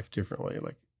about life differently.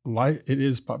 Like life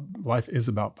is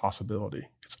about possibility.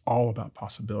 It's all about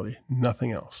possibility,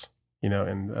 nothing else, you know.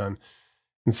 And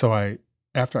so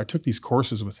after I took these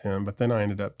courses with him, but then I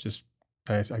ended up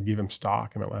I gave him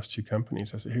stock in my last 2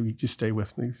 companies. I said, hey, just stay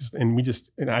with me, and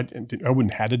I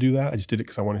wouldn't have to do that. I just did it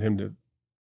because I wanted him to,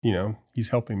 you know, he's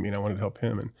helping me, and I wanted to help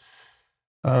him,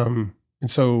 and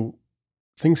so.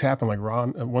 Things happen like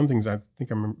Ron. One of the things I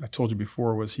think I told you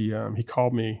before was he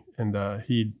called me and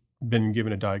he'd been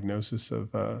given a diagnosis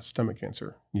of stomach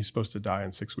cancer. He's supposed to die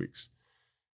in 6 weeks.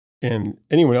 And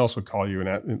anyone else would call you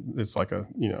and it's like a,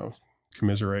 you know,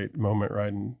 commiserate moment,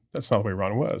 right? And that's not the way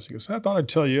Ron was. He goes, I thought I'd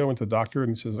tell you. I went to the doctor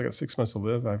and he says, I got 6 months to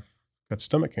live. I've got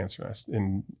stomach cancer.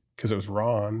 And because it was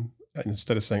Ron, and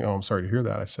instead of saying, oh, I'm sorry to hear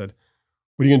that, I said,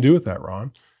 what are you going to do with that,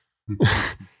 Ron?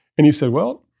 And he said,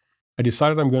 well, I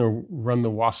decided I'm going to run the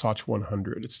Wasatch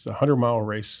 100. It's the 100-mile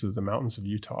race through the mountains of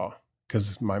Utah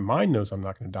because my mind knows I'm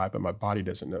not going to die, but my body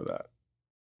doesn't know that.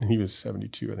 And he was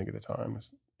 72, I think, at the time.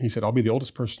 He said, I'll be the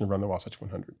oldest person to run the Wasatch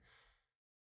 100.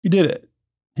 He did it.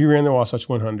 He ran the Wasatch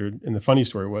 100. And the funny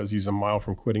story was he's a mile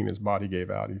from quitting and his body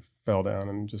gave out. He fell down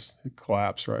and just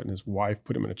collapsed, right? And his wife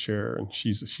put him in a chair. And she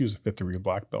was a 5th-degree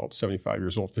black belt, 75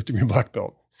 years old, 5th-degree black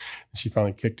belt. And she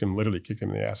finally literally kicked him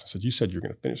in the ass and said, you said you're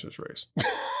going to finish this race.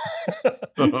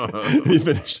 He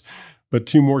finished. But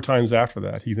 2 more times after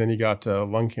that, he got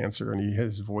lung cancer and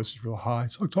his voice was real high.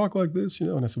 So I talk like this, you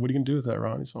know. And I said, what are you going to do with that,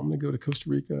 Ron? He said, I'm going to go to Costa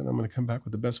Rica and I'm going to come back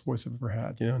with the best voice I've ever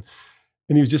had, you know.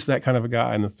 And he was just that kind of a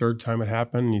guy. And the 3rd time it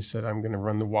happened, he said, I'm going to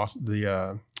run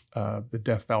the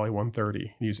Death Valley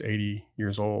 130. He was 80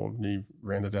 years old and he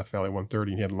ran the Death Valley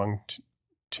 130 and he had lung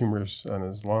tumors on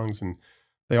his lungs and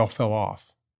they all fell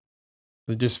off.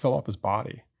 They just fell off his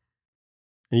body.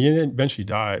 And he eventually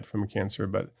died from cancer,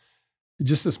 but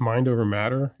just this mind over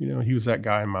matter, you know, he was that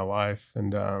guy in my life.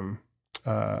 And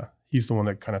he's the one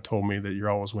that kind of told me that you're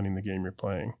always winning the game you're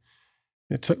playing.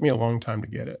 And it took me a long time to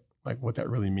get it, like what that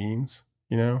really means,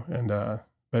 you know,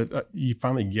 but you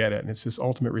finally get it. And it's this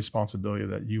ultimate responsibility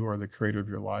that you are the creator of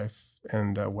your life.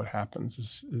 And what happens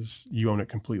is you own it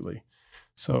completely.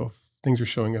 So if things are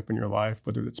showing up in your life,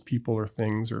 whether it's people or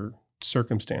things or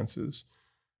circumstances,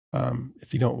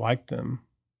 if you don't like them,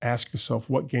 ask yourself,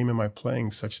 what game am I playing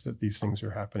such that these things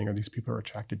are happening or these people are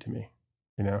attracted to me?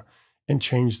 You know, and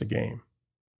change the game.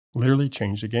 Literally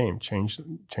change the game, change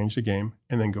the game,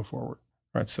 and then go forward.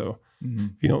 Right. So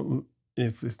if you don't,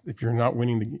 if you're not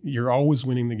winning you're always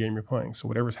winning the game you're playing. So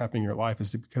whatever's happening in your life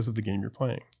is because of the game you're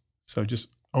playing. So just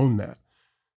own that.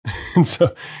 And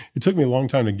so it took me a long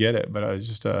time to get it, but I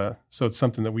just, so it's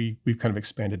something that we've kind of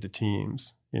expanded to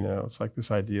teams. It's like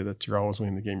this idea that you're always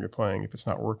winning the game you're playing. If it's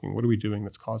not working, what are we doing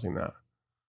that's causing that?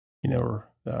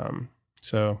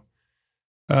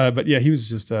 But yeah, he was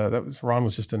just, Ron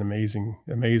was just an amazing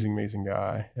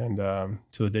guy. And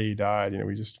to the day he died,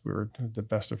 we were the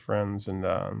best of friends. And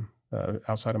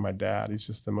outside of my dad, he's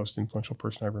just the most influential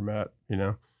person I ever met.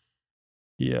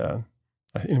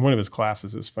 In one of his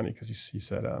classes, it was funny because he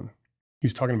said, he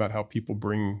was talking about how people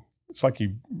it's like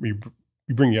you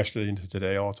bring yesterday into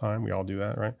today all the time. We all do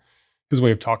that, right? His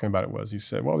way of talking about it was, he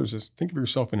said, well, think of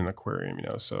yourself in an aquarium,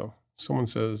 so someone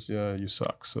says, yeah, you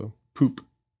suck. So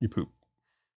you poop.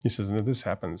 He says, and if this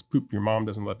happens, poop, your mom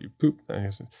doesn't love you, poop. And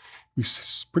he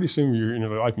says, pretty soon you're in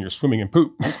your life and you're swimming in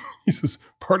poop. He says,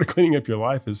 part of cleaning up your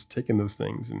life is taking those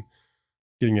things and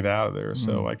getting it out of there.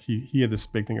 So like he had this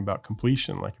big thing about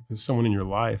completion. Like if there's someone in your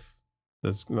life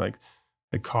that's like,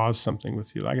 that caused something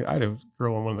with you. Like I had a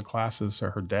girl in one of the classes,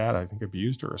 or her dad, I think,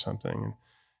 abused her or something.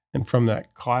 And from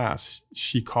that class,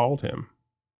 she called him,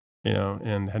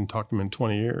 and hadn't talked to him in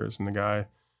 20 years. And the guy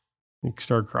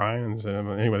started crying and said,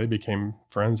 anyway, they became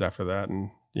friends after that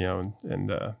and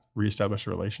reestablished a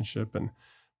relationship. And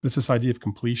it's this idea of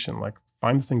completion, like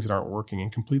find the things that aren't working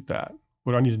and complete that.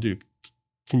 What do I need to do?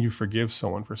 Can you forgive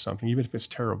someone for something, even if it's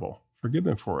terrible? Forgive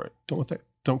them for it.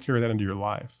 Don't carry that into your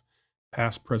life.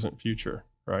 Past, present, future,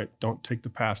 right? Don't take the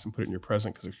past and put it in your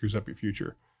present because it screws up your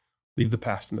future. Leave the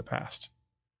past in the past.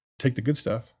 Take the good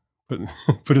stuff, put it.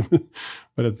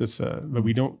 But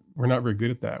we're not very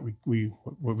good at that.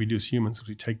 What we do as humans is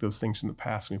we take those things from the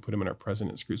past and we put them in our present.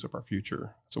 And it screws up our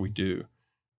future. That's what we do.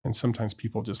 And sometimes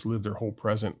people just live their whole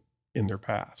present in their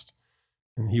past.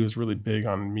 And he was really big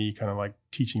on me kind of like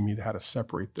teaching me how to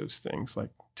separate those things. Like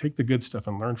take the good stuff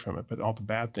and learn from it, but all the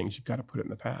bad things, you've got to put it in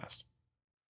the past.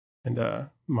 And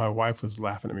my wife was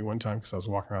laughing at me one time because I was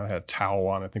walking around. I had a towel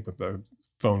on, I think, with the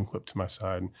phone clipped to my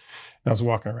side. And I was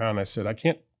walking around and I said, I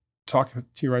can't talk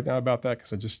to you right now about that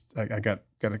because I got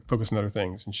to focus on other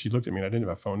things. And she looked at me and I didn't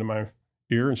have a phone in my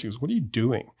ear. And she goes, what are you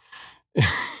doing? And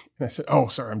I said, oh,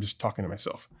 sorry, I'm just talking to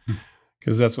myself.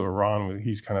 Because that's what Ron,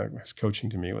 he's kind of, his coaching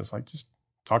to me was like, just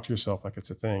talk to yourself like it's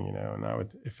a thing, And I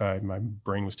would, if my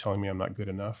brain was telling me I'm not good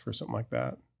enough or something like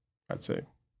that, I'd say,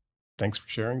 thanks for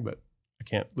sharing, but I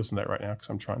can't listen to that right now because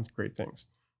I'm trying great things.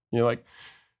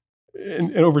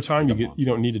 And over time you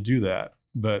don't need to do that.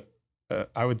 But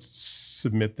I would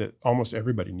submit that almost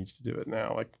everybody needs to do it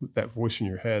now. Like that voice in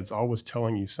your head's always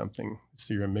telling you something. It's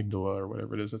your amygdala or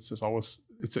whatever it is. It's just always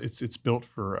it's built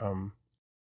for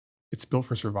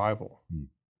survival.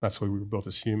 That's the way we were built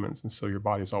as humans. And so your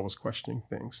body's always questioning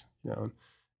things, and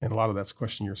a lot of that's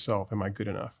questioning yourself. Am I good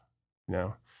enough?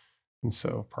 And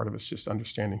so part of it's just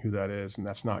understanding who that is. And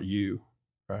that's not you,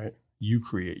 right? You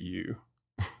create you,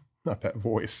 not that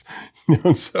voice,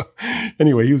 And so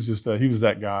anyway, he was just, he was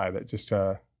that guy that just,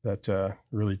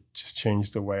 really just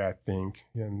changed the way I think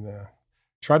and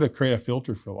try to create a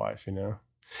filter for life, And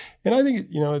I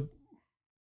think,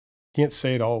 can't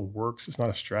say it all works. It's not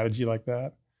a strategy like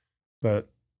that, but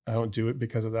I don't do it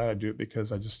because of that. I do it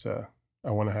because I just, I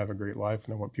want to have a great life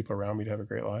and I want people around me to have a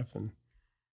great life.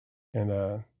 And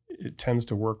it tends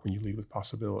to work when you lead with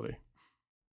possibility.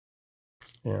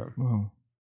 Yeah. Wow.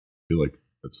 I feel like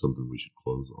that's something we should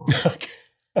close on.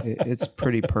 It's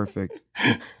pretty perfect.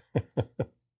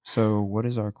 So what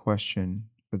is our question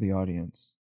for the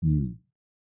audience?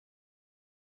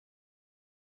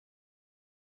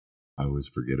 I always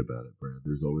forget about it, Brad.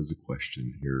 There's always a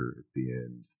question here at the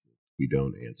end that we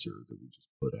don't answer that we just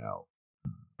put out.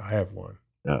 I have one.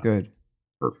 Yeah. Good.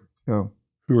 Perfect. Go.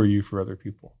 Who are you for other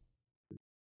people?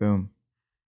 Boom.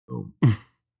 Boom. Can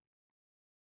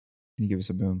you give us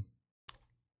a boom?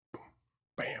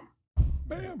 Bam.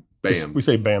 Bam. Bam. We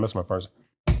say bam. That's my person.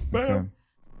 Bam. Okay.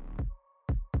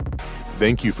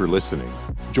 Thank you for listening.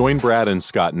 Join Brad and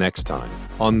Scott next time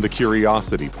on the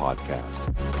Curiosity Podcast.